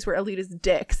anyone who thinks we're elitist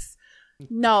dicks,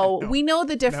 no, we know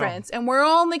the difference. And we're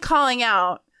only calling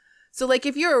out So, like,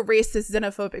 if you're a racist,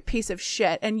 xenophobic piece of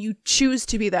shit and you choose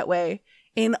to be that way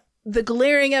in the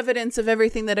glaring evidence of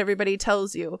everything that everybody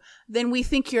tells you, then we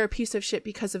think you're a piece of shit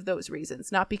because of those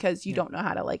reasons, not because you don't know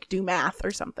how to, like, do math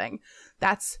or something.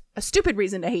 That's a stupid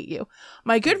reason to hate you.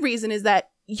 My good reason is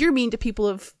that you're mean to people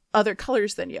of other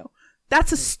colors than you.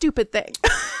 That's a stupid thing.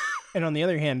 And on the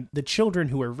other hand, the children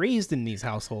who are raised in these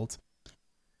households,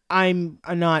 I'm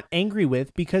not angry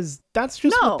with, because that's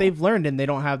just what they've learned, and they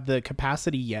don't have the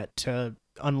capacity yet to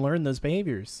unlearn those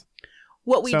behaviors.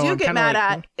 What we do get mad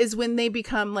at is when they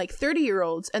become like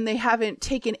 30-year-olds and they haven't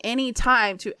taken any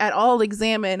time to at all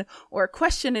examine or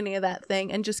question any of that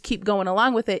thing and just keep going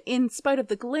along with it in spite of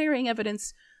the glaring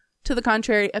evidence to the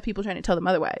contrary of people trying to tell them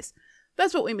otherwise.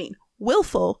 That's what we mean.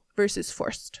 Willful versus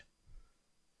forced.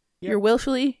 Yep. You're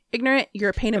willfully ignorant,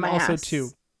 you're a pain in my ass. And also, too,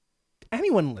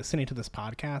 anyone listening to this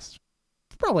podcast is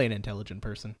probably an intelligent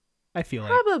person, I feel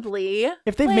like. Probably.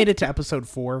 If they've made it to episode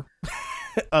 4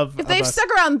 if they've stuck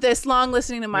around this long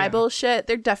listening to my bullshit,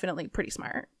 they're definitely pretty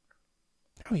smart.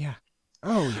 Oh yeah.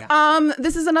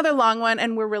 This is another long one,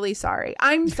 and we're really sorry.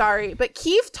 I'm sorry, but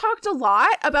Keith talked a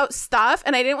lot about stuff,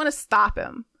 and I didn't want to stop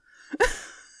him.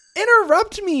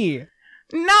 Interrupt me.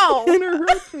 No.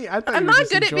 Interrupt me. I'm not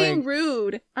good at being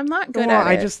rude. I'm not good at it.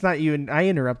 I just thought I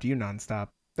interrupt you nonstop.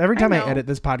 Every time I edit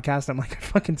this podcast, I'm like, I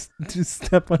fucking just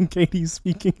step on Katie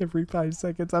speaking every 5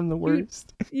 seconds. I'm the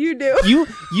worst. You do.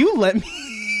 You let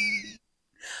me.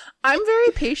 I'm very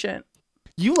patient.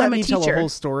 You let me tell a whole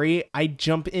story. I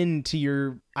jump into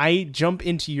your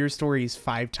stories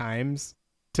 5 times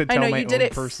to tell my own personal story. I know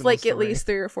you did it at least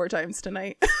 3 or 4 times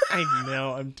tonight. I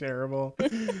know, I'm terrible.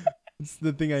 It's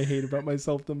the thing I hate about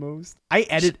myself the most.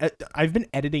 I've been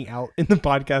editing out in the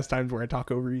podcast times where I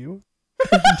talk over you.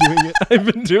 I've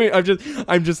been doing it.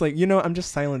 I'm just like, I'm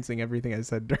just silencing everything I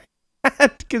said during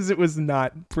that because it was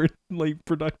not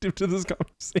productive to this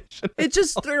conversation. It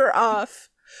just threw her off.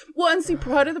 Well, and see,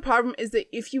 part of the problem is that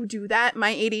if you do that,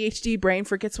 my ADHD brain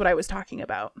forgets what I was talking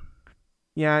about.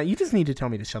 Yeah, you just need to tell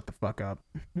me to shut the fuck up.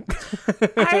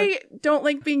 I don't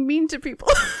like being mean to people.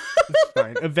 It's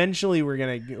fine. Eventually, we're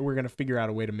gonna figure out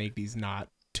a way to make these not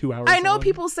 2 hours. I know long.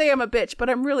 people say I'm a bitch, but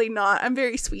I'm really not. I'm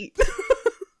very sweet.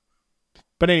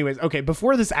 But anyways, okay,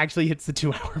 before this actually hits the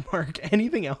 2-hour mark,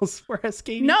 anything else for us,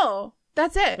 Katie? No,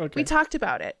 that's it. Okay. We talked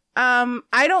about it.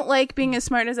 I don't like being as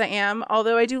smart as I am,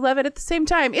 although I do love it at the same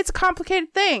time. It's a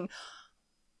complicated thing.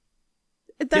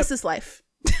 That's this life.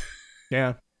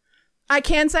 Yeah. I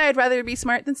can say I'd rather be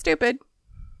smart than stupid.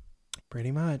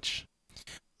 Pretty much.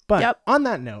 But on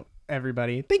that note,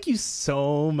 everybody, thank you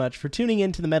so much for tuning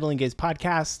in to the Meddling Gays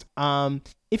podcast.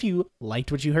 If you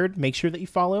liked what you heard, make sure that you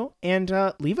follow and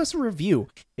leave us a review.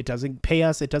 It doesn't pay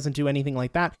us. It doesn't do anything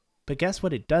like that. But guess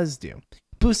what it does do?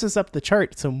 Boost us up the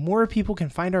chart so more people can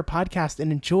find our podcast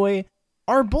and enjoy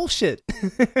our bullshit.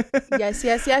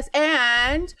 Yes.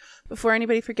 And before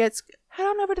anybody forgets, head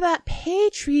on over to that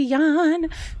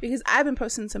Patreon because I've been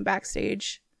posting some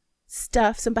backstage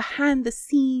stuff, some behind the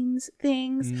scenes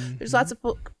things. Mm-hmm. There's lots of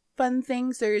fun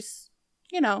things. There's,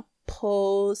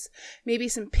 polls, maybe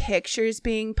some pictures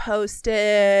being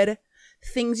posted,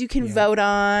 things you can vote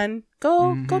on.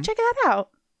 Go check that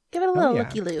out. Give it a little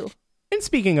looky-loo. And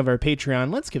speaking of our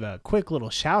Patreon, let's give a quick little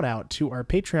shout out to our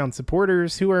Patreon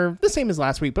supporters who are the same as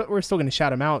last week, but we're still going to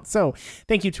shout them out. So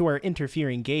thank you to our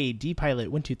interfering gay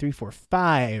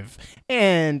DPilot12345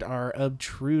 and our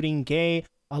obtruding gay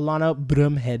Alana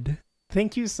Brumhead.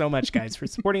 Thank you so much, guys, for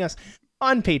supporting us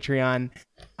on Patreon.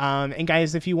 And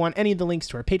guys, if you want any of the links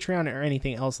to our Patreon or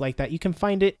anything else like that, you can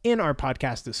find it in our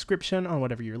podcast description on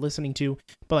whatever you're listening to.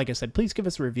 But like I said, please give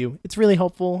us a review. It's really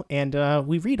helpful, and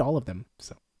we read all of them.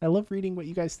 So I love reading what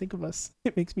you guys think of us.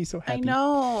 It makes me so happy. I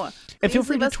know. And feel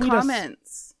free to tweet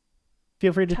us.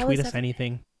 Feel free to tweet us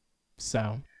anything.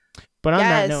 So, but on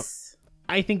that note,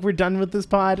 I think we're done with this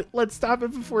pod. Let's stop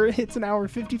it before it hits an hour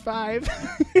 55.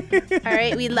 All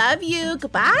right. We love you.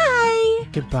 Goodbye.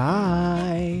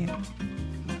 Goodbye.